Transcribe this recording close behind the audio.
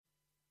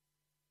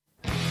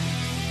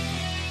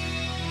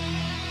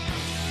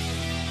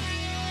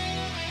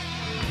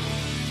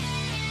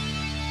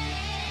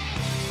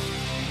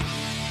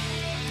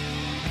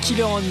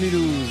Killer on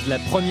Mulhouse, la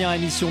première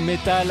émission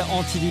métal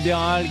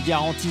antilibérale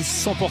garantie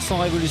 100%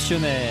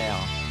 révolutionnaire.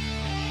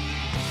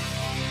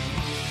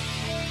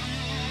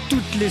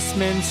 Toutes les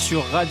semaines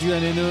sur Radio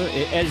NNE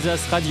et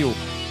Elsace Radio.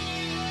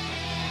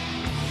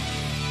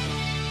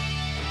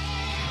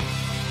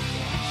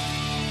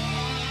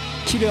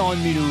 Killer on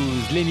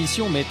Mulhouse,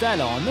 l'émission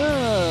métal en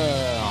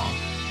or.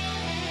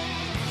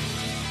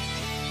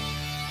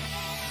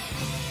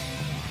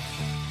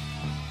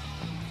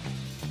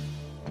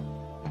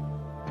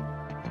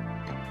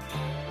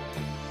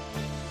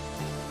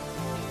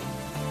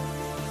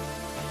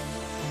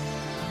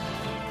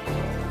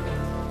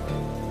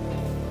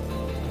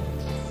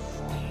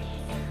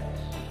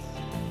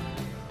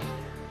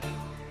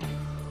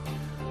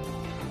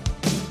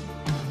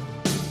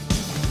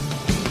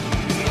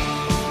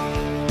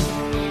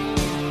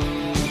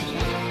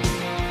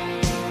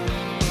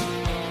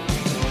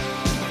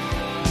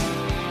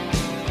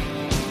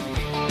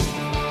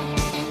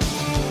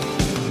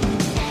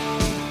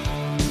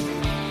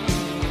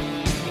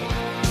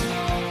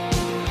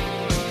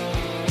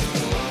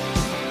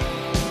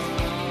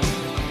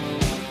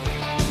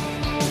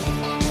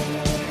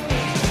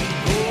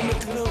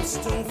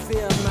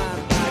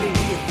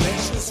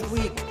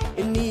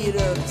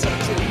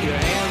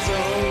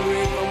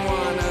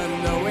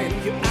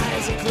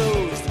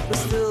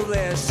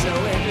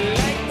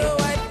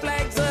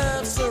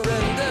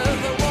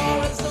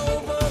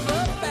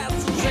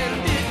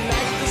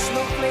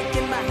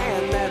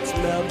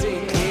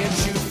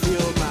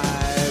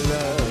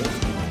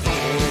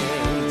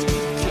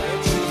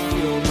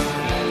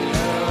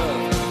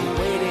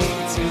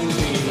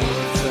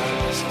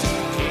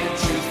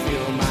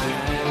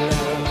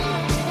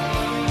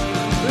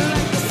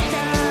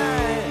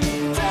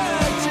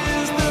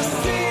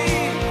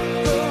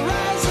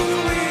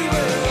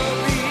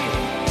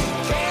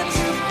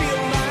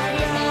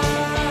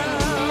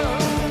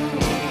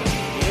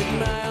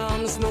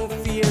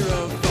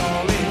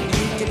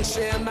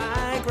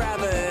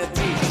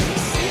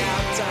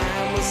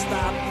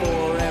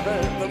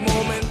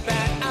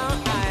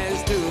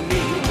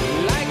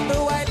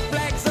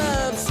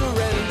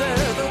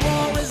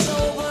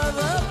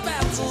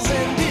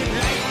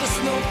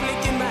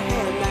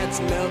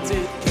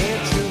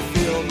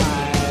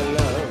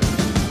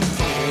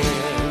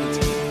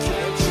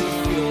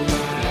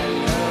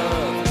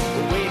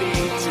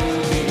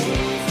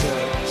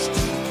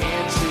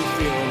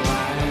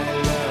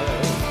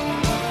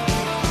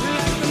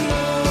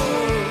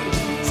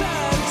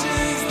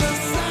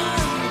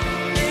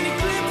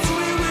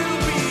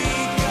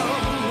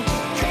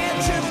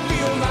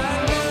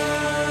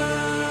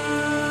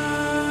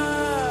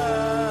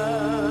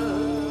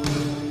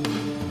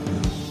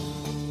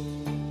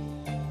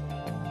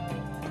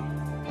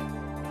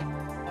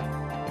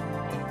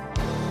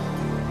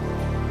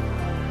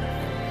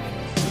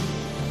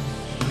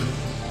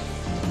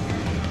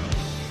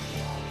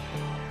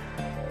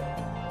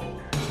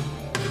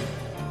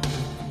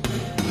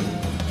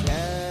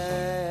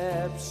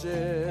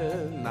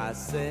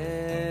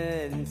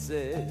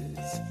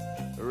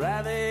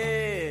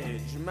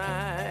 Ravage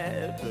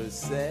my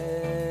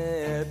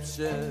perception.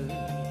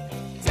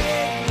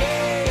 Take me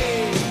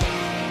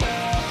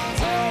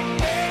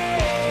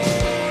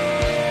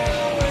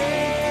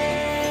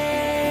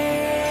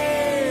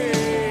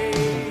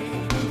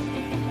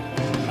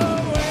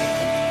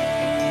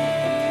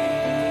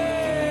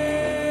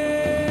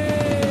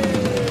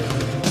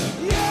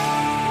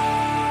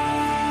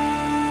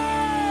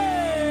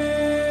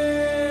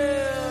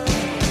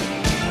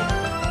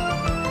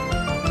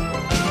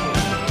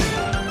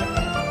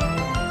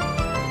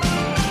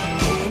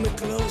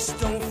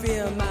don't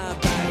feel my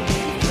body.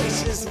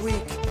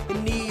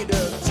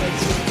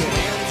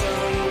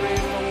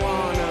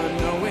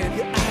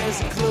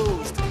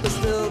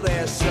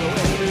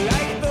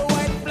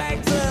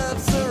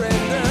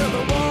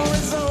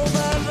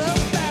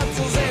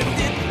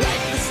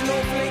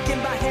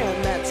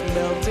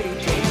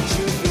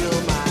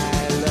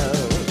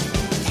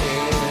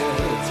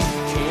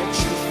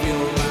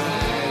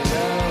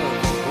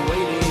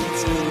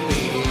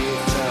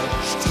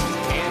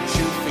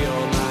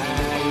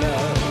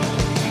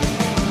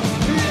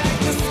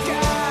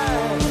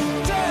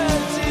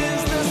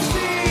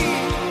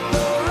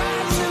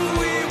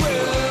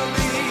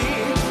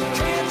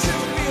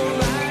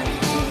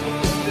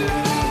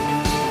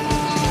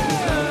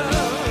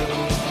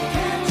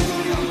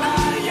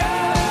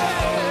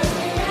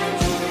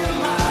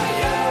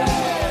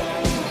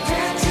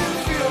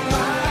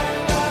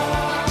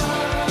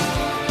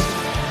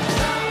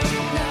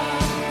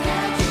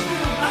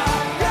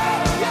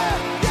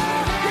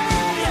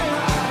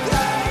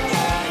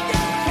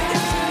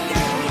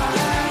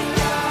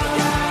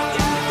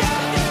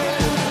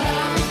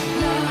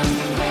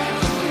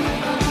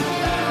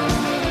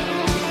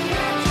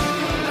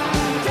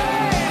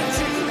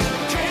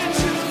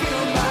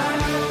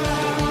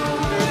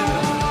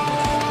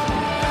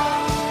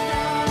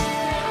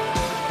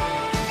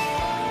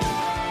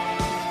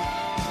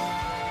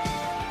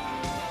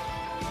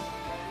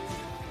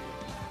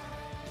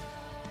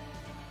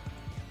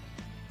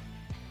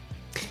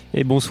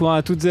 Et bonsoir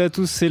à toutes et à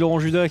tous, c'est Laurent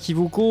Judas qui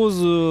vous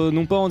cause,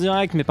 non pas en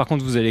direct, mais par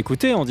contre vous allez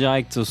écouter en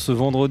direct ce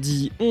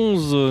vendredi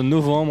 11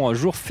 novembre,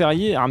 jour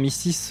férié,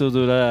 armistice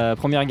de la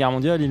Première Guerre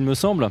mondiale il me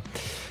semble.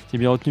 J'ai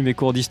bien retenu mes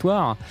cours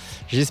d'histoire.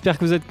 J'espère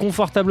que vous êtes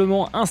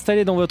confortablement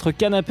installés dans votre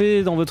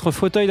canapé, dans votre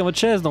fauteuil, dans votre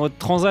chaise, dans votre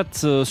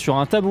transat, sur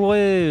un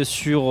tabouret,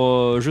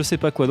 sur je sais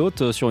pas quoi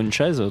d'autre, sur une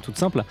chaise toute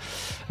simple.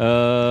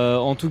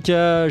 En tout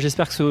cas,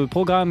 j'espère que ce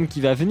programme qui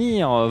va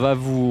venir va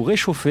vous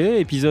réchauffer.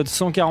 Épisode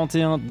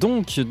 141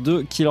 donc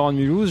de Killer on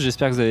Mulhouse.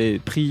 J'espère que vous avez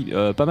pris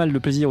pas mal de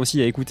plaisir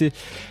aussi à écouter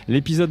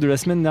l'épisode de la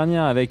semaine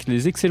dernière avec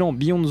les excellents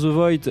Beyond the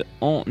Void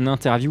en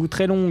interview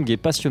très longue et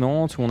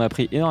passionnante où on a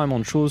appris énormément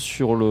de choses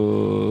sur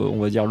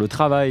le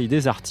travail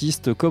des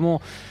artistes, comment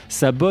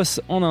ça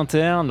bosse en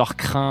interne, leurs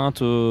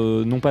craintes,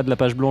 non pas de la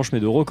page blanche mais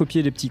de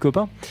recopier les petits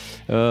copains,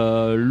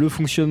 le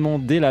fonctionnement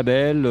des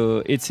labels,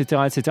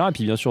 etc., etc. Et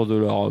puis bien sûr de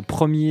leur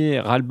premier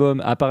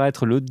album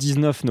apparaître le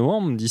 19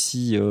 novembre,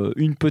 d'ici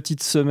une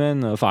petite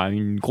semaine, enfin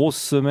une grosse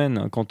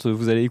semaine quand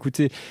vous allez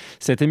écouter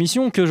cette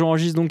émission, que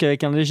j'enregistre donc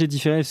avec un léger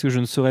différé parce que je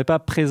ne serai pas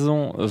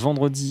présent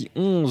vendredi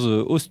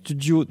 11 au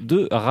studio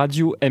de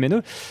Radio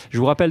MNE. Je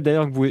vous rappelle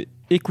d'ailleurs que vous pouvez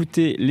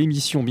écoutez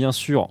l'émission bien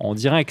sûr en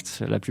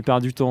direct la plupart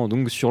du temps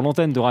donc sur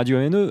l'antenne de Radio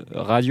MNE,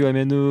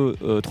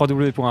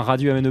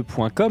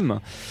 www.radiomne.com,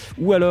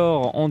 ou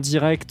alors en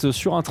direct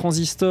sur un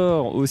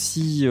transistor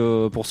aussi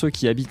pour ceux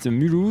qui habitent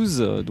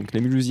Mulhouse, donc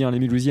les Mulhousiens, les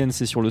Mulhousiennes,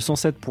 c'est sur le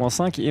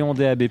 107.5, et en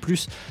DAB+,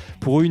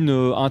 pour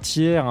un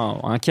tiers,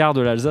 un quart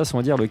de l'Alsace, on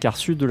va dire le quart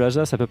sud de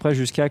l'Alsace à peu près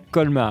jusqu'à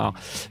Colmar.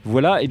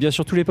 Voilà, et bien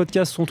sûr tous les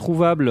podcasts sont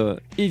trouvables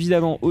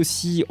évidemment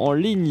aussi en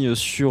ligne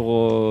sur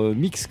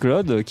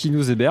Mixcloud qui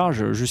nous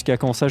héberge jusqu'à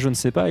quand ça je ne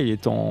sais pas, il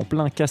est en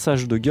plein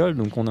cassage de gueule,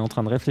 donc on est en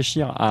train de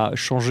réfléchir à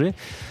changer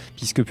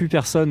puisque plus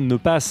personne ne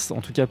passe en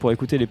tout cas pour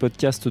écouter les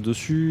podcasts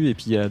dessus, et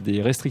puis il y a des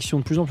restrictions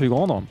de plus en plus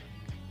grandes.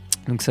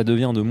 Donc ça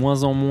devient de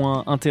moins en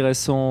moins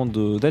intéressant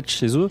d'être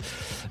chez eux.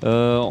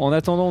 En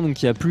attendant,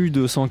 donc il y a plus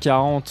de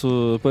 140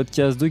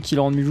 podcasts de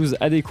Killer on Mulhouse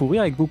à découvrir,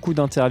 avec beaucoup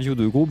d'interviews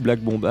de groupes, Black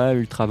Bomba,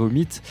 Ultra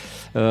Vomit,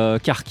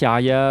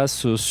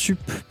 Carcarias, Sup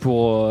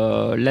pour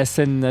la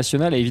scène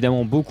nationale, et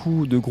évidemment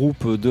beaucoup de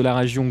groupes de la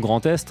région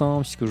Grand Est,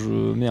 puisque je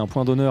mets un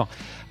point d'honneur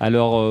à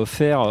leur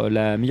faire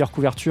la meilleure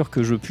couverture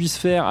que je puisse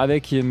faire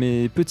avec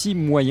mes petits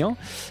moyens.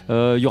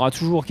 Il y aura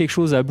toujours quelque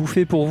chose à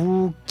bouffer pour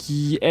vous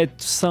qui êtes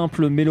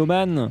simple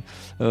mélomane,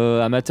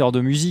 amateur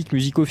de musique,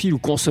 musicophile ou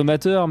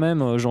consommateur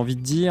même, j'ai envie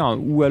de dire,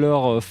 ou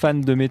alors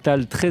fan de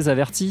métal très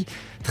averti,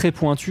 très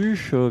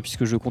pointu,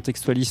 puisque je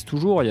contextualise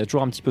toujours, il y a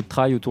toujours un petit peu de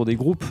travail autour des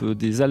groupes,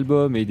 des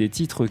albums et des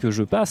titres que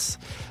je passe,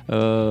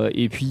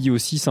 et puis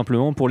aussi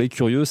simplement pour les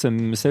curieux,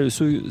 celles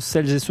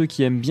et ceux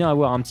qui aiment bien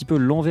avoir un petit peu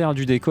l'envers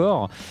du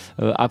décor,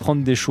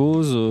 apprendre des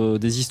choses,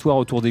 des histoires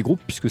autour des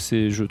groupes, puisque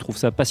je trouve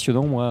ça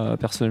passionnant, moi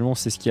personnellement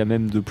c'est ce qu'il y a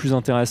même de plus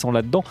intéressant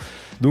là-dedans.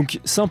 Donc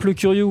simple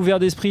curieux ouvert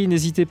d'esprit,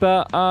 n'hésitez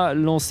pas à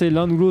lancer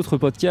l'un ou l'autre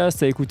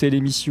podcast, à écouter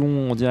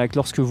l'émission en direct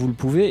lorsque vous le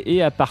pouvez,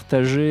 et à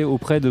partager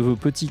auprès de vos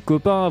petits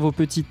copains, vos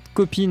petites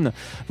copines,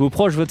 vos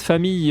proches, votre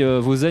famille,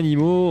 vos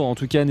animaux. En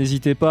tout cas,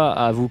 n'hésitez pas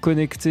à vous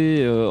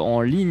connecter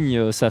en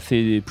ligne, ça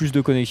fait plus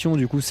de connexions,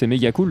 du coup c'est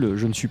méga cool.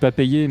 Je ne suis pas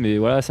payé, mais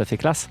voilà, ça fait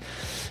classe.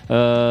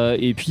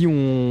 Et puis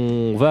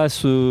on va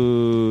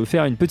se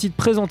faire une petite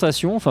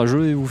présentation, enfin je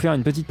vais vous faire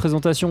une petite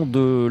présentation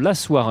de la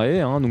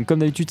soirée, donc comme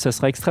d'habitude ça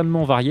sera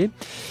extrêmement varié.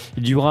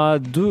 Il y aura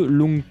 2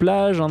 longues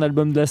plages, un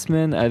album de la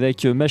semaine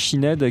avec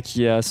Machine Head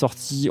qui a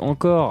sorti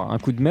encore un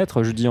coup de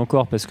maître, je dis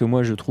encore parce que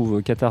moi je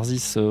trouve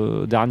Catharsis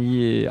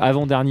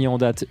avant-dernier en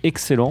date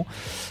excellent,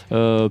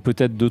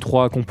 peut-être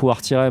 2-3 compos à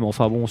retirer, mais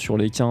enfin bon, sur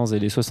les 15 et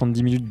les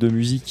 70 minutes de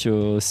musique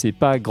c'est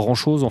pas grand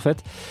chose en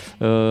fait.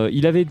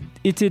 Il avait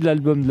été de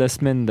l'album de la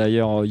semaine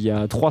d'ailleurs il y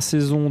a 3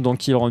 saisons dans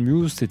Killer on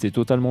Mulhouse, c'était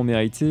totalement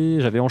mérité.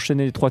 J'avais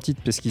enchaîné les 3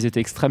 titres parce qu'ils étaient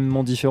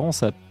extrêmement différents,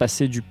 ça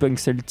passait du punk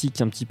celtique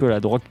un petit peu à la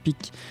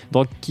Dropkick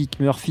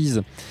Murphys,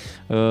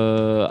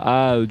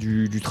 à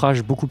du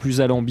thrash beaucoup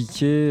plus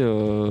alambiqué,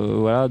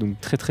 voilà, donc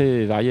très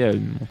très varié,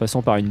 en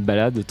passant par une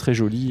balade très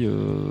jolie,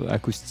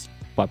 acoustique,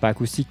 pas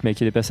acoustique mais avec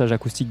des passages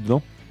acoustiques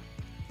dedans.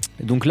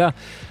 Donc là,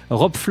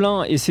 Rob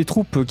Flynn et ses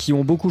troupes qui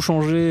ont beaucoup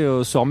changé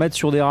se remettent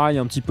sur des rails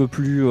un petit peu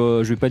plus,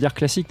 je vais pas dire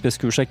classique, parce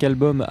que chaque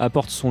album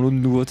apporte son lot de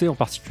nouveautés, en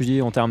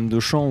particulier en termes de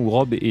chant où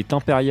Rob est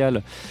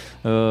impérial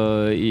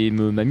et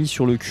m'a mis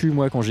sur le cul.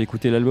 Moi, quand j'ai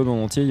écouté l'album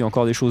en entier, il y a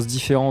encore des choses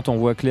différentes en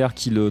voix claire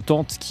qui le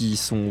tentent, qui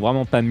sont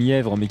vraiment pas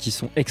mièvres mais qui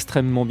sont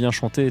extrêmement bien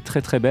chantées,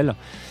 très très belles.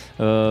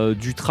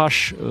 Du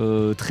trash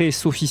très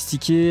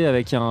sophistiqué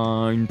avec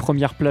une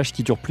première plage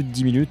qui dure plus de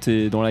 10 minutes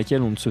et dans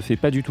laquelle on ne se fait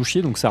pas du tout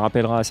chier, donc ça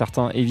rappellera à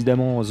certains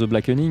évidemment The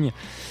Blackening,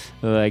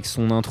 avec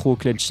son intro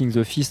Clenching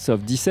the Fist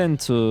of Descent.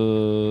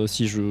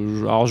 Si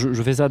alors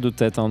je fais ça de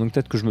tête, hein, donc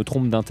peut-être que je me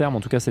trompe d'un terme.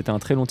 En tout cas, c'était un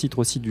très long titre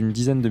aussi d'une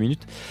dizaine de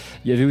minutes.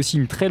 Il y avait aussi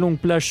une très longue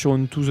plage sur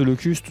Into the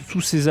Locust.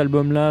 Tous ces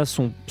albums-là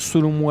sont,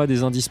 selon moi,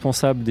 des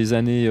indispensables des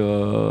années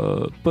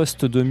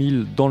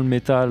post-2000 dans le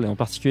métal, et en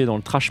particulier dans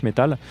le thrash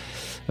metal.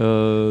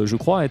 Je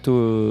crois être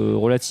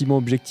relativement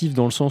objectif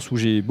dans le sens où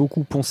j'ai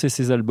beaucoup poncé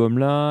ces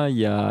albums-là. Il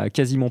y a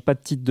quasiment pas de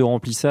titre de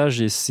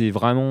remplissage et c'est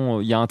vraiment,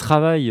 il y a un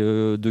travail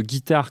de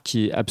guitare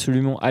qui est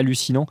absolument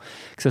hallucinant,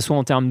 que ce soit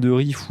en termes de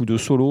riff ou de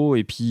solo,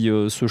 et puis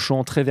ce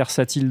chant très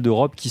versatile de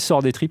Rob qui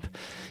sort des tripes,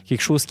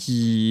 quelque chose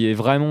qui est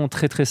vraiment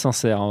très très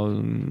sincère.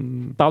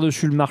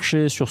 Par-dessus le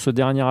marché sur ce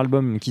dernier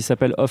album qui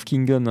s'appelle Of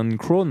Kingen and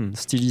Crown,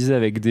 stylisé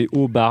avec des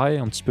hauts barrés,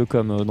 un petit peu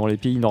comme dans les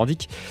pays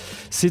nordiques.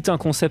 C'est un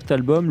concept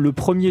album, le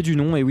premier du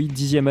nom, et oui,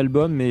 10e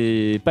album,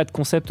 mais pas de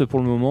concept pour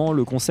le moment.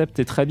 Le concept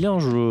est très bien,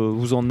 je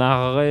vous en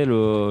narrerai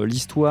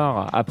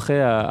l'histoire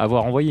après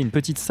avoir envoyé une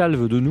petite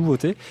salve de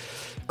nouveautés.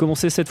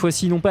 Commencer cette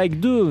fois-ci non pas avec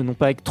 2, non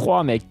pas avec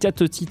 3, mais avec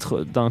 4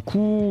 titres d'un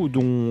coup,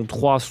 dont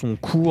 3 sont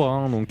courts,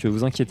 hein, donc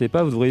vous inquiétez pas,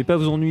 vous ne devriez pas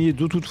vous ennuyer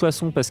de toute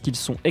façon parce qu'ils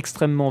sont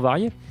extrêmement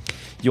variés.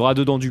 Il y aura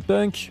dedans du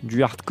punk,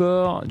 du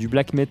hardcore, du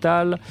black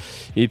metal,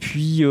 et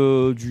puis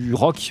du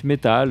rock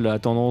metal, à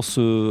tendance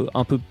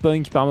un peu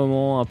punk par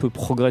moment, un peu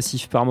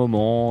progressif par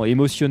moment,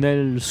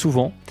 émotionnel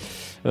souvent.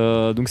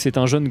 Donc c'est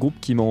un jeune groupe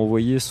qui m'a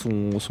envoyé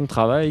son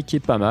travail, qui est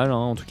pas mal, hein.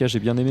 En tout cas j'ai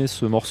bien aimé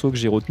ce morceau que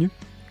j'ai retenu.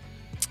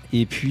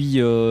 Et puis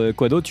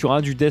quoi d'autre, il y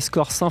aura du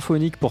deathcore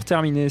symphonique pour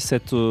terminer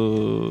cette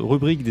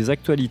rubrique des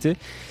actualités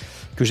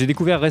que j'ai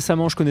découvert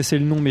récemment. Je connaissais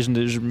le nom mais je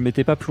ne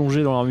m'étais pas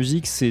plongé dans leur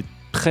musique. C'est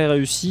très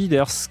réussi.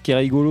 D'ailleurs, ce qui est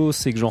rigolo,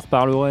 c'est que j'en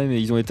reparlerai,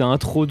 mais ils ont été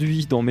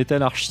introduits dans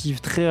Metal Archive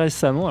très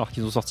récemment, alors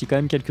qu'ils ont sorti quand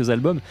même quelques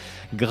albums,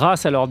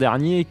 grâce à leur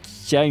dernier,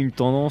 qui a une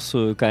tendance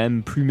quand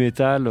même plus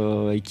métal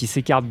et qui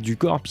s'écarte du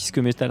corps, puisque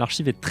Metal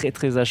Archive est très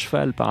très à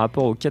cheval par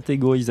rapport aux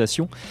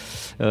catégorisations.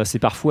 C'est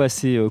parfois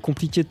assez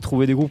compliqué de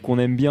trouver des groupes qu'on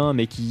aime bien,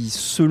 mais qui,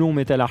 selon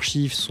Metal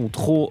Archive, sont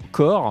trop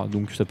core,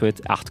 donc ça peut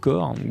être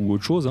hardcore ou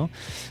autre chose, hein.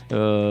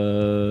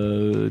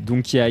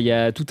 Donc il y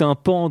a tout un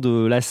pan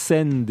de la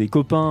scène des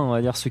copains, on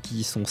va dire ceux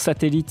qui sont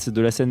satellites de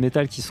la scène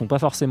métal, qui sont pas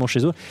forcément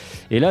chez eux,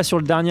 et là sur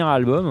le dernier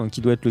album qui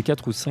doit être le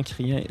 4 ou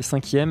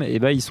 5e, et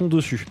ben ils sont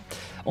dessus.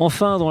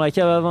 Enfin, dans la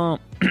cave à vin,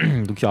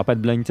 donc il n'y aura pas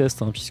de blind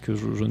test, hein, puisque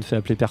je ne fais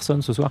appeler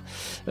personne ce soir,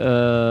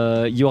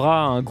 il y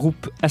aura un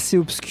groupe assez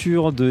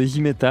obscur de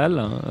heavy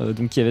metal,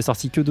 donc qui avait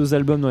sorti que 2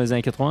 albums dans les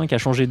années 80, qui a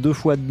changé 2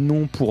 fois de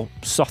nom pour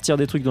sortir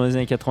des trucs dans les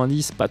années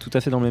 90, pas tout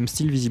à fait dans le même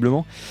style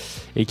visiblement,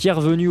 et qui est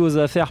revenu aux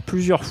affaires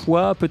plusieurs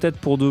fois, peut-être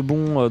pour de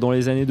bon dans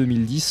les années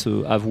 2010,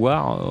 à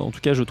voir. En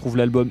tout cas, je trouve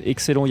l'album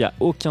excellent, il n'y a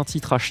aucun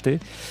titre acheté.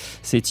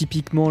 C'est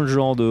typiquement le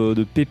genre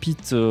de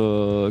pépite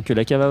que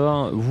la cave à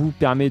vin vous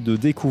permet de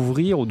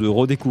découvrir ou de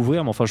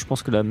redécouvrir, mais enfin je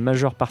pense que la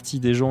majeure partie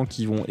des gens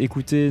qui vont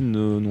écouter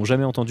n'ont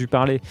jamais entendu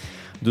parler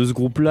de ce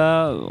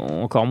groupe-là,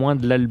 encore moins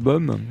de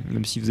l'album,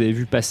 même si vous avez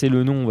vu passer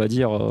le nom, on va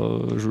dire,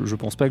 je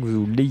pense pas que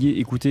vous l'ayez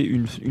écouté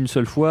une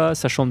seule fois.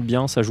 Ça chante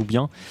bien, ça joue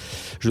bien.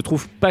 Je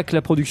trouve pas que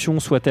la production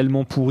soit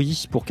tellement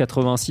pourrie pour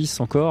 86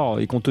 encore,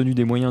 et compte tenu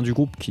des moyens du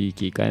groupe, qui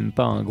est quand même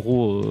pas un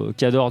gros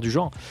cadre du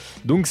genre.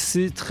 Donc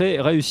c'est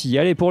très réussi.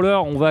 Allez, pour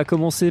l'heure, on va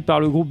commencer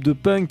par le groupe de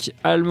punk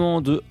allemand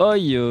de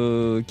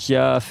Oi, qui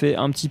a fait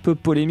un petit peu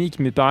polémique,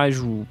 mais pareil, je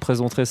vous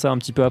présenterai ça un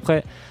petit peu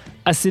après.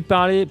 Assez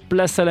parlé,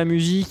 place à la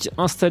musique,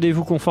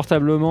 installez-vous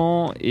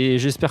confortablement et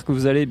j'espère que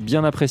vous allez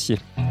bien apprécier.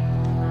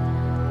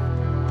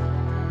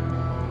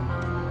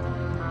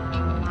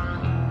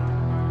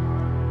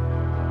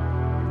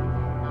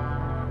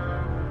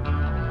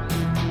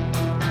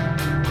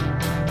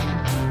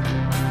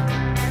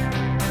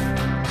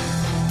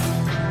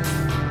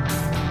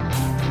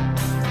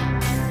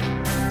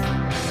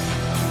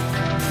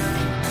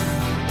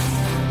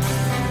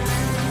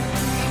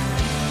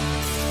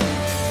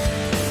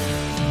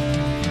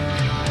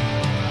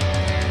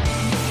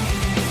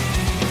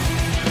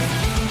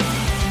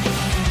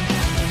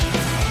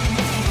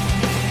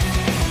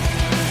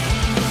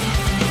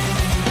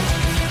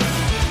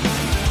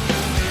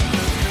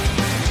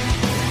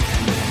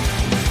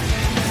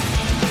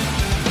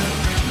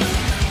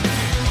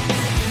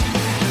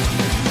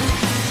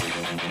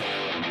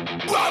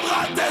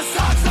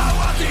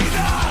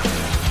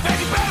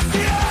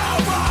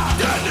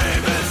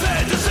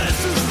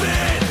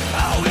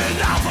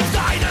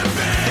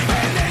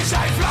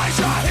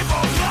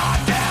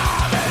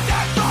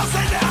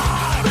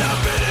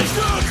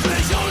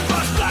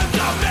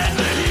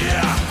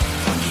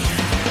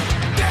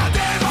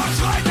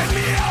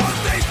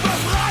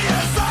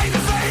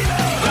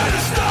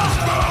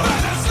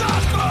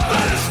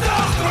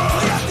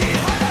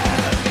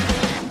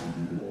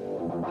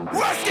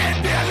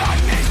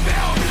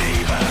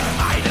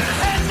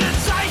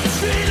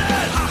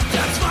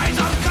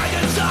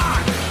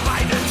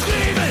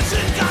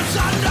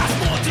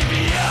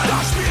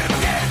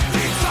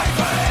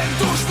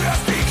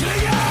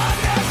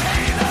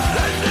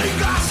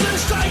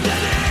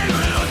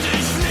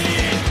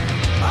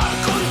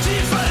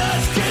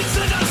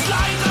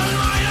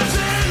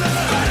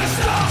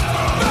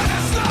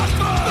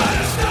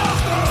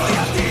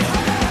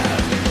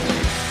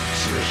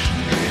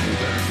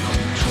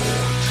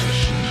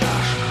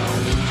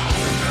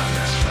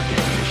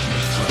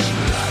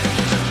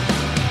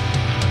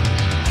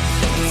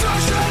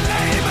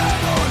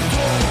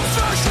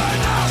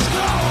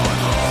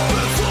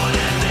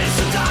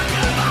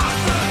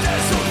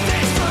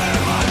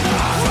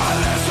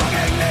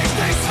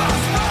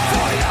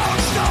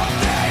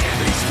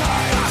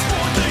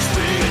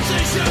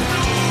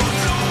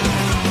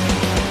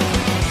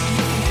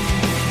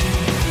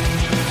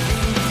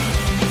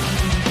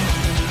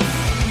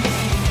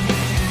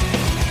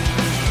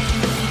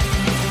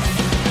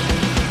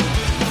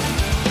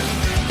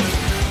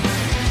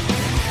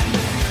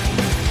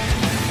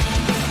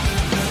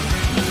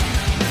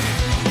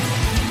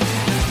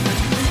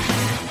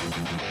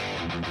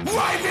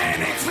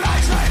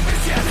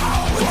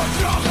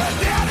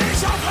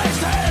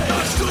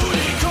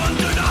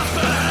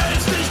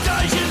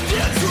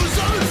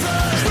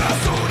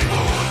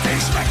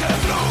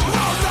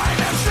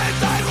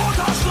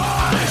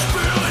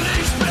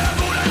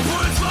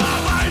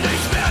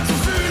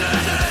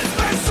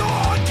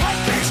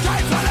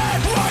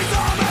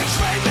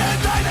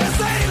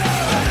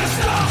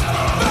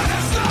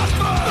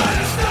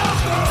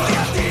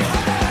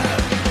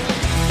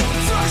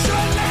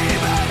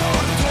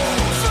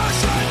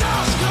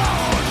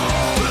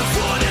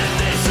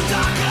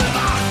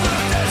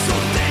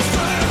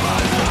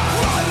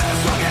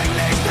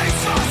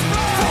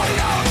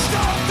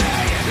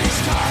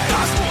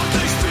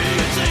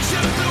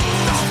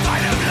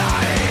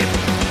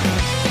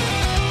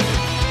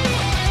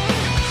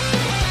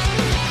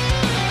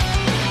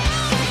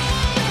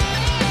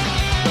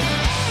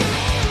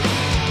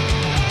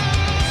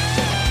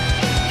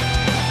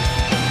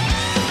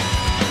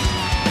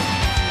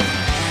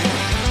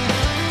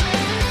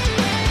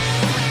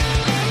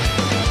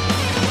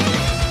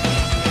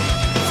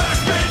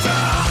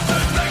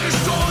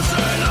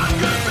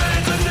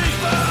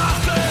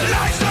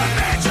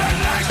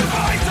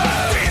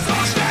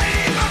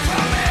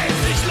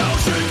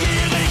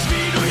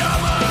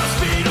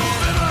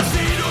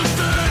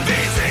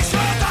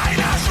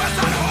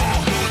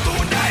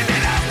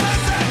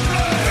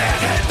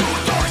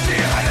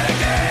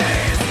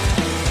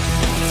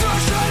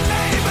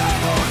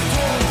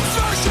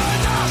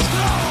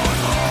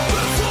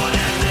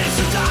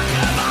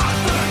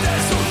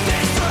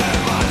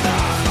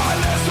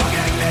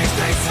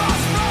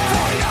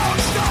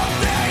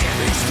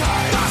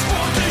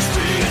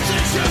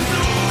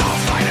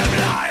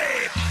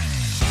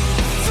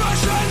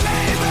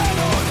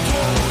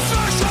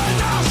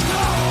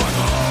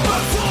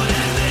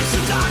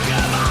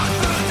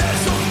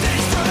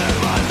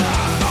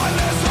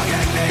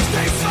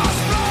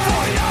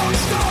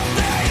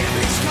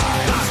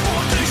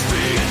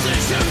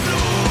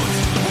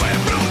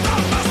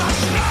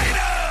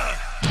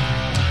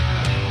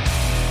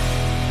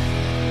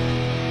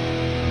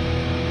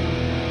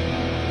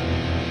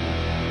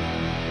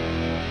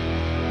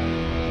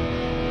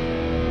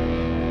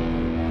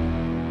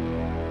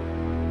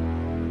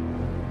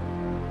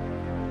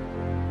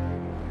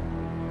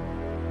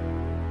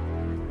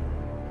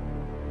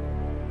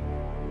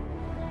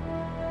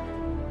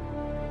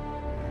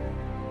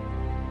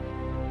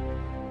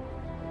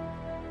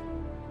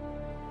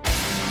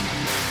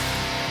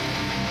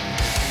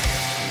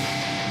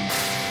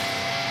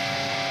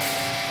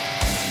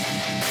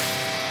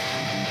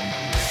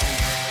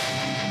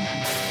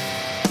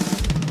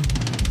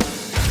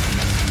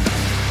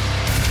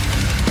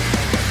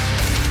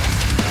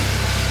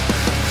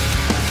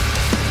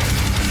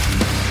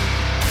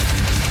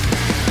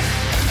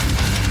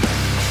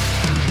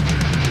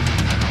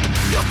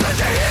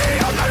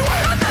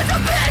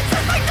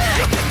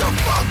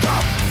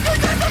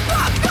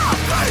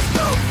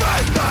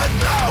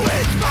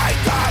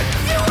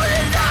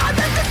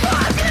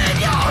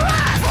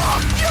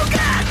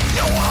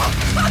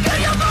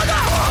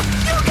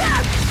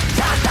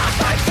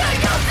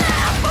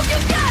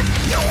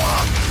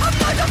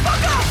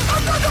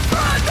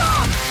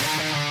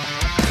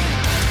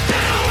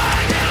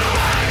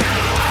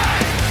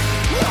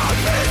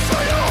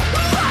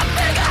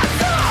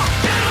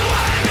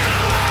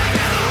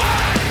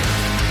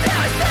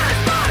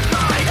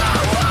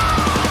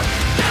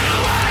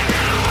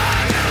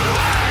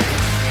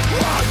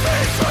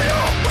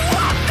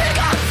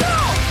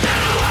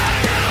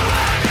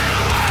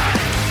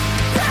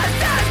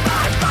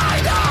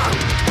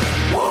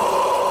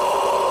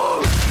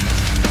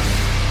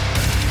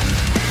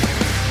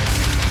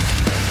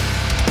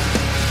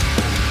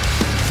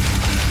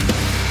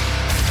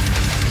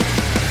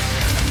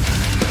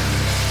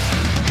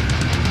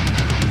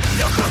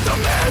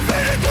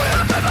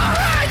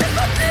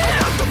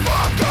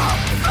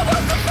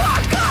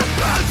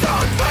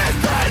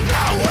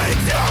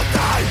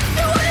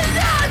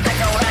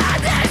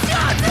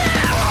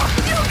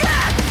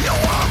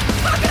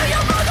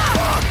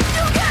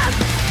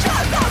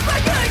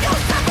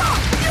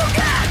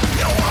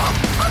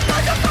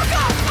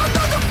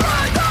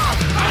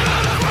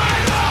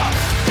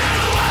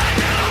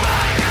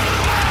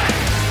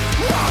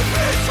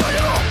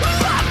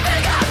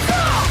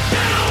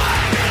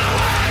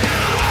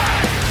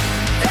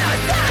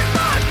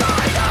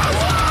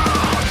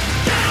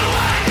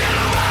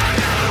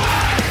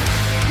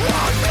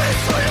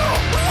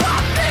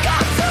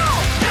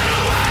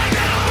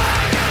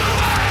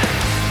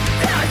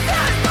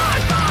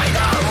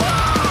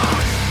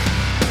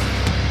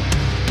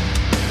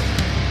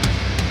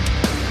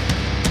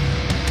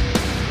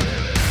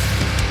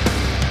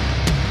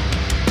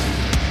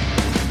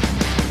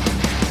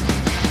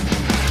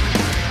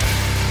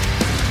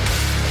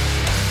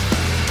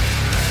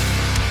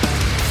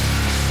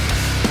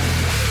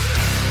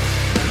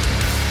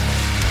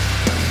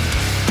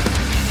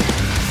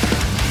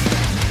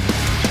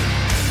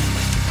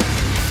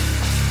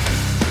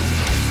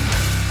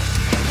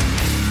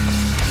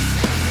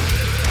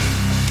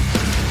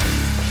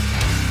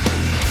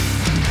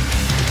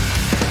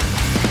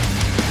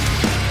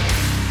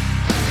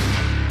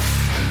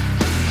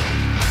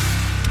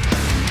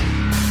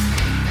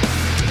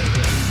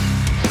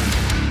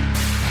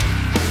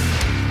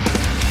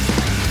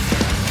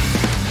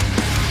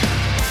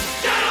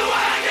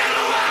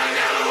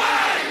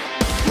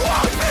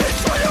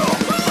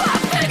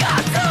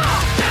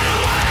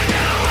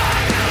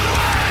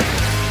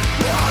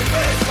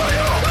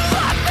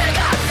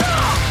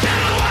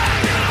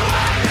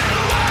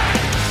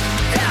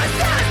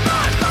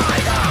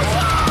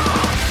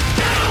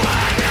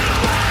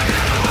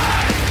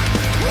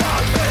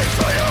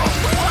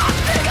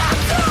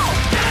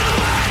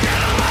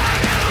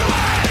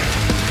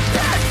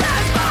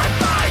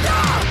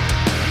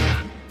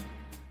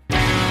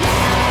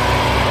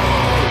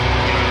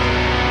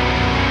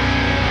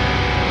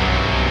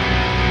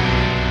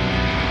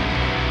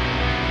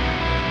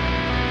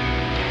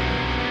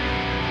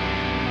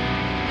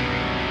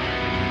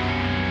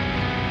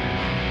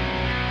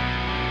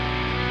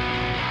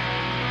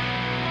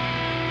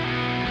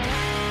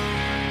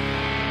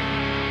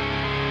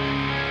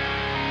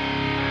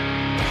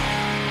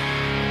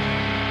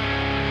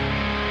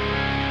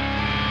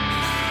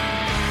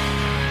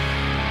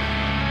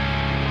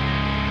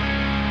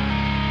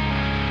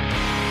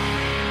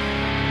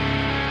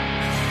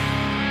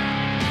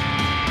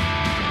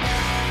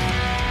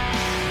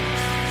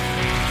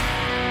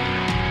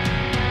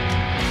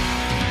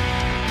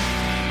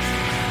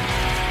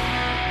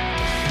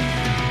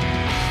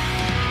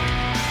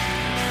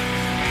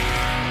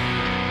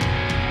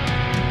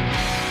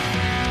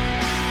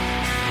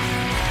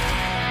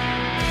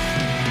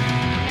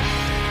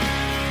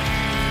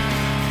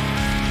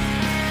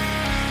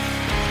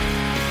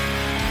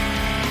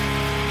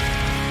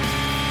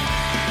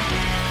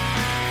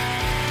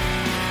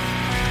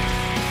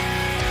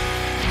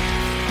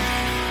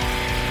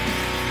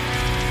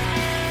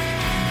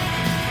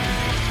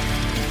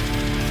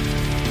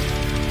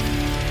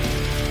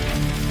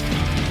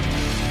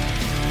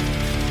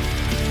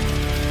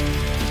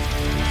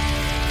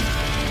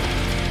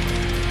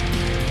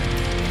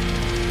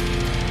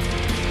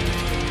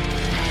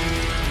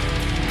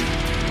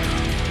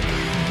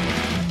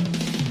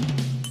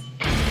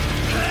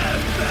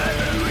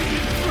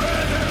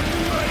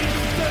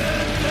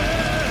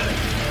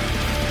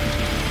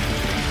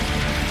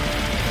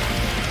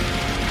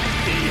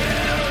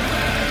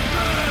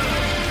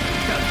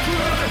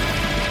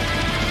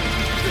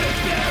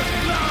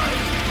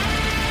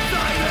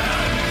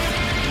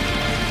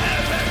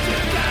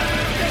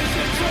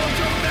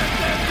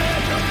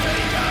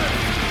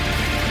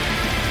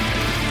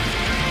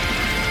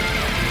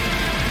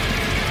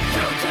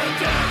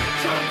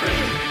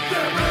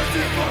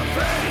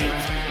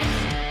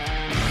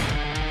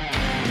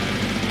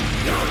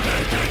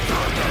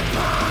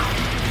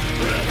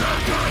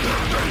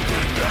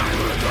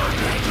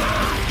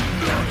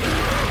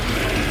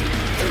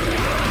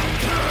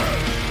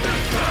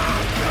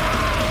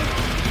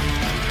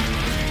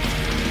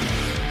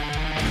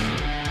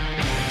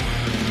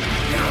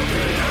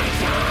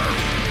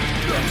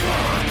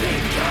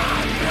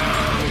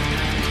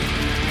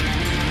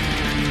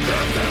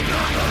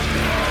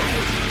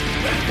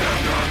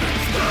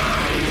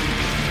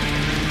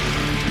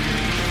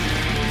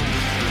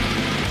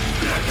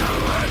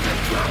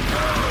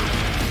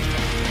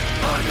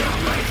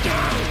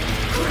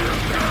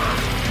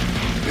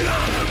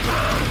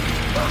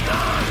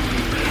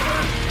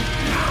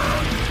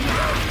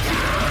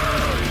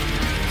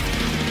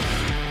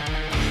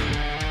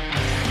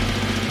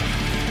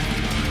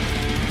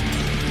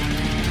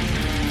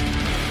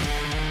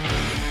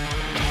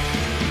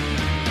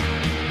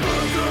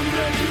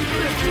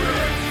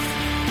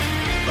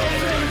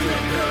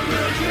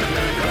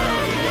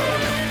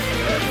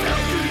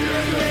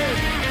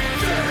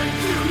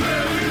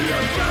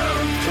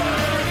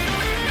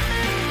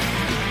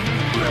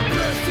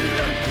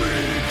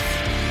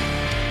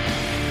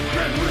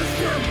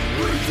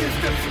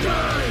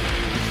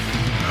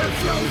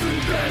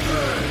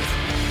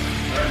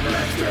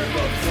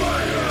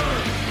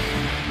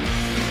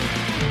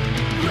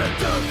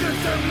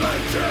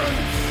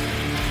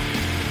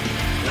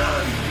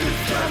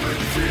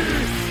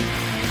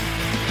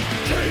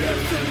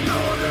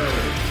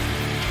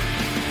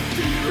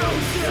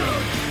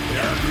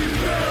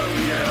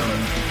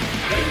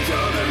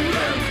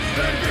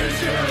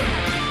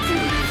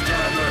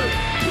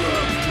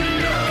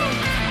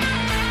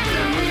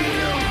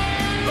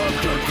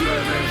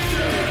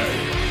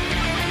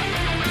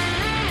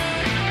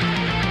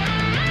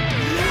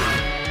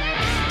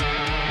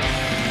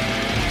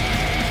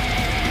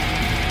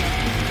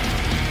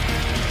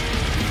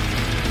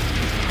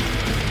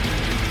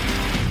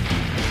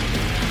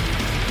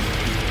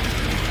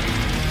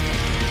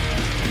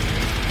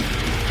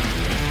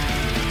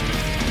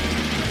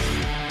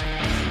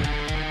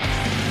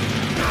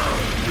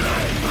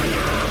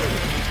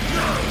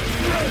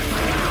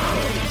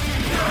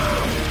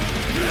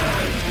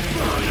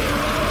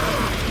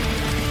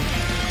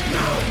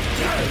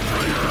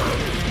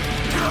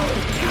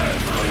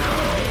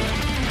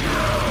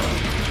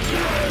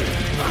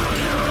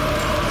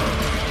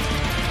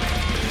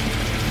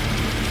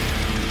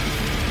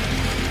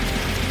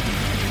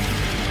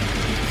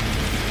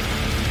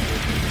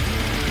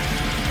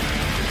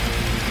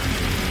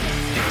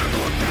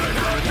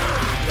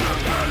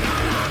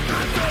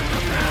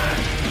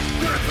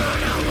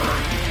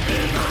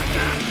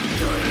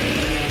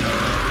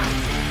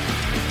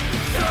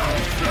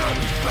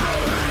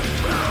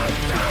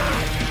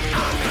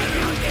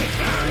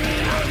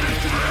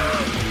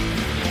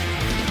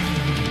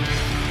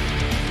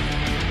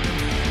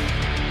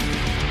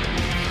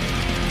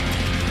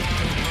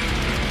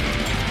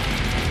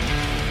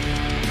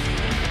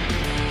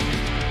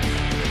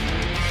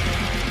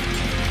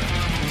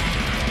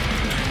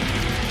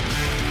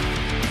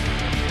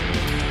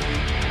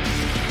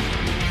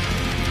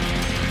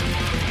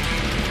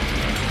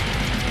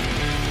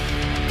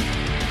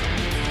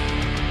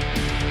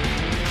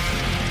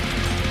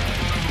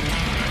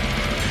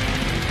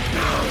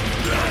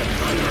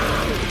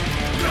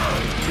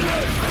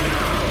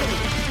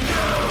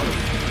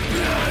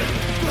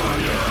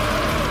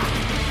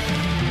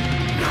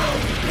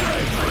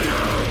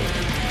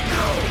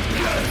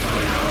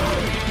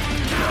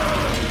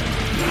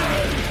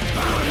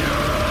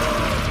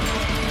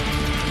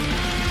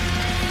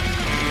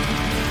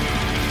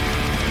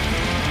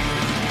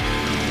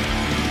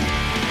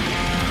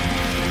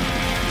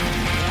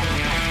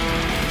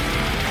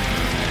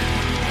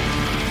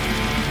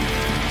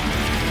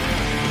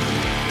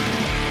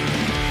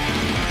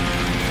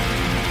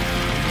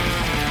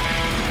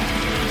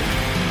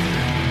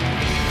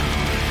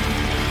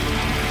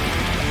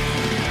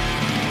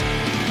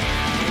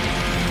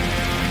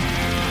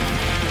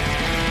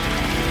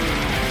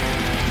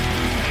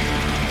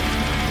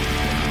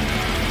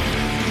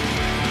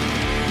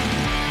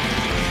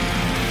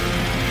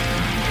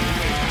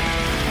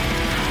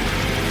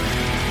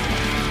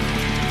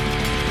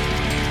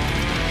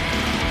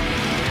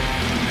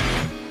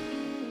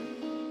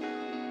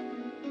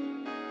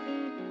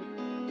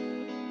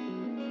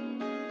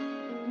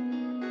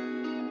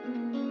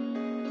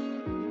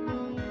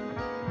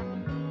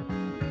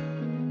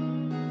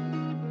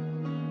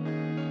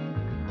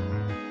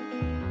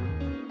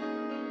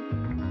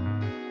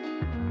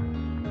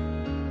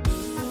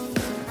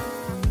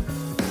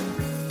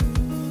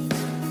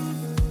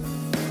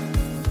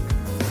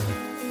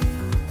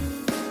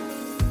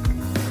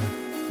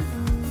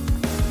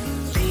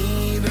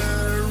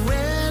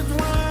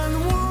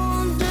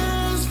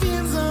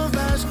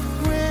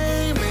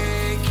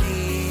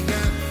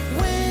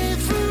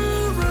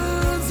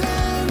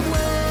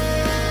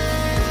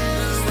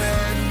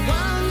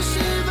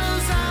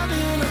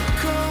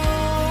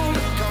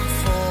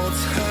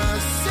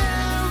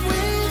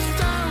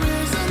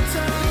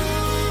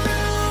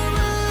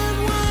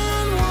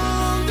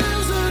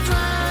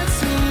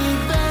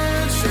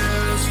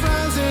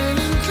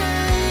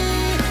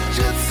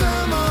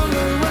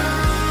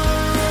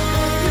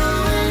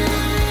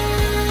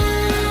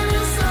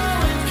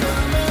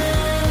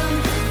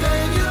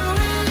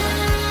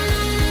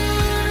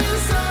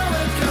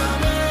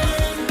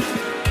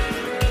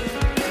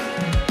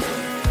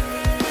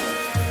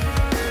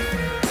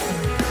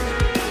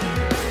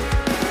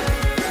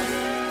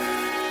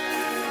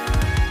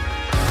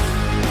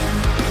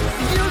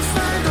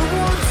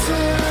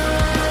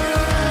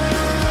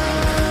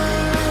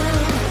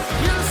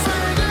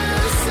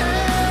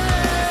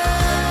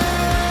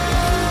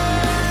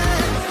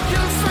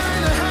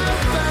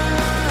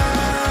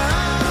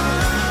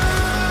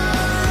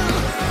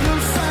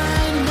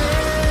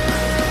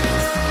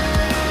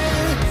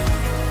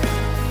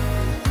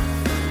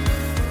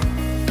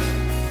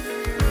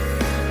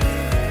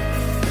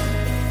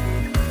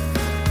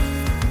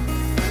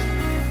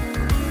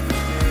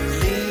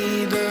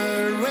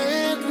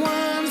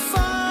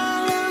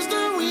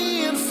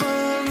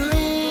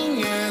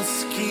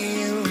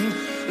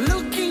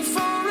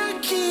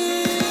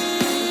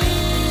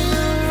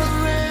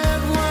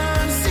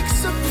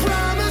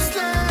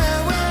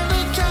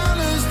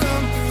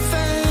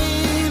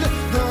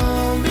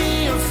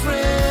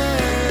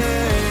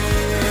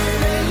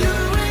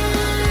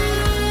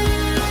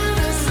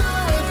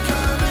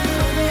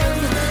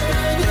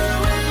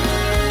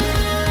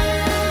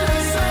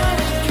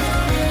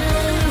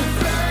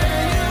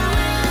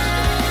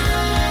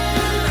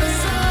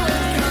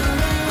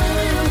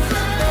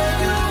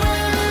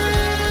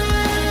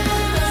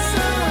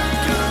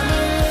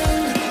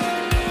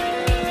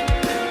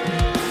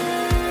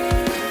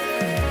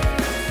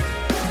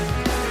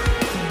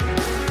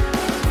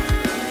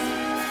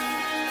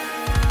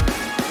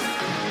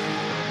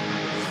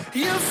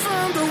 You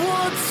found the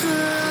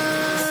water.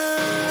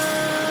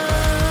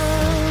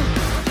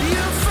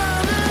 You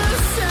found the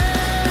sea.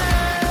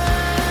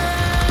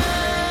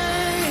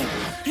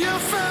 You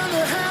found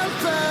the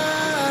helper.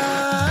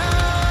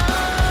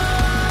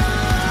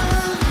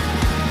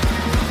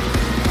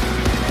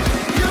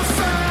 You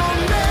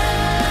found me.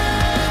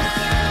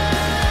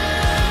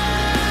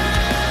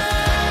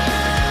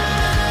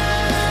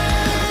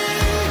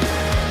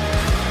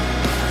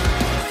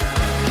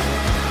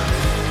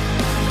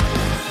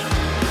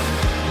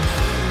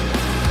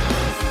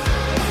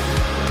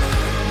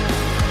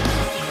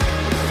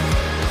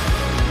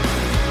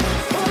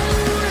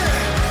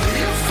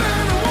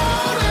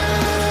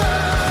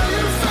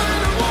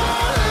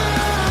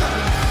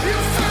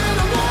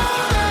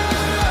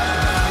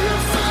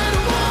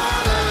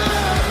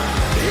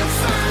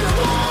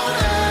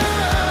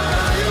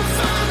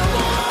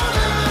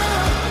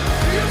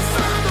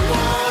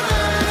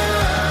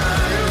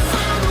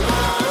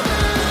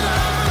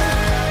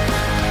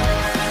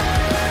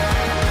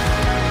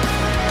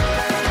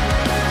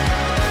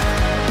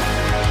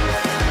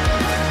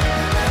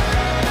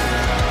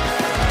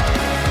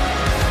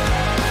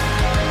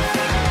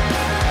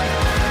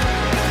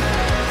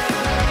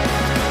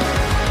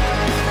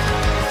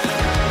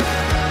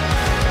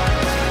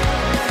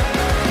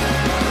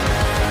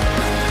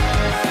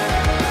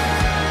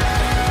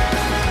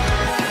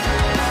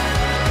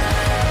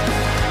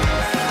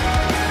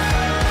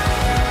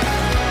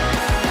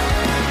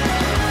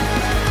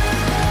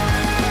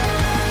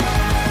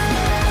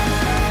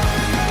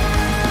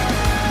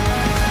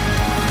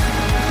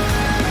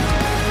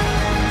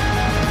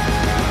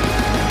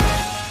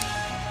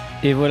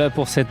 Et voilà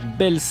pour cette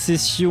belle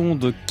session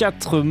de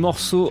 4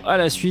 morceaux à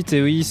la suite.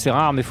 Et oui, c'est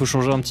rare, mais il faut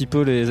changer un petit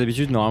peu les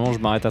habitudes. Normalement, je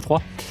m'arrête à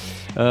 3.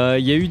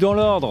 Il y a eu dans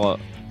l'ordre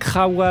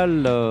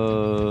Kraval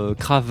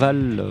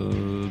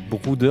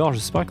Bruder, je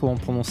sais pas comment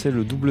prononcer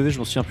le W, je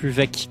m'en souviens plus.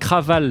 Vec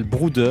Kraval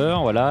Bruder,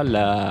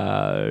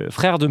 voilà,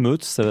 frère de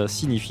meute, ça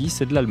signifie,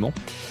 c'est de l'allemand.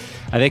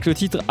 Avec le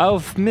titre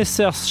Auf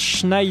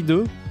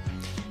Messerschneide,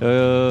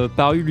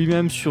 paru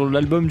lui-même sur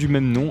l'album du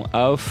même nom,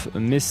 Auf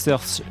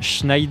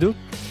Messerschneide.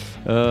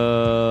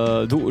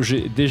 Donc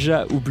j'ai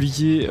déjà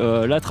oublié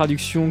la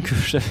traduction que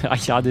j'avais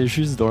regardé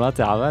juste dans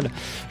l'intervalle.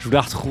 Je vous la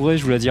retrouverai,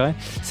 je vous la dirai.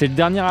 C'est le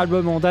dernier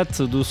album en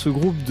date de ce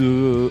groupe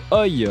de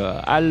Oi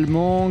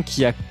allemand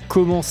qui a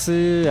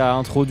commencé à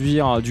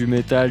introduire du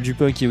metal, du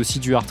punk et aussi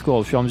du hardcore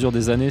au fur et à mesure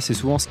des années. C'est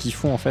souvent ce qu'ils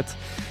font en fait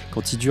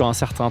quand ils durent un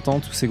certain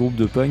temps, tous ces groupes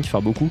de punk, enfin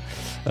beaucoup.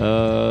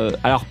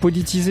 Alors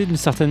politisés d'une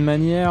certaine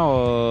manière,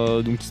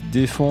 donc ils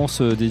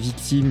défendent des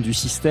victimes du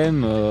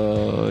système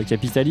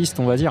capitaliste,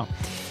 on va dire.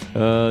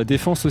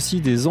 Défense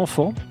aussi des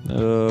enfants,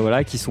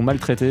 voilà, qui sont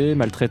maltraités,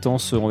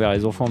 maltraitance envers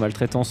les enfants,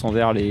 maltraitance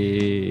envers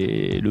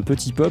le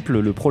petit peuple,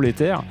 le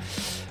prolétaire.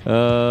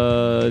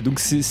 Donc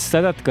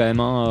ça date quand même,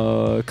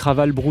 hein.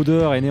 Kraval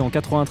Bruder est né en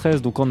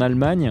 93, donc en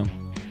Allemagne.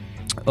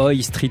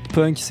 Oi Street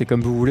Punk, c'est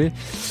comme vous voulez.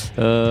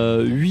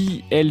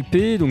 8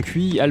 LP, donc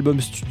 8 albums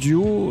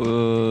studio.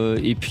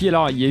 Et puis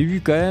alors il y a eu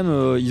quand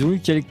même, ils ont eu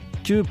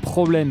quelques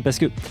problèmes parce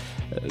que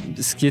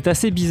ce qui est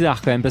assez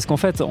bizarre quand même, parce qu'en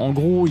fait, en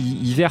gros,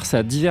 ils versent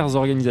à diverses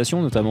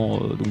organisations, notamment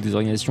donc des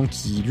organisations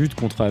qui luttent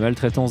contre la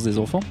maltraitance des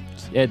enfants,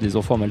 qui aident les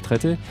enfants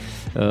maltraités,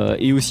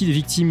 et aussi des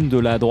victimes de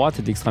la droite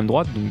et de l'extrême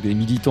droite, donc des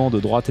militants de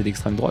droite et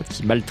d'extrême droite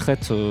qui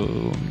maltraitent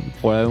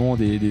probablement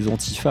des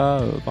antifas,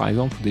 par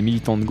exemple, ou des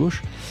militants de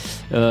gauche.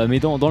 Mais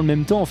dans le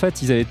même temps, en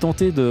fait, ils avaient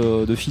tenté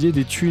de filer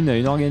des thunes à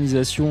une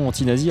organisation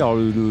anti-nazie. Alors,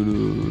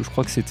 je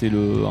crois que c'était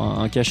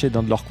un cachet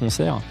d'un de leurs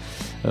concerts.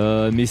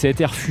 Mais ça a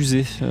été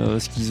refusé.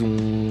 Ce qu'ils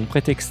ont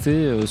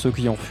prétexté, ceux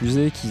qui ont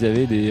refusé, qu'ils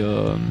avaient des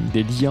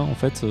liens en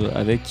fait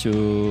avec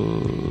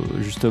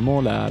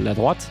justement la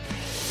droite.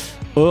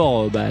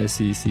 Or,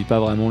 c'est pas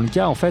vraiment le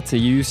cas en fait.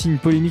 Il y a eu aussi une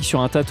polémique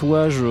sur un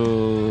tatouage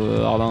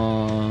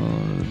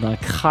d'un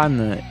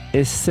crâne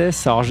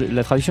SS. Alors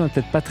la traduction n'est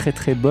peut-être pas très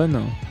très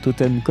bonne.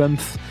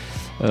 Totemkampf.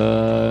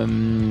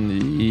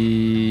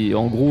 Et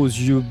en gros aux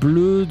yeux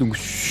bleus, donc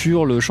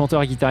sur le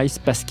chanteur-guitariste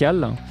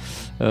Pascal.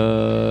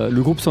 Le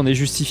groupe s'en est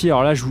justifié.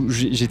 Alors là,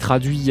 j'ai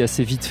traduit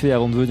assez vite fait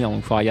avant de venir, donc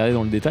il faut regarder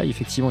dans le détail.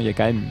 Effectivement, il y a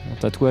quand même un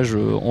tatouage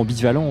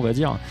ambivalent, on va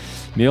dire.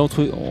 Mais en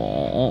tout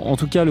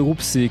cas, le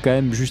groupe s'est quand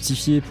même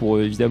justifié pour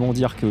évidemment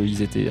dire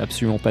qu'ils étaient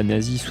absolument pas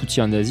nazis,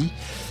 soutien nazi.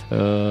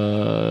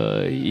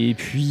 Et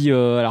puis,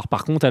 alors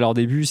par contre, à leur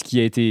début, ce qui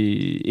a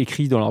été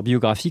écrit dans leur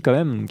biographie quand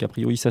même, donc a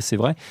priori ça c'est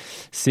vrai,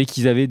 c'est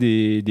qu'ils avaient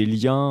des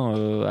liens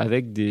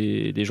avec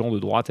des gens de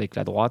droite, avec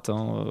la droite.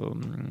 Hein,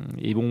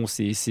 et bon,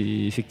 c'est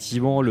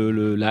effectivement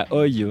la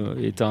Oi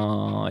est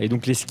un, et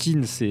donc les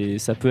skins,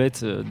 ça peut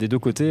être des deux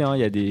côtés. Hein,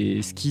 il y a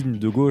des skins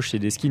de gauche et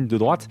des skins de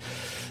droite.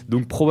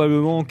 Donc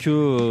probablement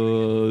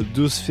que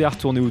deux sphères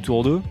tournaient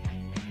autour d'eux.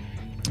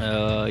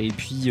 Et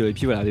puis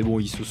voilà, mais bon,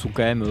 ils se sont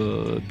quand même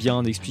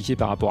bien expliqués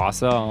par rapport à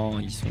ça. Hein.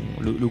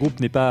 Le groupe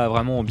n'est pas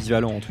vraiment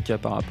ambivalent en tout cas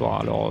par rapport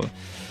à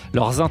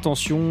leurs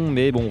intentions,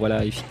 mais bon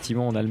voilà,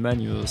 effectivement en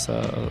Allemagne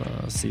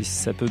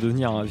ça peut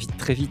devenir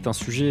très vite un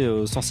sujet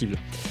sensible.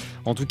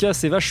 En tout cas,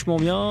 c'est vachement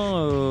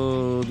bien.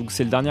 Donc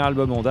c'est le dernier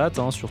album en date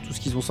sur tout ce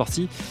qu'ils ont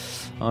sorti.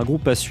 Un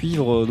groupe à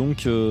suivre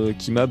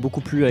qui m'a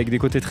beaucoup plu, avec des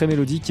côtés très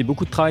mélodiques et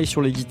beaucoup de travail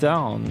sur les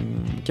guitares. Un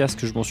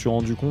casque, je m'en suis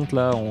rendu compte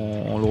là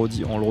en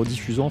le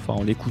rediffusant, enfin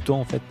en l'écoutant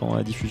en fait pendant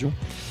la diffusion.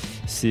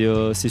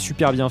 C'est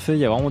super bien fait, il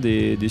y a vraiment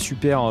des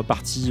super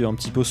parties un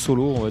petit peu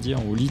solo, on va dire,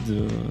 au lead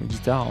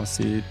guitare.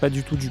 C'est pas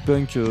du tout du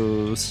punk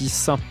si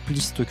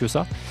simpliste que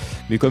ça,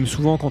 mais comme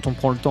souvent quand on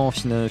prend le temps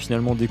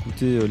finalement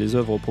d'écouter les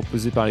œuvres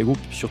proposées par les groupes,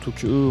 surtout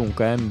qu'eux ont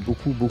quand même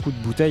beaucoup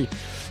de bouteilles,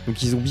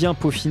 donc ils ont bien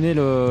peaufiné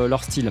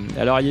leur style.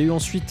 Alors il y a eu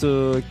ensuite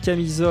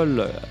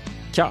Camisole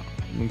K,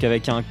 donc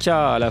avec un K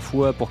à la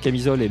fois pour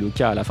Camisole et le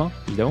K à la fin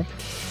évidemment,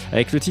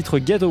 avec le titre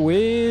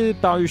Getaway,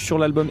 paru sur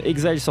l'album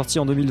Exile sorti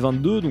en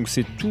 2022, donc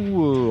c'est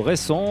tout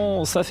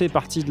récent, ça fait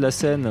partie de la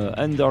scène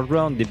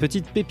underground des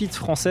petites pépites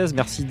françaises.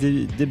 Merci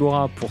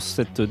Déborah pour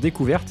cette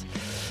découverte,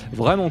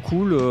 vraiment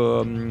cool.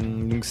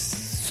 Donc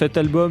cet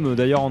album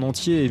d'ailleurs en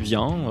entier est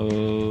bien,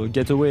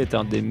 Getaway est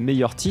un des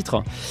meilleurs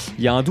titres.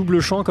 Il y a un double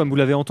chant comme vous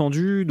l'avez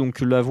entendu,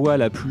 donc la voix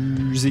la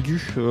plus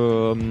aiguë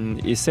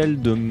est celle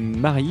de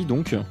Marie,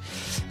 donc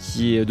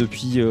qui est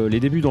depuis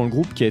les débuts dans le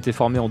groupe, qui a été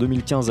formé en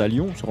 2015 à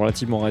Lyon, c'est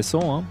relativement récent.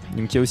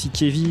 Donc il y a aussi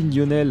Kevin,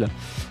 Lionel,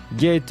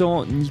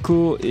 Gaëtan,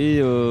 Nico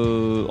et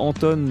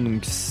Anton. Donc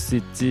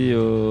c'était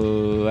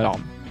alors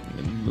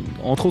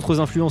entre autres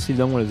influences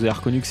évidemment, vous avez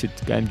reconnu que c'est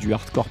quand même du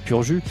hardcore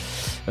pur jus.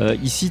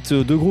 Il cite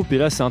deux groupes et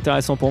là c'est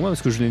intéressant pour moi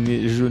parce que je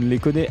ne les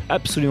connais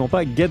absolument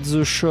pas. Get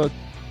the Shot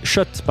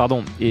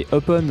et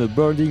Open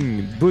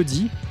Boarding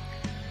Body.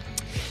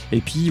 Et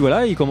puis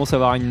voilà, il commence à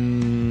avoir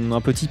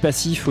un petit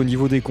passif au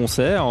niveau des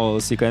concerts,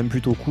 c'est quand même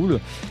plutôt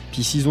cool.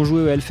 Puis s'ils ont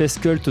joué au Hellfest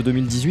Cult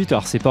 2018,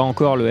 alors c'est pas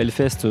encore le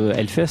Hellfest,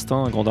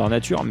 grandeur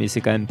nature, mais c'est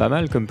quand même pas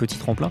mal comme petit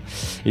tremplin.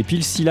 Et puis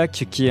le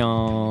Silac, qui est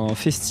un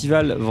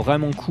festival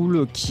vraiment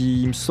cool,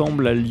 qui me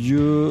semble a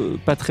lieu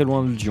pas très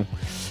loin de Lyon,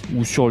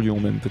 ou sur Lyon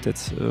même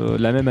peut-être,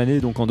 la même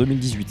année, donc en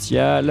 2018. Il y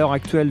a à l'heure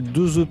actuelle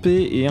 2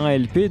 EP et un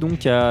LP,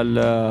 donc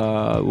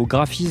au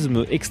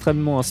graphisme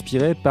extrêmement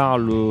inspiré par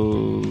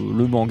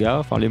le manga,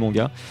 enfin les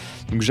mangas,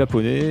 donc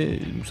japonais.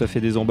 Donc ça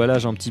fait des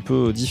emballages un petit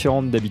peu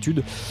différents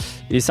d'habitude,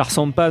 et ça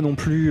ressemble pas non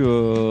plus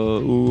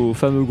au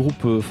fameux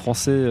groupe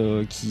français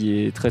qui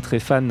est très très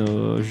fan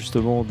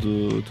justement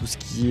de tout ce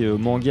qui est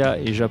manga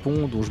et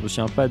Japon, dont je me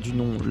souviens pas du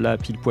nom là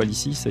pile poil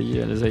ici, ça y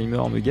est,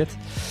 Alzheimer me guette,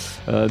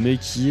 mais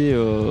qui est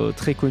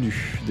très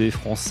connu des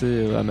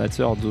Français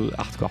amateurs de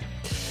hardcore.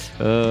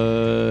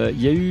 Il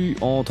y a eu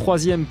en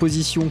 3e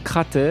position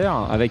Crater,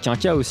 avec un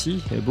K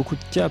aussi, il y a beaucoup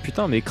de K,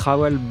 putain, mais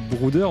Kraval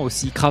Bruder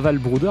aussi,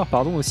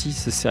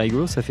 c'est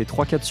rigolo, ça fait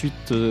 3-4 suites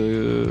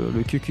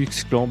le Ku Klux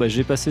Klan.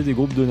 J'ai passé des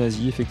groupes de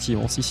nazis,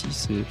 effectivement, si,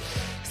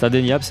 c'est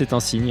indéniable, c'est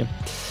un signe.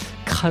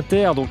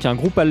 Crater, donc un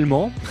groupe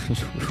allemand,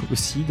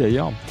 aussi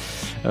d'ailleurs,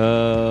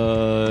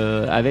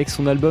 avec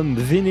son album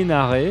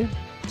Venenare,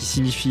 qui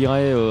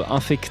signifierait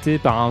infecté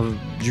par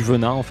du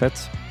venin en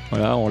fait,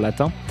 voilà, en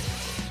latin.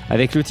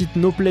 Avec le titre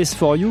No Place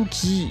for You,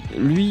 qui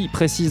lui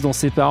précise dans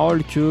ses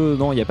paroles que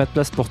non, il n'y a pas de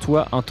place pour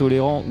toi,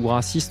 intolérant ou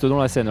raciste dans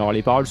la scène. Alors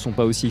les paroles sont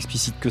pas aussi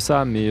explicites que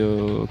ça, mais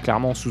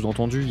clairement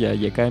sous-entendu, il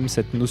y a quand même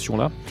cette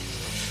notion-là.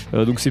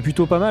 Donc c'est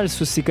plutôt pas mal,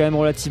 c'est quand même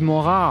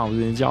relativement rare. Vous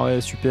allez me dire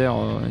ouais super,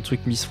 un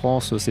truc Miss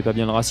France, c'est pas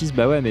bien le racisme.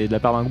 Bah ouais, mais de la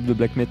part d'un groupe de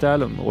black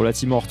metal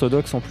relativement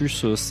orthodoxe en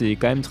plus, c'est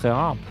quand même très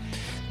rare.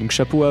 Donc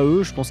chapeau à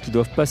eux, je pense qu'ils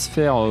doivent pas se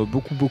faire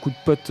beaucoup de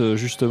potes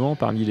justement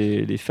parmi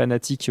les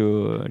fanatiques,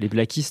 les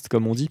blackistes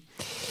comme on dit,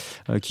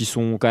 qui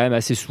sont quand même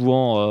assez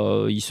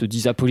souvent, ils se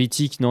disent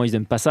apolitiques, non ils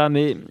aiment pas ça,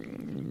 mais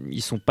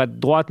ils sont pas de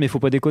droite, mais faut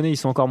pas déconner, ils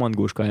sont encore moins de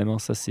gauche quand même,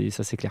 ça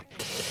c'est clair.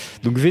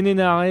 Donc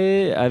Venenare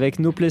avec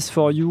No Place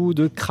for You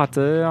de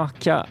Crater,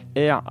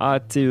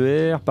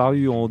 Krater,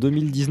 paru en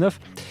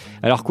 2019.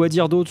 Alors quoi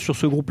dire d'autre sur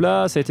ce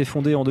groupe-là? Ça a été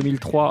fondé en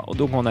 2003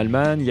 donc en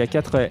Allemagne, il y a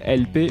 4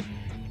 LP.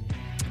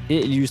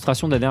 Et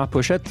l'illustration de la dernière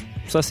pochette,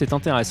 ça c'est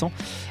intéressant,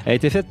 elle a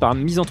été faite par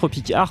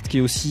Misanthropic Art, qui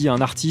est aussi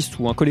un artiste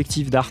ou un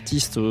collectif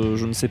d'artistes,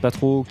 je ne sais pas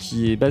trop,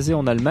 qui est basé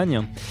en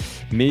Allemagne,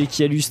 mais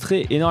qui a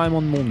illustré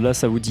énormément de monde. Là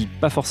ça vous dit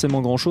pas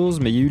forcément grand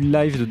chose, mais il y a eu le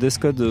live de Death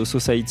Code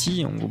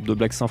Society, un groupe de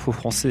Black Sympho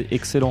français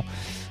excellent,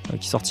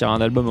 qui sortira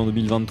un album en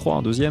 2023,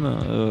 un deuxième.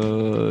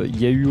 Il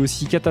y a eu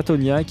aussi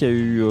Catatonia qui a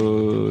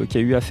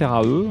eu affaire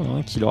à eux,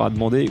 qui leur a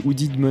demandé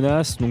Hooded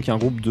Menace, donc un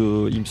groupe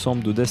il me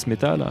semble de death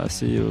metal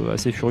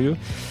assez furieux.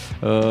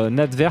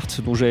 Nadvert,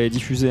 dont j'avais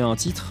diffusé un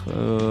titre,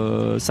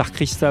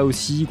 Sarkrista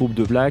aussi, groupe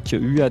de black,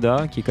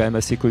 Uada qui est quand même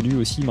assez connu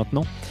aussi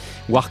maintenant,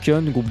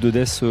 Warken, groupe de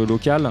death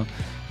local,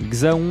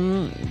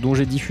 Xaon, dont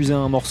j'ai diffusé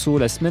un morceau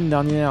la semaine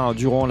dernière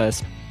durant la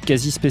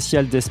quasi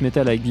spéciale death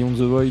metal avec Beyond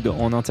the Void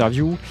en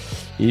interview,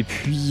 et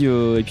puis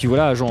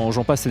voilà,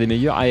 j'en passe, c'est des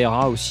meilleurs.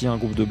 Aera aussi, un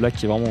groupe de black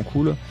qui est vraiment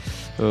cool,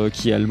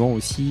 qui est allemand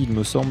aussi il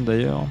me semble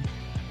d'ailleurs,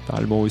 enfin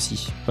allemand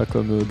aussi, pas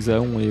comme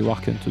Xaon et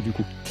Warkent du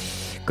coup,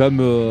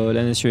 comme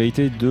la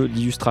nationalité de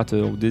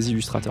l'illustrateur ou des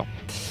illustrateurs.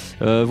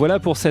 Voilà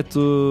pour cette...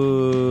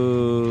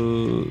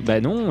 Bah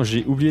non,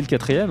 j'ai oublié le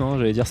quatrième, hein,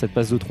 j'allais dire cette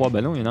passe de 3,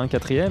 bah non, il y en a un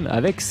quatrième,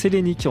 avec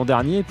Sélénique en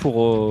dernier pour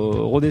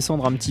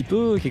redescendre un petit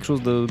peu, quelque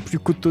chose de plus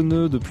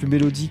cotonneux, de plus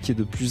mélodique et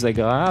de plus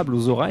agréable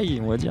aux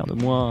oreilles, on va dire, de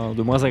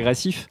moins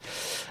agressif,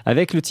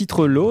 avec le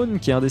titre Lone,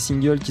 qui est un des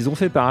singles qu'ils ont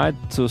fait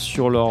paraître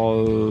sur leur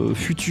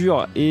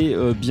futur et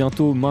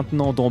bientôt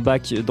maintenant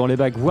dans les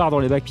bacs, voire dans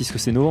les bacs, puisque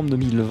c'est novembre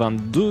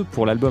 2022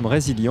 pour l'album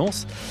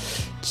Résilience,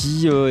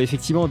 qui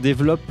effectivement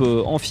développe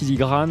en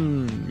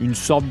filigrane une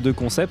sorte de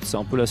concept, c'est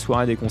un peu la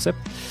soirée des concepts,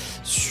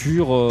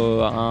 sur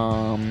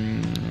on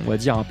va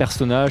dire un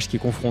personnage qui est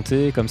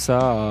confronté comme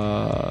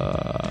ça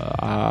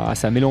à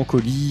sa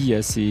mélancolie,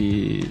 à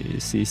ses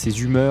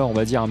humeurs, on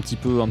va dire un petit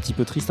peu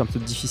tristes, un peu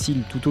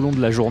difficiles tout au long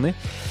de la journée,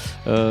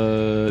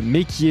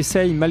 mais qui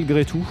essaye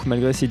malgré tout,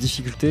 malgré ses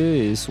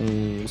difficultés et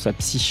sa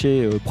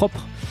psyché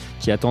propre,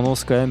 qui a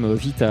tendance quand même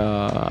vite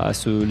à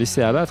se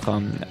laisser abattre,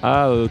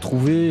 à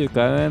trouver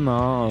quand même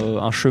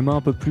un chemin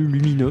un peu plus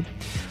lumineux.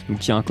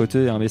 Donc il y a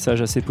un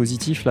message assez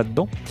positif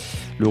là-dedans.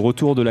 Le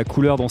retour de la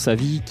couleur dans sa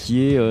vie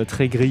qui est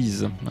très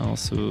grise.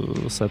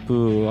 Ça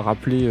peut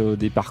rappeler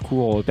des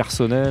parcours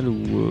personnels ou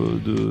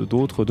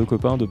de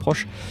copains, de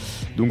proches.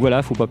 Donc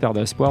voilà, faut pas perdre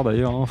espoir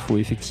d'ailleurs. Faut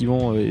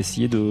effectivement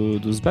essayer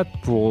de se battre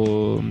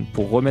pour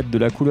remettre de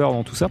la couleur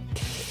dans tout ça.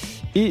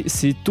 Et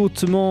c'est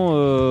hautement,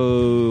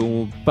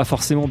 pas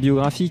forcément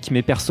biographique,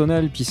 mais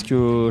personnel, puisque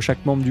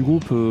chaque membre du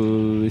groupe,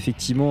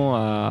 effectivement,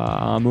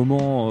 à un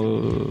moment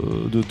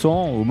de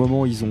temps, au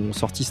moment où ils ont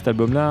sorti cet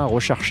album-là,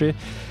 recherché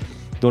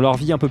dans leur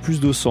vie un peu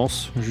plus de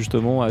sens,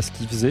 justement, à ce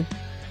qu'ils faisaient.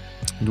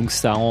 Donc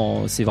ça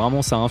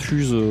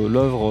infuse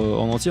l'œuvre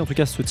en entier. En tout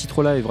cas, ce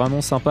titre-là est vraiment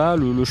sympa.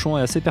 Le chant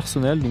est assez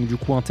personnel, donc du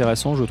coup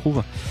intéressant, je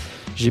trouve.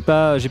 J'ai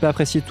pas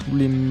apprécié tous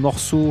les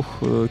morceaux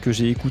que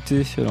j'ai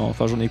écoutés.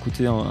 Enfin, j'en ai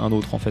écouté un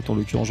autre en fait. En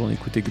l'occurrence, j'en ai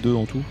écouté que 2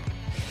 en tout.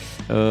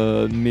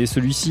 Mais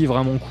celui-ci est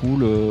vraiment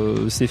cool.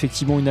 C'est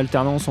effectivement une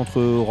alternance entre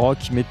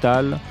rock,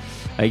 metal,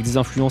 avec des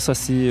influences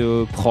assez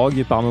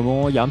prog par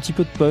moments. Il y a un petit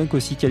peu de punk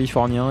aussi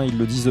californien. Ils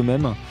le disent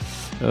eux-mêmes.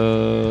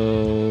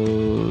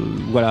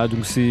 Voilà,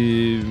 donc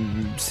c'est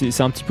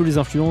un petit peu les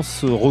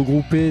influences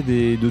regroupées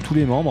de tous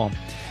les membres.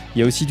 Il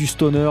y a aussi du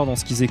stoner dans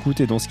ce qu'ils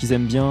écoutent et dans ce qu'ils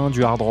aiment bien,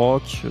 du hard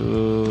rock,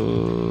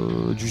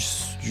 du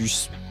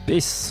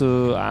space...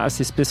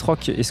 c'est space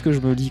rock, est-ce que je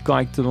me lis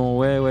correctement ?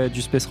 Ouais,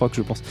 du space rock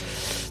je pense.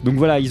 Donc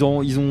voilà, ils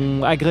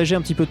ont agrégé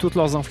un petit peu toutes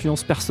leurs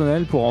influences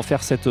personnelles pour en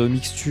faire cette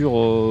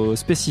mixture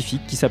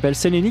spécifique qui s'appelle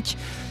Sélénique,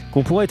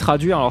 qu'on pourrait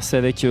traduire, alors c'est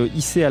avec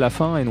IC à la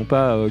fin et non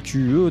pas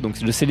QE,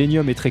 donc le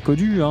sélénium est très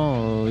connu,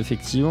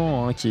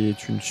 effectivement, qui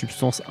est une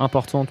substance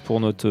importante pour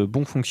notre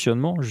bon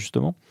fonctionnement,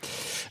 justement.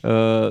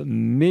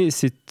 Mais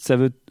ça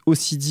veut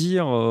aussi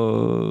dire,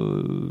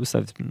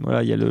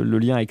 il y a le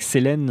lien avec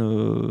Sélène,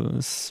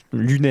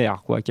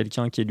 lunaire, quoi,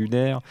 quelqu'un qui est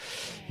lunaire.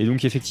 Et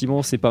donc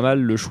effectivement, c'est pas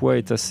mal, le choix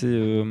est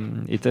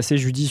assez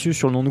judicieux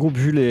sur le nom de groupe,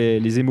 vu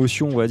les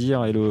émotions, on va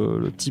dire, et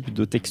le type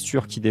de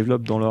texture qu'ils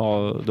développent dans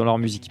leur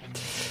musique.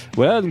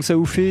 Voilà, donc ça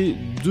vous fait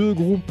 2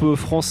 groupes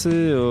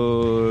français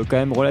quand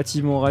même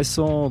relativement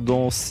récents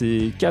dans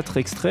ces 4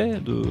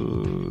 extraits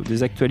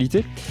des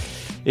actualités.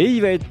 Et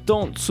il va être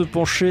temps de se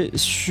pencher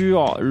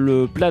sur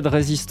le plat de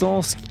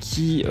résistance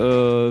qui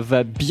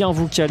va bien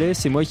vous caler,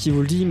 c'est moi qui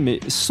vous le dis, mais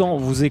sans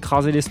vous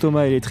écraser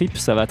l'estomac et les tripes,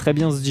 ça va très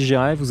bien se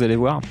digérer, vous allez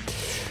voir.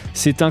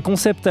 C'est un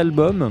concept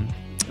album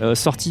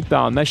sorti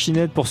par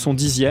Machinette pour son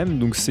 10e,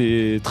 donc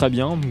c'est très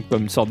bien,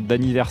 comme une sorte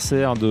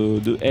d'anniversaire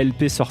de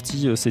LP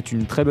sorti, c'est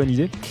une très bonne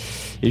idée.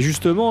 Et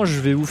justement,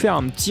 je vais vous faire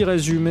un petit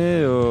résumé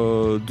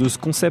de ce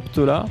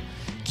concept-là,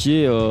 qui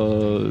est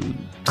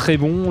très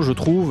bon, je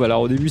trouve.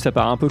 Alors au début, ça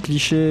paraît un peu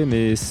cliché,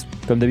 mais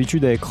comme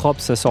d'habitude avec Rob,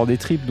 ça sort des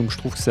tripes, donc je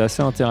trouve que c'est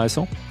assez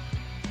intéressant.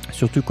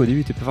 Surtout qu'au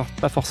début, t'es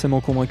pas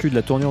forcément convaincu de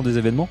la tournure des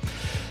événements.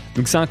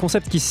 Donc c'est un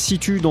concept qui se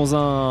situe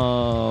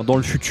dans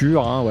le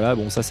futur, voilà.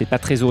 Bon, ça c'est pas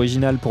très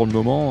original pour le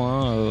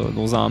moment,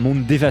 dans un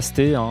monde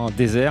dévasté, un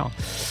désert.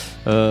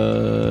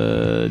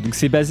 Donc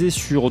c'est basé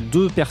sur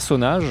 2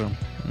 personnages,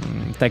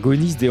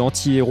 antagonistes et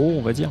anti-héros,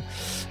 on va dire.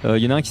 Il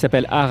y en a un qui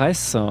s'appelle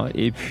Arès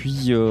et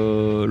puis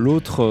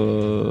l'autre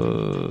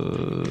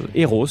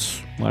Eros,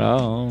 voilà,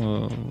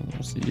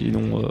 c'est des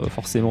noms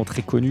forcément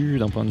très connus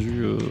d'un point de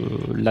vue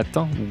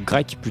latin ou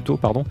grec plutôt,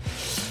 pardon.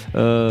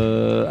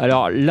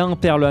 Alors l'un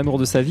perd l'amour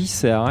de sa vie,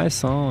 c'est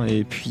Arès,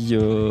 et puis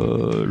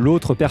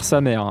l'autre perd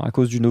sa mère à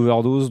cause d'une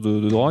overdose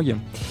de drogue.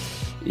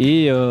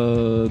 Et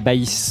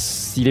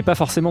il n'est pas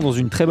forcément dans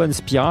une très bonne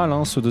spirale,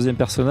 ce deuxième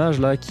personnage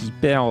là qui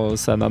perd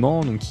sa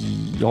maman, donc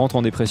il rentre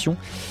en dépression.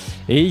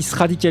 Et il se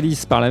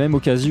radicalise par la même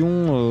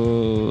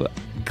occasion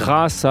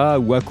grâce à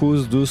ou à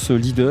cause de ce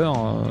leader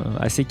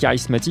assez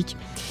charismatique.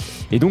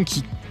 Et donc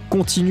ils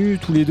continuent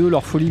tous les deux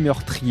leur folie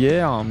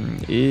meurtrière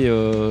et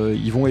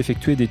ils vont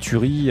effectuer des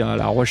tueries à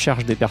la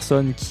recherche des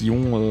personnes qui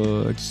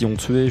ont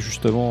tué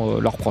justement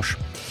leurs proches.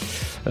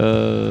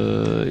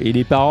 Et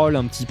les paroles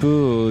un petit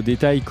peu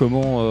détaillent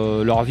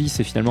comment leur vie,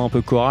 c'est finalement un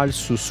peu chorale,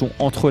 se sont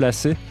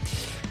entrelacées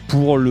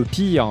pour le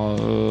pire,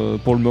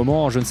 pour le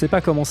moment, je ne sais pas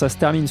comment ça se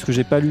termine, parce que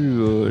j'ai pas lu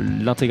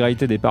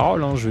l'intégralité des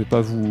paroles, je vais pas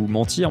vous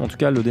mentir, en tout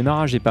cas le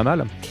démarrage est pas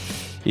mal.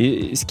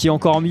 Et ce qui est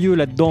encore mieux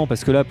là-dedans,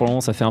 parce que là pour le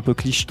moment ça fait un peu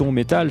clicheton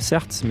métal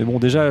certes, mais bon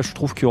déjà je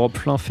trouve que Rob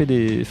Flynn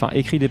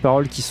écrit des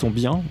paroles qui sont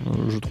bien,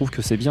 je trouve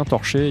que c'est bien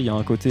torché, il y a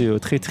un côté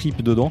très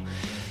trip dedans.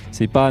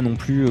 C'est pas non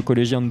plus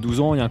collégien de 12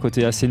 ans, il y a un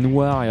côté assez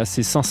noir et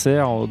assez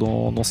sincère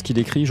dans ce qu'il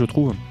écrit, je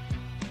trouve.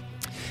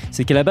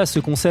 C'est qu'à la base, ce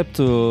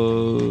concept,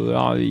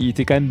 alors, il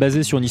était quand même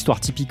basé sur une histoire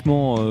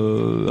typiquement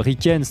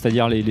ricaine,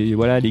 c'est-à-dire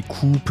les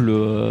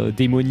couples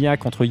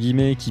démoniaques, entre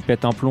guillemets, qui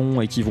pètent un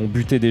plomb et qui vont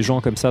buter des gens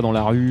comme ça dans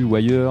la rue ou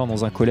ailleurs,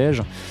 dans un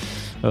collège.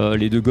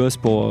 Les deux gosses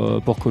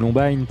pour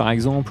Columbine, par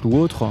exemple, ou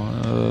autre.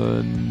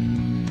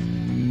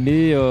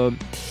 Mais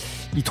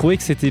il trouvait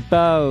que c'était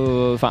pas...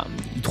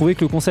 il trouvait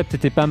que le concept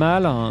était pas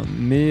mal,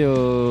 mais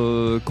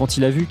quand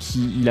il a vu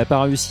qu'il n'a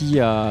pas réussi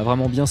à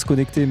vraiment bien se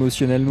connecter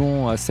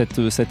émotionnellement à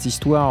cette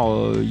histoire,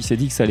 il s'est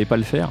dit que ça allait pas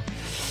le faire.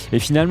 Et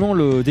finalement,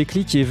 le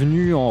déclic est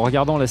venu en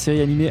regardant la série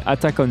animée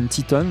Attack on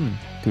Titan,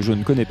 que je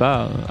ne connais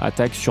pas,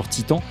 Attaque sur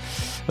Titan,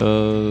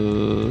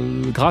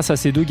 grâce à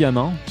ces deux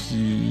gamins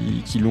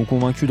qui l'ont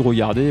convaincu de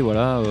regarder,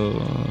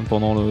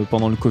 pendant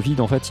le Covid,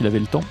 en fait, il avait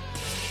le temps.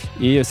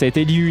 Et ça a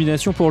été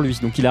l'illumination pour lui.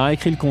 Donc il a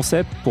réécrit le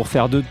concept pour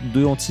faire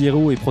deux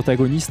anti-héros et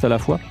protagonistes à la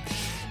fois.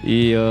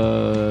 Et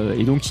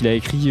donc il a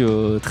écrit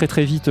très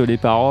très vite les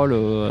paroles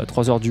à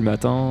 3h du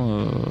matin.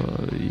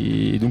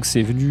 Et donc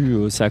c'est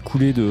venu, ça a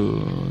coulé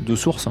de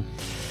source.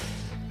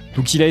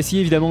 Donc il a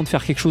essayé évidemment de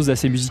faire quelque chose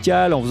d'assez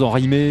musical en faisant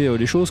rimer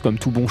les choses comme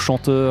tout bon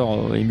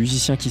chanteur et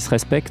musicien qui se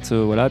respecte,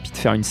 puis de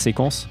faire une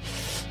séquence.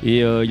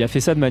 Et il a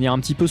fait ça de manière un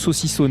petit peu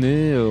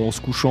saucissonnée, en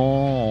se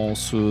couchant, en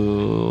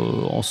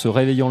se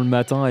réveillant le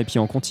matin et puis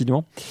en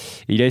continuant.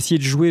 Et il a essayé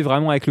de jouer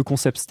vraiment avec le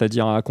concept,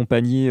 c'est-à-dire à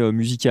accompagner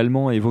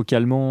musicalement et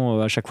vocalement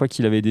à chaque fois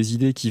qu'il avait des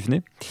idées qui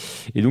venaient.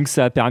 Et donc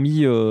ça a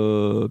permis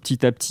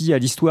petit à petit à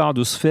l'histoire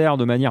de se faire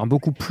de manière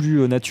beaucoup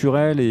plus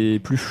naturelle et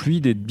plus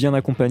fluide et de bien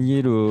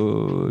accompagner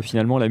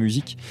finalement la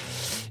musique.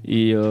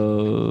 Et il y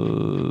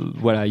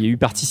a eu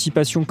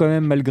participation quand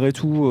même malgré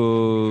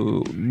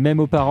tout, même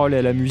aux paroles et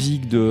à la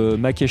musique de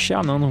Mac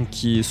Echern,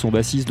 qui est son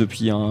bassiste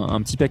depuis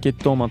un petit paquet de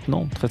temps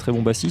maintenant, très très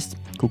bon bassiste,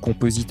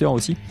 co-compositeur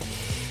aussi.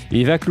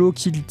 Et Vaclav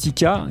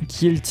Kieltika,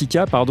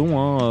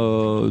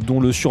 dont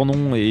le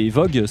surnom est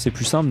Vogue, c'est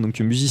plus simple,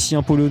 donc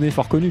musicien polonais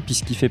fort connu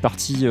puisqu'il fait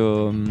partie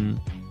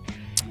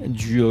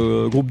du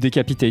groupe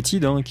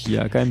Decapitated, qui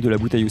a quand même de la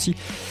bouteille aussi,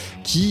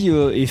 qui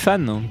est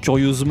fan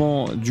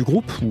curieusement du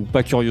groupe, ou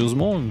pas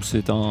curieusement,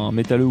 c'est un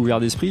métalleux ouvert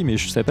d'esprit, mais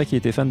je ne savais pas qu'il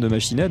était fan de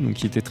Machine Head,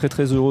 donc il était très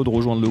très heureux de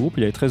rejoindre le groupe,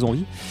 il avait très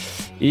envie,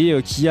 et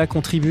qui a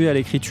contribué à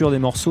l'écriture des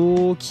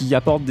morceaux, qui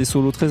apporte des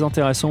solos très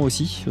intéressants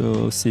aussi.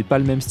 C'est pas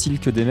le même style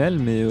que Demel,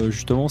 mais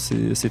justement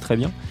c'est très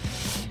bien.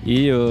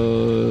 Et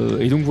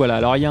donc voilà,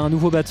 alors il y a un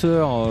nouveau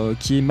batteur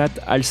qui est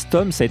Matt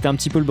Alstom. Ça a été un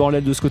petit peu le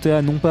bordel de ce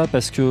côté-là, non pas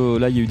parce que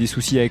là il y a eu des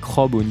soucis avec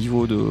Rob au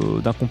niveau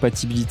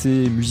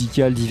d'incompatibilité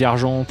musicale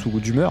divergente ou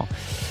d'humeur,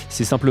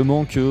 c'est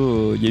simplement qu'il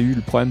y a eu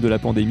le problème de la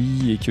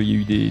pandémie et qu'il y a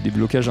eu des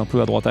blocages un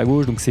peu à droite à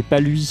gauche, donc c'est pas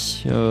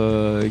lui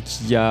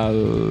qui a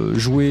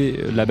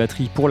joué la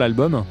batterie pour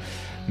l'album,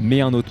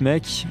 mais un autre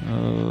mec,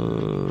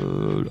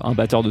 un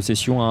batteur de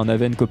session, un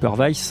Aven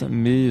Copperweiss,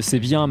 mais c'est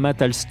bien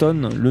Matt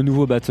Alston, le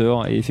nouveau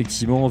batteur, et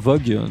effectivement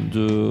Vogue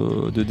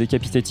de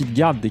Decapitated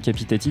garde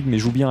Decapitated, mais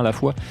joue bien à la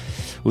fois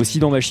aussi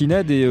dans Machine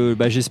Head, et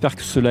j'espère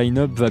que ce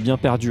line-up va bien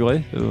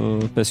perdurer,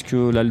 parce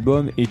que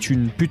l'album est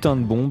une putain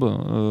de bombe.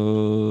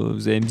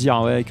 Vous allez me dire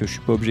que je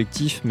suis pas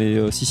objectif, mais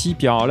si,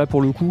 puis alors là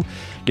pour le coup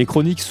les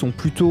chroniques sont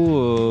plutôt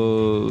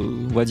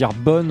on va dire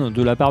bonnes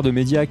de la part de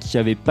médias qui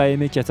avaient pas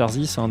aimé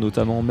Catharsis,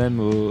 notamment même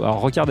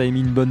alors Record a émis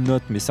une bonne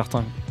note, mais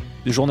certains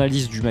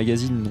journalistes du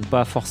magazine n'ont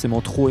pas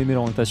forcément trop aimé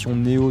l'orientation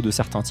néo de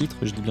certains titres,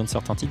 je dis bien de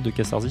certains titres de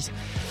Catharsis.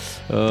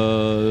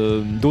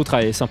 D'autres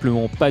avaient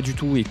simplement pas du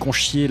tout et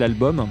conchié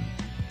l'album.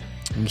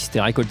 Donc il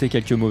s'était récolté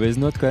quelques mauvaises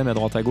notes quand même à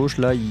droite à gauche.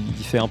 Là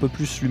il fait un peu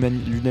plus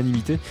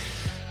l'unanimité.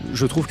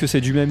 Je trouve que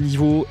c'est du même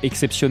niveau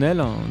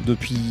exceptionnel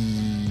depuis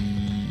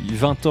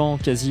 20 ans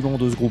quasiment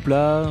de ce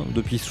groupe-là,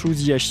 depuis Through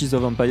the Ashes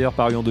of Empire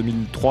paru en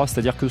 2003,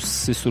 c'est-à-dire que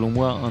c'est selon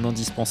moi un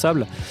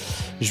indispensable.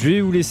 Je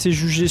vais vous laisser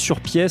juger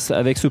sur pièce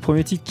avec ce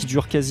premier titre qui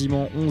dure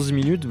quasiment 11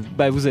 minutes.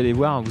 Vous allez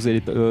voir,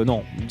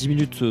 10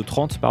 minutes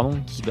 30 pardon,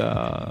 qui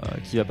va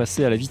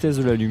passer à la vitesse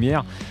de la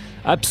lumière.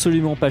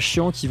 Absolument pas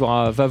chiant, qui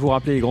va vous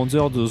rappeler les grandes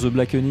heures de The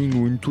Blackening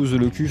ou Into the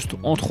Locust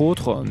entre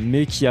autres,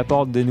 mais qui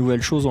apporte des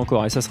nouvelles choses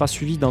encore, et ça sera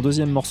suivi d'un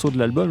deuxième morceau de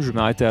l'album. Je vais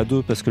m'arrêter à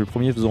 2 parce que le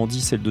premier faisant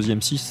 10 et le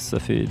deuxième 6, ça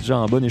fait déjà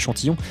un bon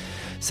échantillon,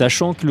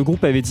 sachant que le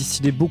groupe avait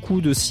distillé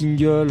beaucoup de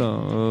singles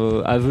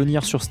à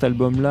venir sur cet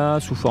album là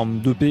sous forme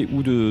d'EP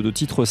ou de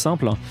titres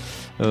simples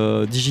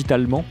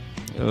digitalement,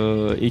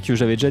 et que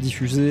j'avais déjà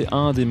diffusé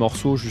un des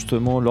morceaux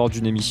justement lors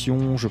d'une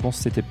émission, je pense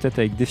que c'était peut-être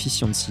avec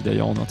Deficiency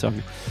d'ailleurs en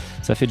interview.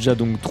 Ça fait déjà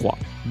donc 3.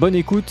 Bonne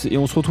écoute, et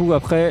on se retrouve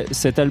après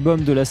cet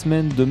album de la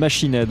semaine de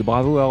Machine Head.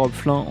 Bravo à Rob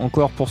Flynn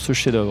encore pour ce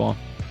chef-d'œuvre.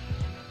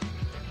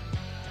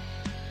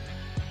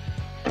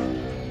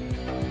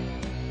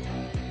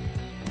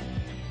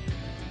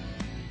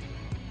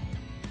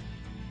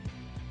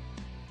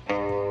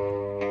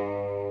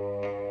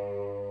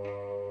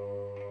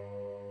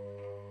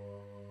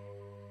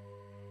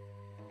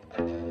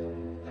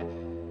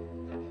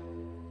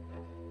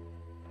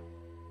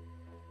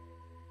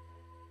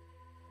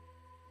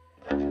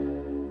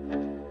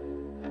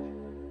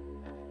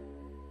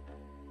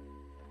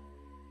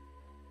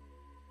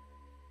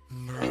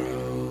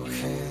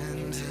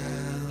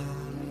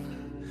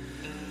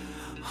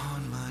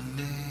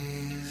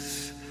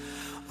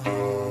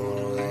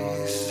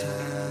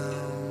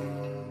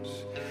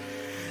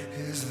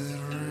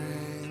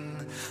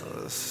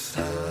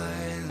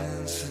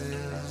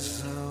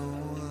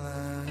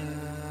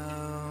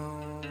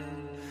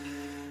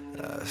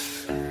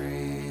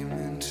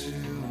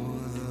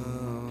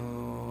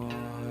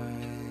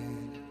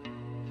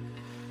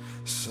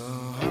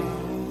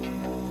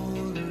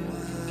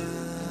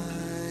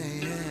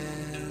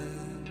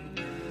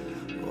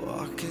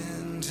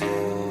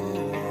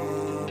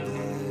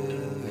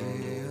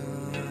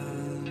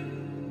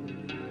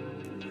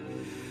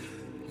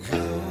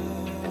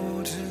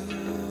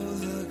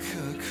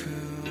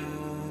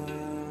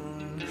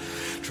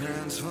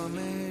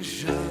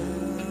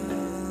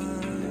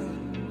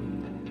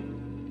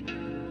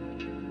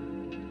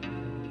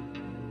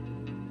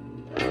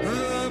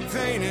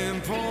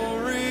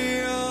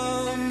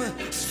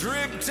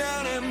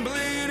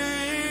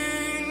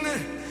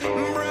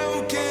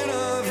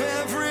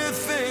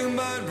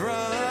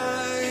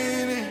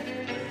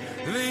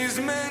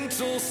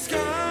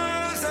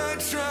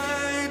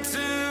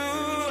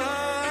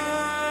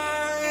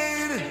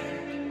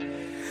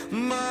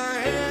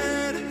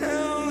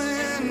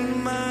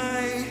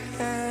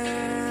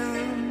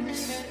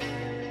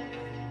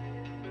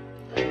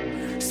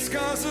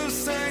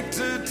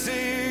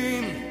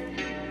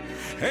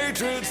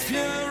 Hatred's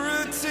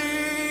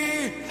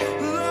purity,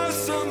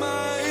 loss of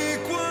my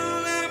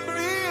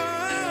equilibrium.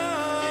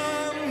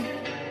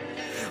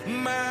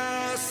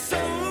 My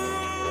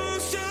soul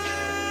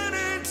shut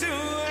into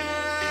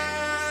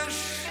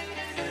ash.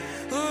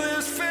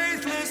 This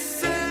faithless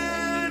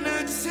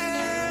sanitarium.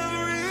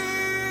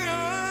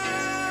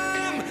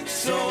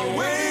 So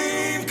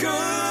wave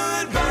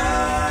goodbye.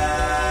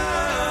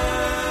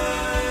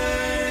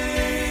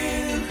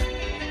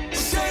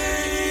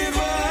 Save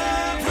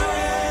our breath.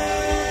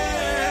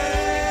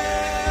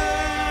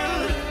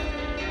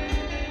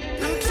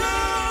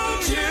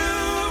 Don't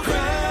you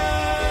cry.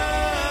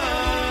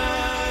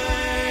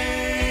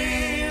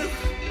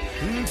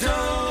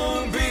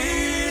 Don't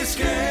be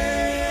scared.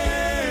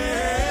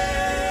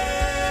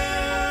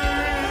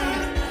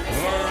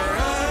 For I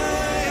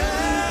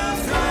have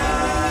thrived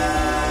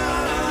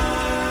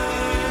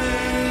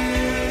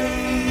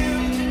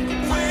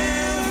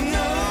with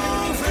no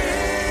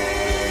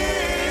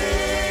fear.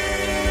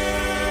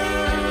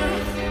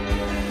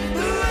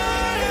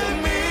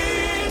 Let me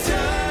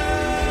die.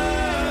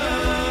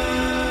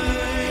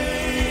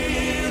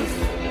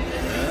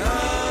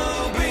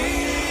 I'll be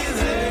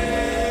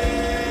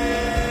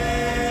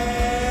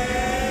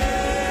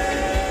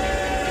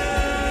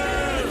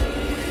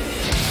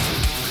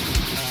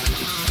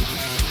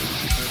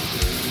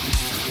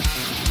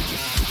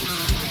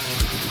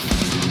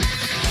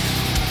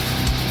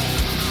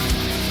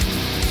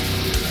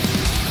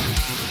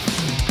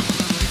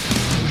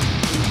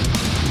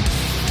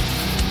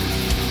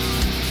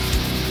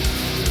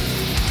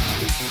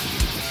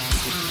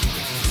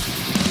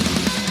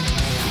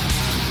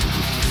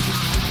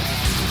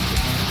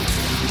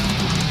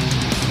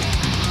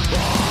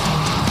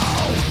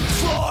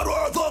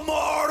Slaughter the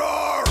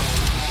martyr!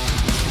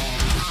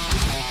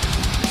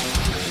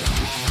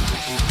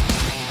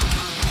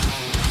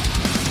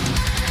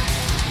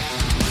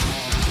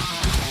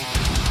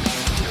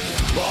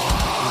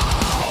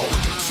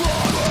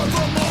 Slaughter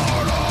the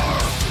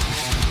martyr!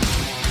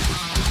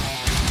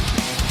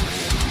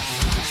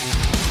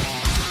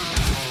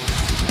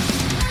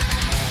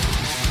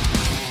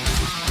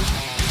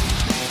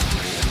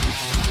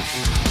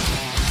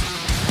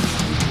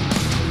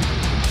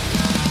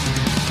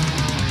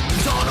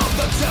 Dawn of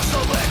the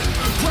desolate,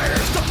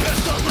 prayers to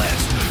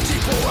pestilence.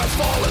 Deeper has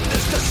fallen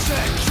this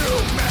descent to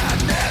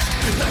madness.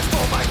 Knife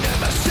for my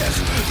nemesis,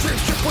 dreams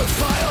strip with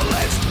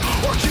violence.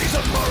 Orgies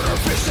of murder,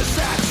 vicious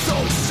acts so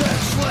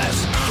senseless.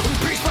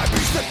 Piece by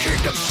piece the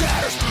kingdom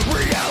shatters,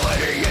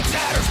 reality in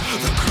tatters.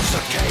 The curse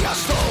of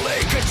chaos slowly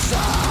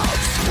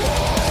consumes.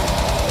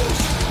 Blows,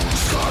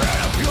 scarred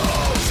and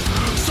abused.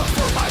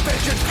 Suffer my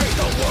vengeance, paint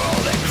the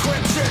world in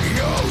crimson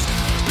hues.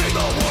 Paint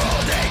the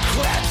world in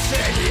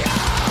crimson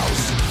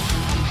hues.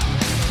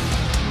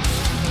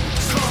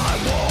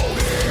 Time won't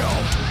heal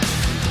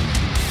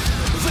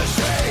this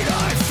hate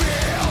I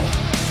feel.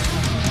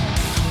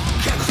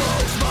 Can't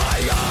close my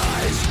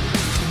eyes.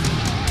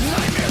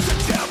 Nightmares that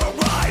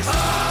terrorize. I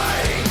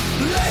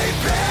lay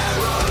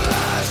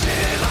paralyzed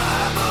in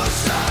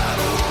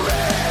homicidal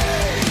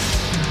rage.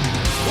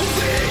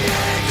 The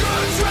anger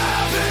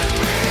driving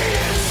me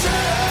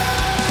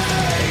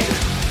insane.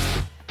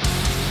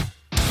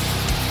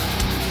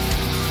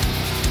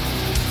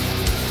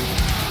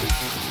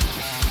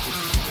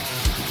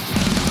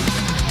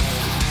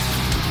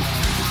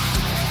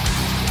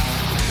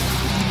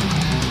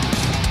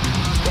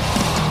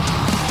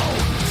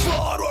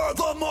 Slaughter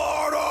the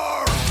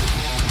martyr!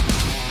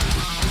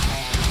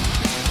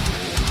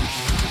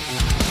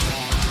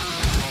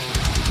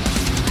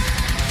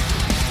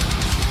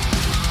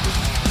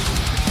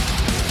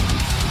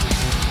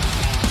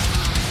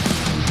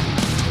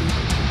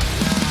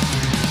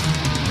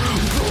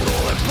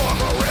 Brutal and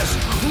barbarous,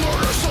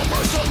 murder so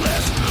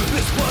merciless.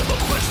 This blood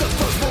will quench the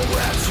thirst for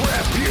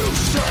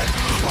retribution.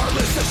 Our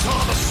list is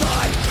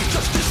homicide,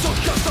 justice so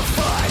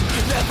justified.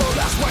 Never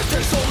ask why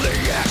there's only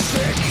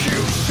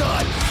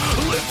execution.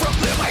 Live from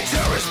limb my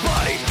terrorist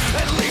body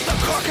and leave the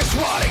carcass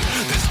rotting.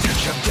 The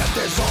stench of death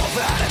is all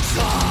that it's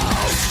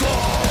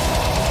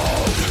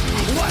sold.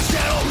 Why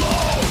stand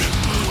alone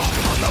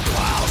upon the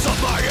piles of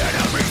my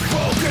enemy's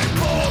broken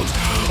bones?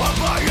 Of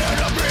my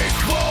enemy's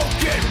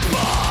broken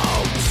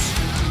bones.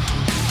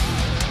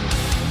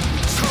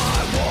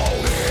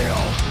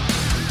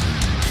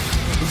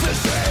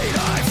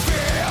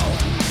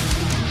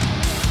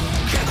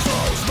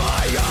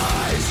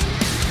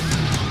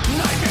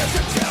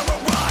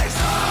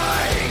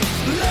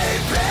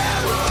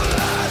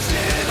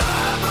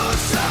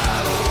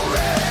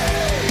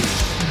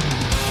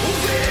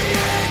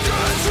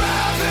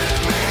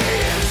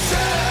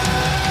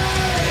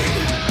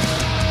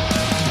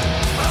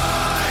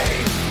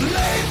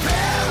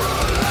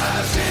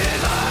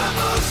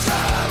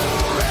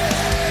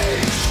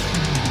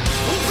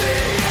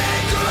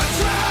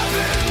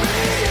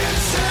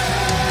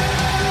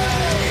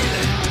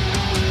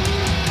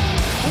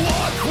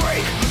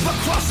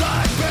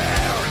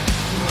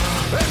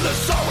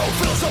 sorrow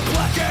fills a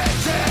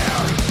blackened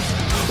air.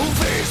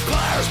 These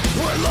pyres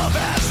where love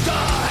has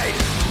died,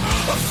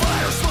 a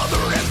fire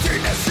smothered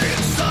emptiness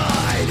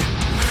inside.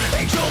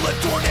 Angel and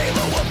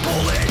tornado of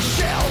bullet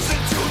shells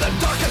into the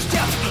darkest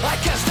depths. I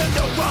cast them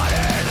to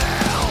rotten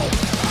hell.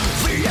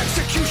 The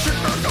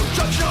executioner, no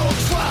judge, no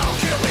trial,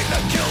 killing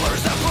the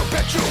killers that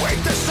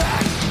perpetuate this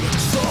act.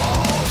 So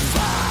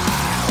foul.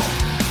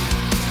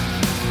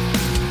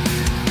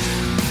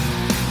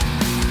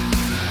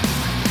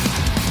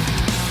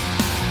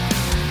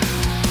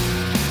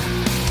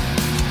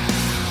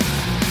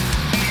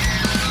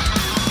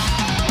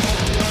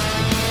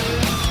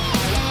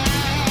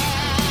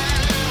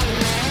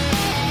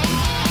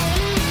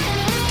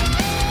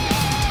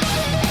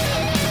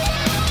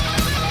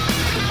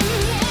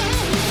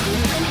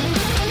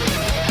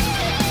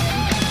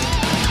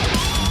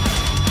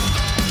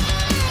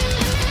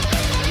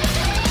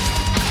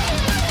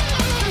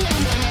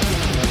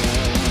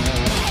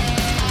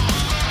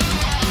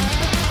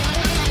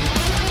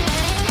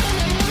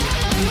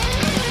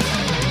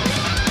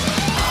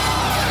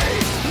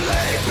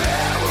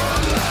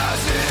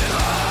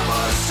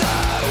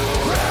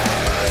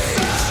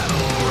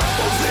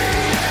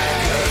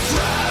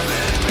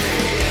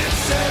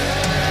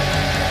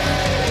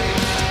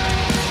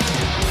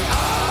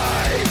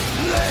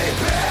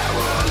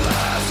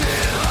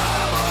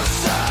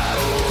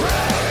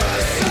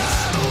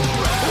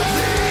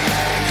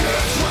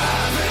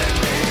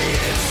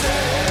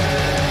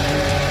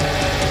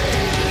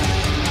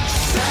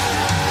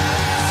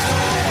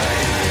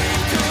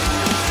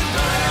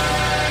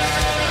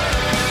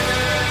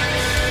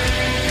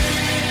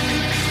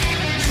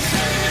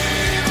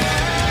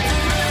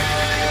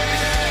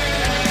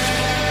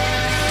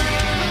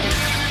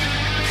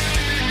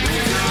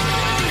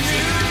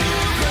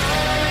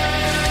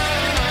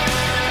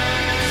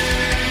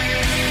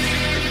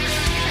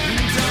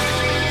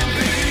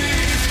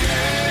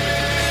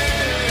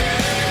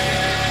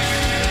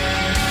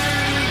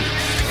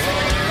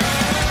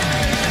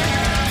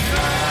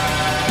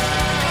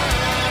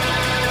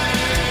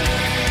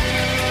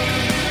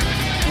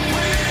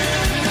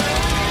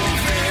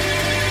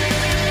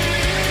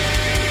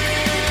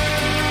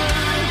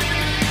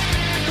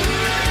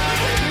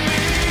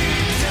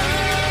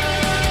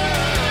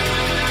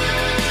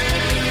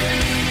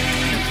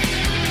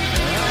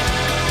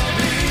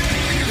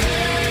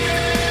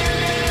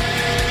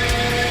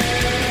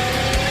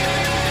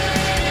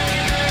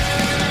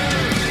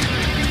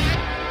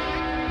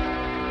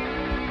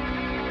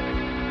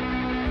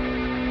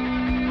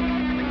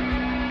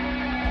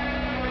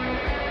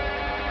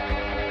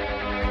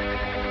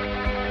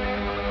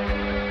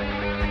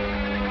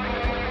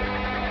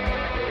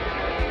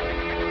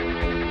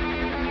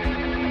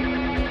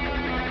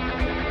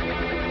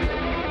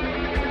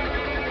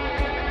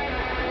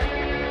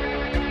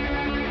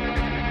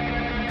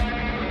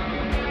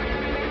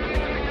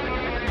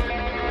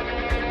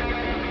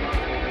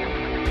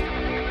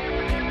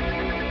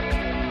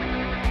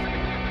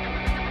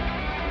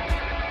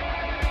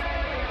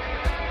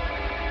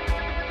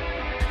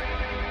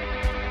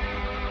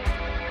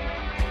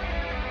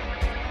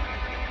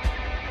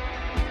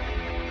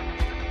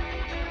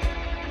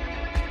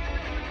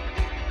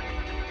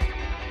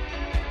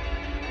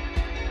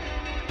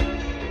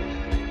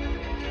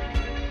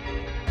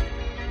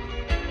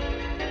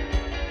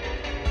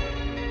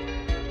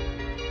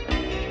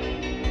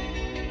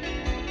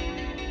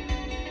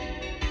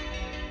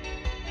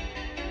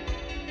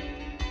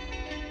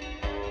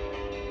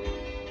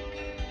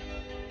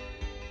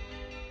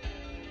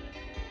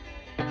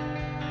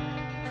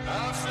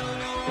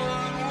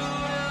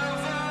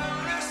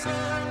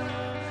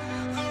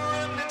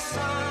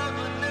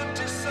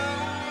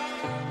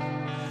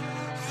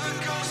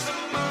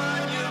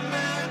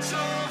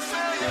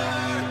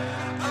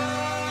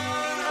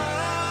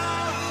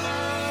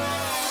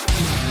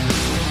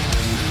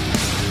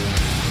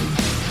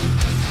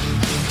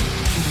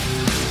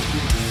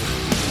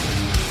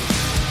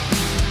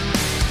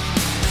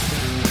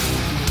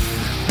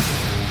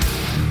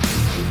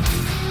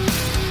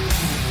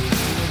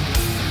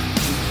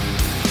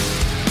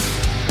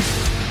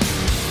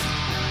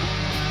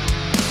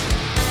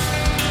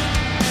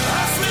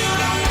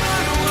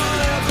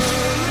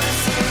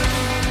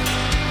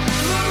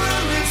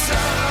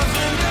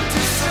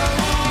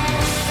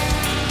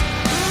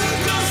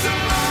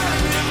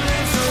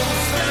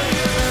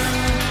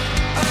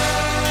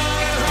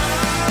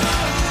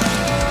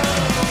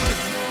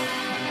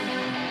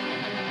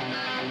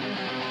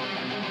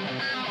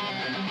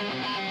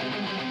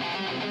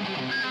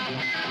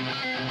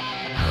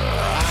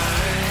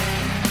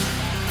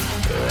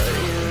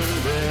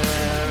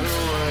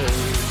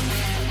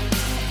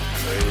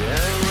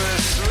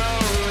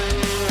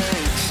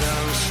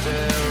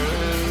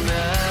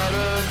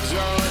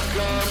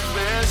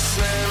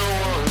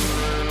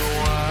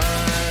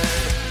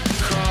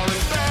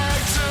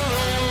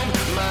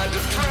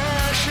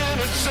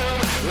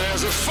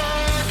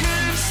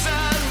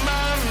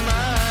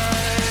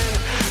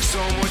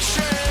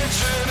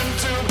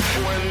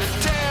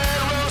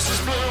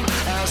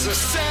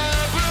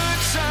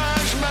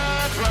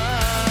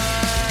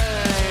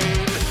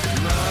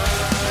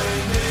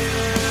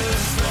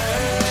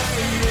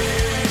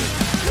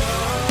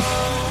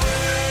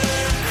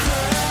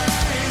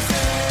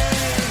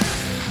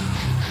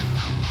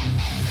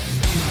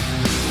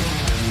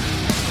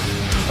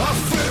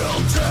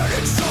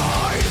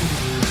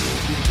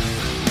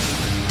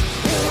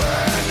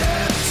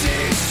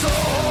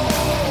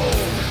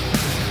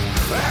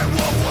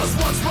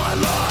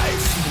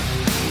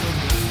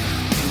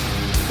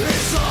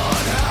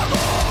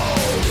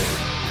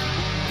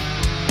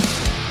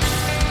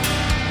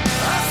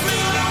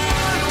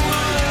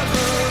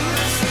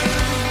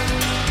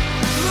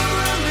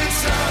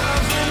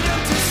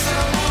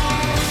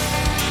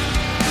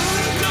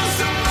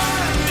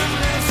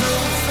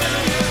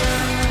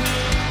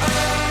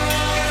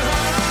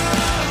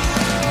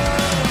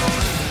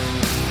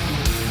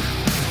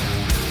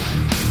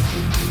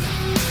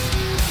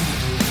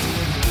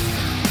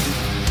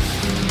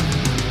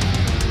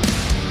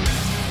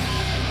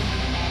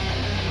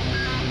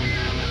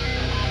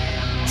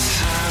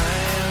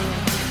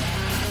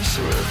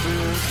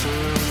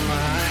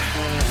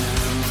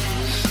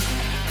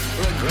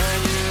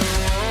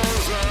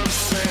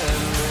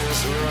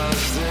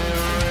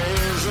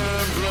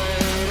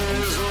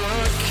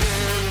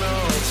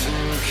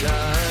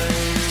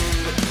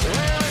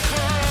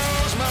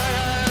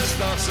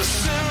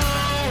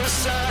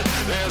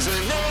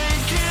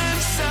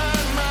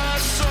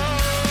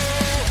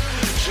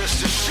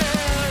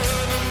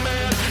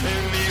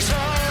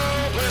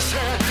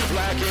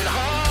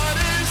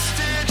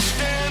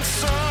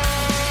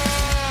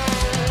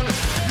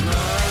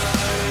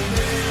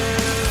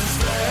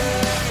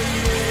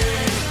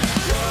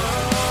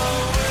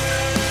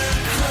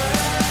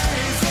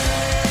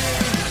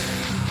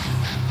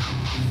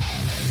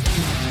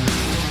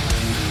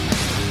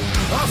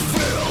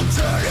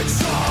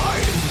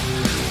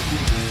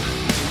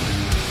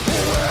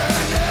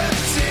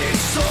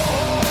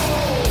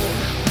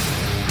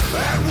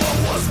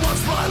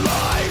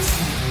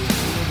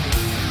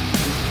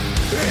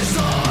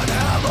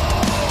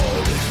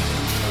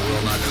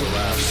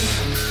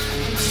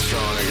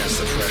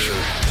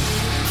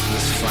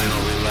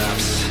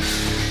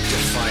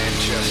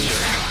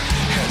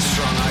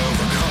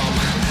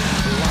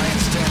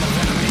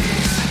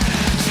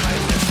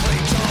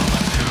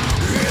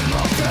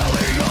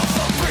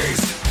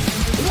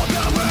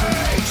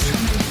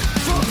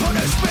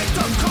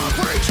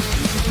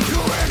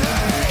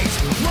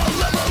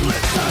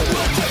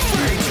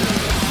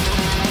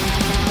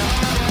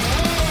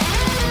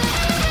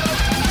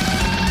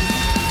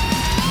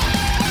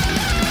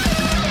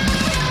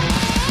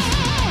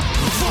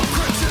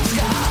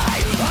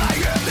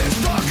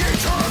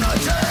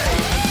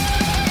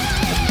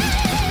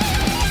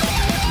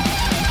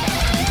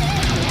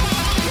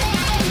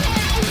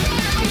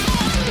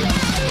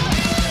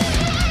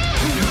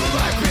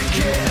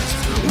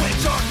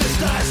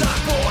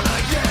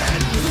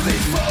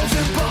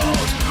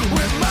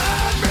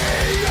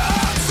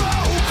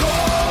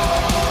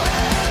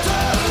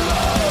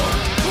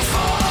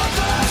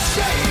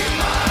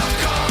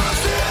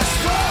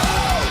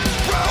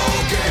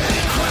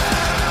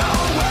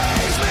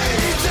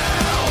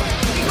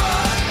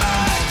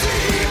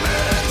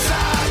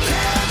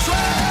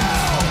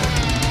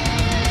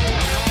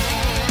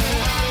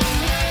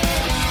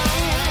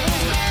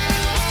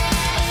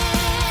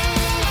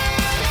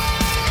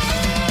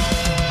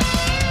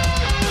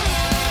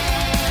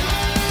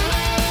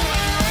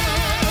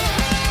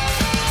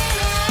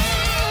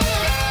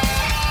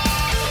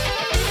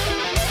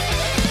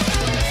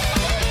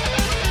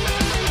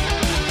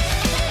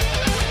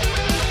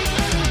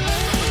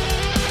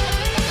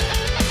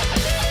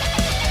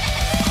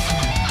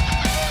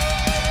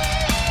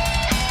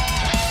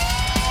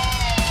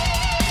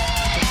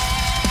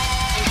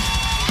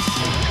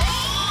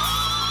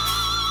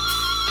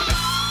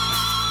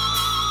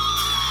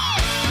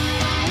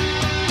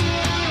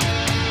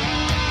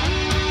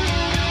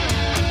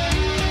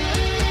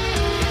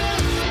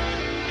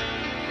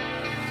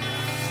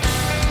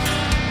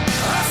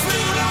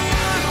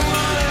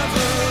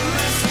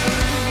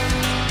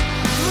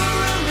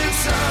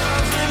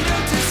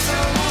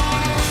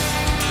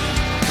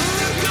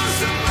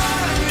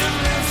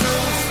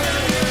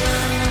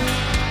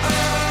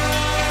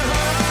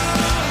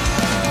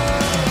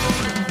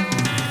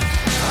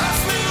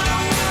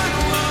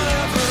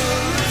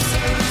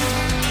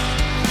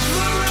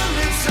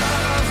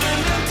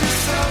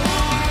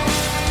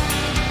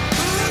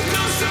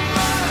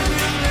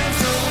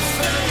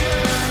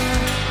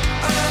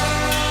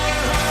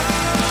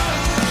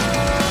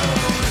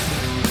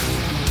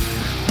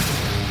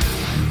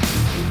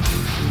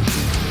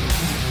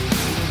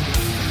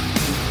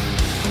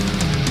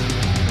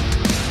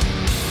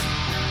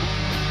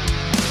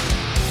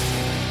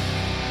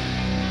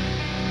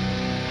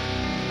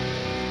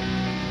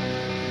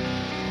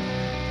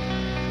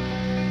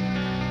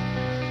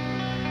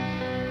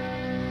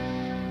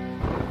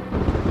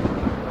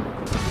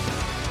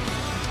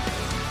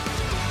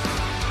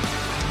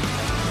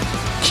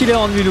 Killer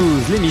on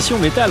Mulhouse, l'émission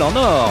métal en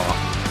or.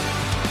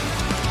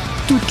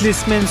 Toutes les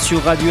semaines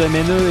sur Radio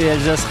MNE et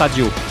Alsace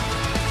Radio.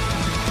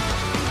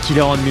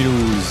 Killer on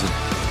Mulhouse.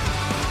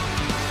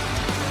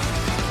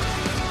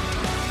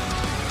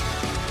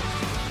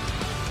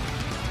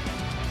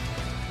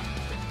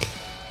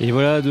 Et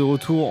voilà, de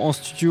retour en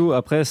studio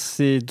après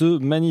ces deux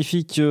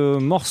magnifiques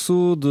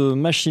morceaux de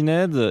Machine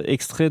Head,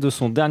 extraits de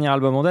son dernier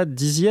album en date,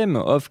 10e,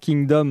 Of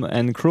Kingdom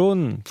and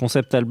Crown,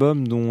 concept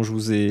album dont je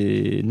vous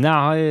ai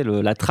narré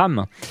la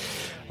trame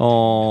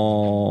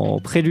en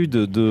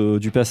prélude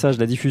du passage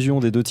de la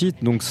diffusion des deux titres.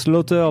 Donc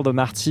Slaughter the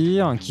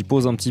Martyr, qui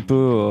pose un petit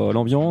peu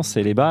l'ambiance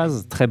et les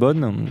bases, très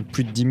bonne,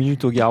 plus de 10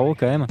 minutes au garrot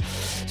quand même,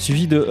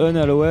 suivi de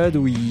Unhallowed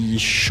où il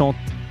chante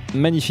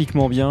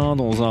magnifiquement bien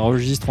dans un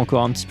registre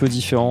encore un petit peu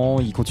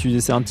différent. Il continue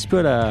d'essayer un petit peu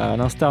à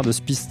l'instar de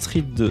Speed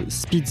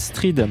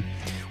Street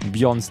ou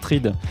Bjorn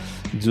Street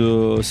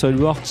de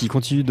Soilwork, qui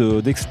continue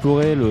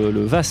d'explorer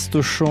le vaste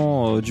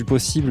champ du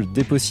possible,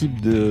 des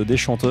possibles des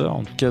chanteurs,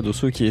 en tout cas de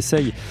ceux qui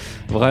essayent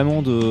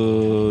vraiment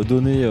de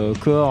donner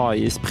corps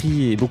et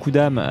esprit et beaucoup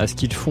d'âme à ce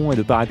qu'ils font et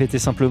de ne pas répéter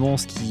simplement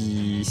ce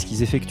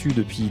qu'ils effectuent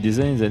depuis des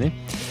années.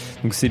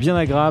 Donc c'est bien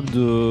agréable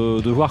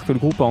de voir que le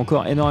groupe a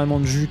encore énormément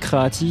de jus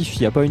créatif. Il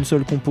n'y a pas une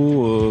seule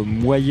compo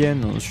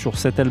moyenne sur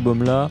cet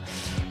album-là,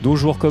 dont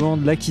je vous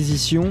recommande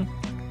l'acquisition.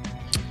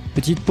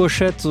 Petite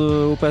pochette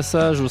au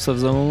passage, ça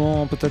faisait un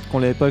moment peut-être qu'on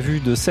l'avait pas vu,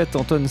 de Seth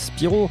Anton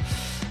Spiro,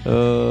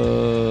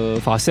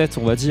 enfin Seth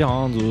on va dire,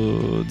 hein,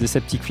 des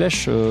Septic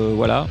Flesh,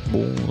 voilà,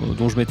 bon,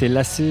 dont je m'étais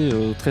lassé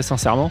très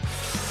sincèrement.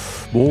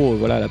 Bon,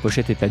 voilà, la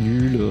pochette est pas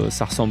nulle,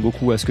 ça ressemble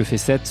beaucoup à ce que fait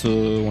Seth,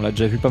 on l'a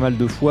déjà vu pas mal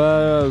de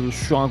fois.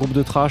 Sur un groupe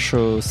de trash,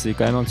 c'est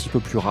quand même un petit peu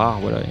plus rare,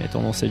 voilà, il a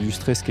tendance à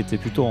illustrer ce qui était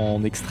plutôt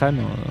en extrême,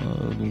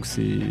 donc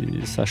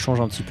ça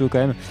change un petit peu quand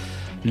même.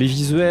 Les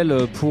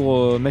visuels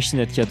pour Machine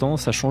Head qui attend,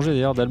 ça changeait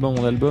d'ailleurs d'album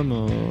en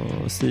album,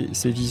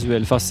 ces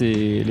visuels, enfin c'est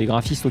les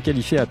graphistes auxquels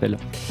il fait appel.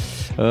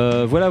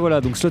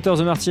 Voilà, donc Slaughter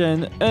the Martyr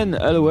and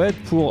Unhallowed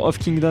pour Of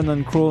Kingdom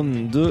and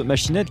Crown de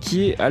Machine Head,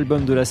 qui est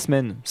album de la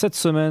semaine cette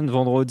semaine,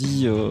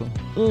 vendredi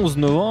 11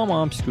 novembre,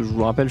 hein, puisque je vous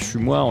le rappelle, je suis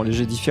moi en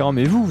léger différent,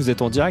 mais vous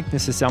êtes en direct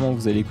nécessairement,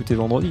 vous allez écouter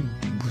vendredi,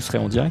 vous serez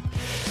en direct.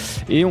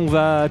 Et on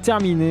va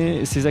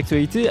terminer ces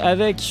actualités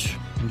avec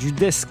du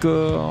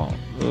deathcore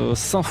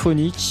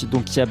symphonique,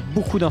 donc il y a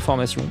beaucoup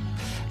d'informations,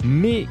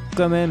 mais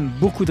quand même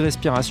beaucoup de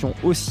respiration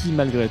aussi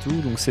malgré tout.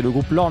 Donc c'est le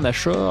groupe Lorna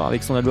Shore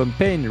avec son album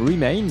Pain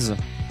Remains,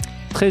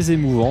 très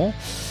émouvant.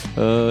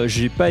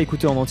 J'ai pas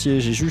écouté en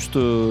entier, j'ai juste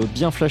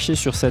bien flashé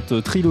sur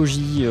cette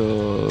trilogie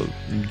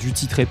du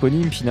titre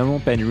éponyme, finalement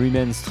Pain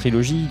Remains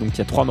Trilogy, donc il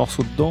y a 3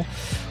 morceaux dedans.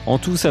 En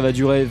tout ça va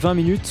durer 20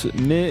 minutes,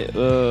 mais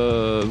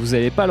vous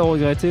allez pas le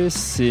regretter,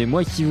 c'est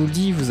moi qui vous le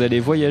dis, vous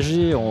allez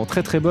voyager en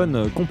très très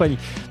bonne compagnie.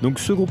 Donc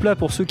ce groupe là,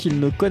 pour ceux qui ne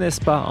le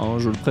connaissent pas, hein,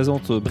 je le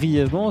présente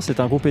brièvement,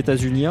 c'est un groupe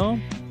états-unien.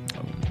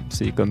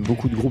 C'est comme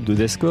beaucoup de groupes de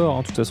deathcore,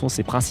 hein. De toute façon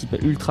c'est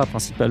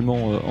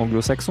principalement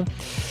anglo-saxon.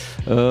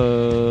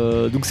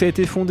 Donc ça a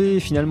été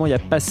fondé finalement il n'y a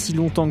pas si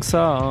longtemps que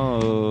ça, hein.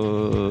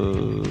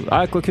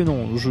 Quoique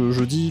non,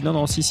 je dis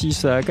non, si,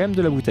 ça a quand même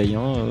de la bouteille,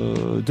 hein.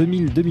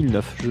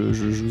 2009,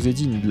 je vous ai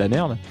dit de la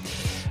merde.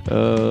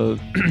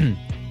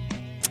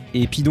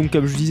 Et puis donc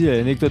comme je vous disais,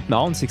 l'anecdote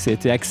marrante, c'est que ça a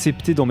été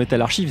accepté dans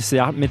Metal Archive, c'est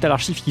Metal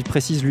Archive qui le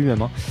précise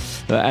lui-même, hein,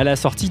 à la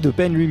sortie de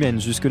Pain Remains.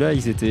 Jusque là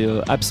ils étaient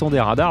absents des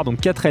radars,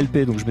 donc 4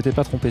 LP, donc je m'étais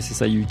pas trompé, c'est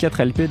ça, il y a eu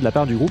 4 LP de la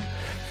part du groupe.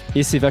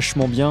 Et c'est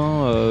vachement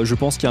bien, je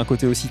pense qu'il y a un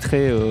côté aussi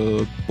très,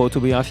 pas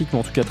autobiographique, mais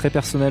en tout cas très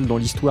personnel dans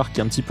l'histoire, qui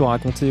est un petit peu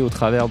raconté au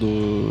travers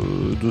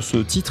de ce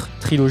titre,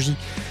 trilogie,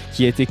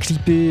 qui a été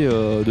clippé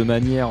de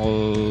manière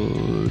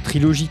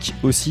trilogique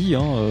aussi,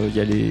 hein. Il y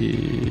a les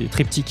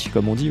triptyques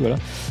comme on dit, voilà.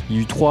 Il y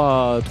a eu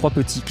trois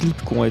petits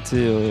clips qui ont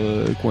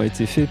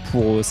été faits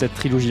pour cette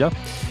trilogie là.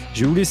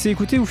 Je vais vous laisser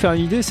écouter, vous faire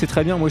une idée, c'est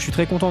très bien, moi je suis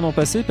très content d'en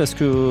passer parce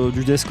que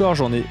du deathcore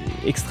j'en ai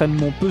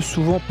extrêmement peu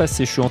souvent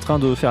passé. Je suis en train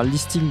de faire le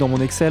listing dans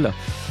mon Excel,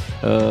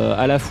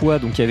 à la fois,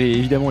 donc il y avait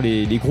évidemment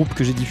les groupes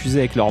que j'ai diffusés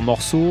avec leurs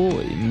morceaux,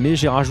 mais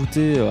j'ai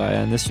rajouté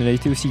la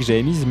nationalité aussi que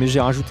j'avais mise, mais j'ai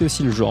rajouté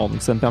aussi le genre,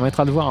 donc ça me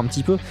permettra de voir un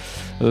petit peu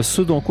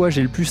ce dans quoi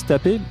j'ai le plus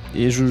tapé,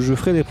 et je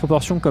ferai des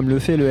proportions comme le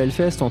fait le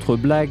Hellfest entre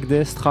black,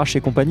 death, trash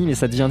et compagnie, mais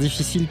ça devient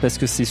difficile parce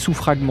que c'est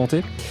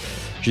sous-fragmenté.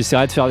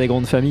 J'essaierai de faire des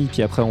grandes familles,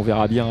 puis après on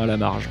verra bien à la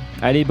marge.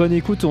 Allez, bonne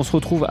écoute, on se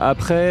retrouve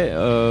après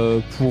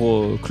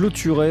pour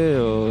clôturer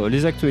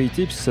les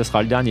actualités, puisque ça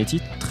sera le dernier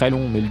titre, très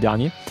long mais le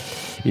dernier.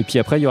 Et puis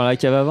après il y aura la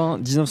cave à vin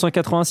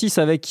 1986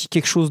 avec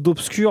quelque chose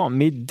d'obscur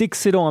mais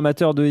d'excellents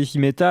amateurs de heavy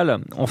metal,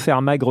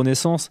 Enfer Mag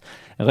Renaissance.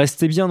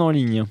 Restez bien en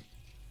ligne.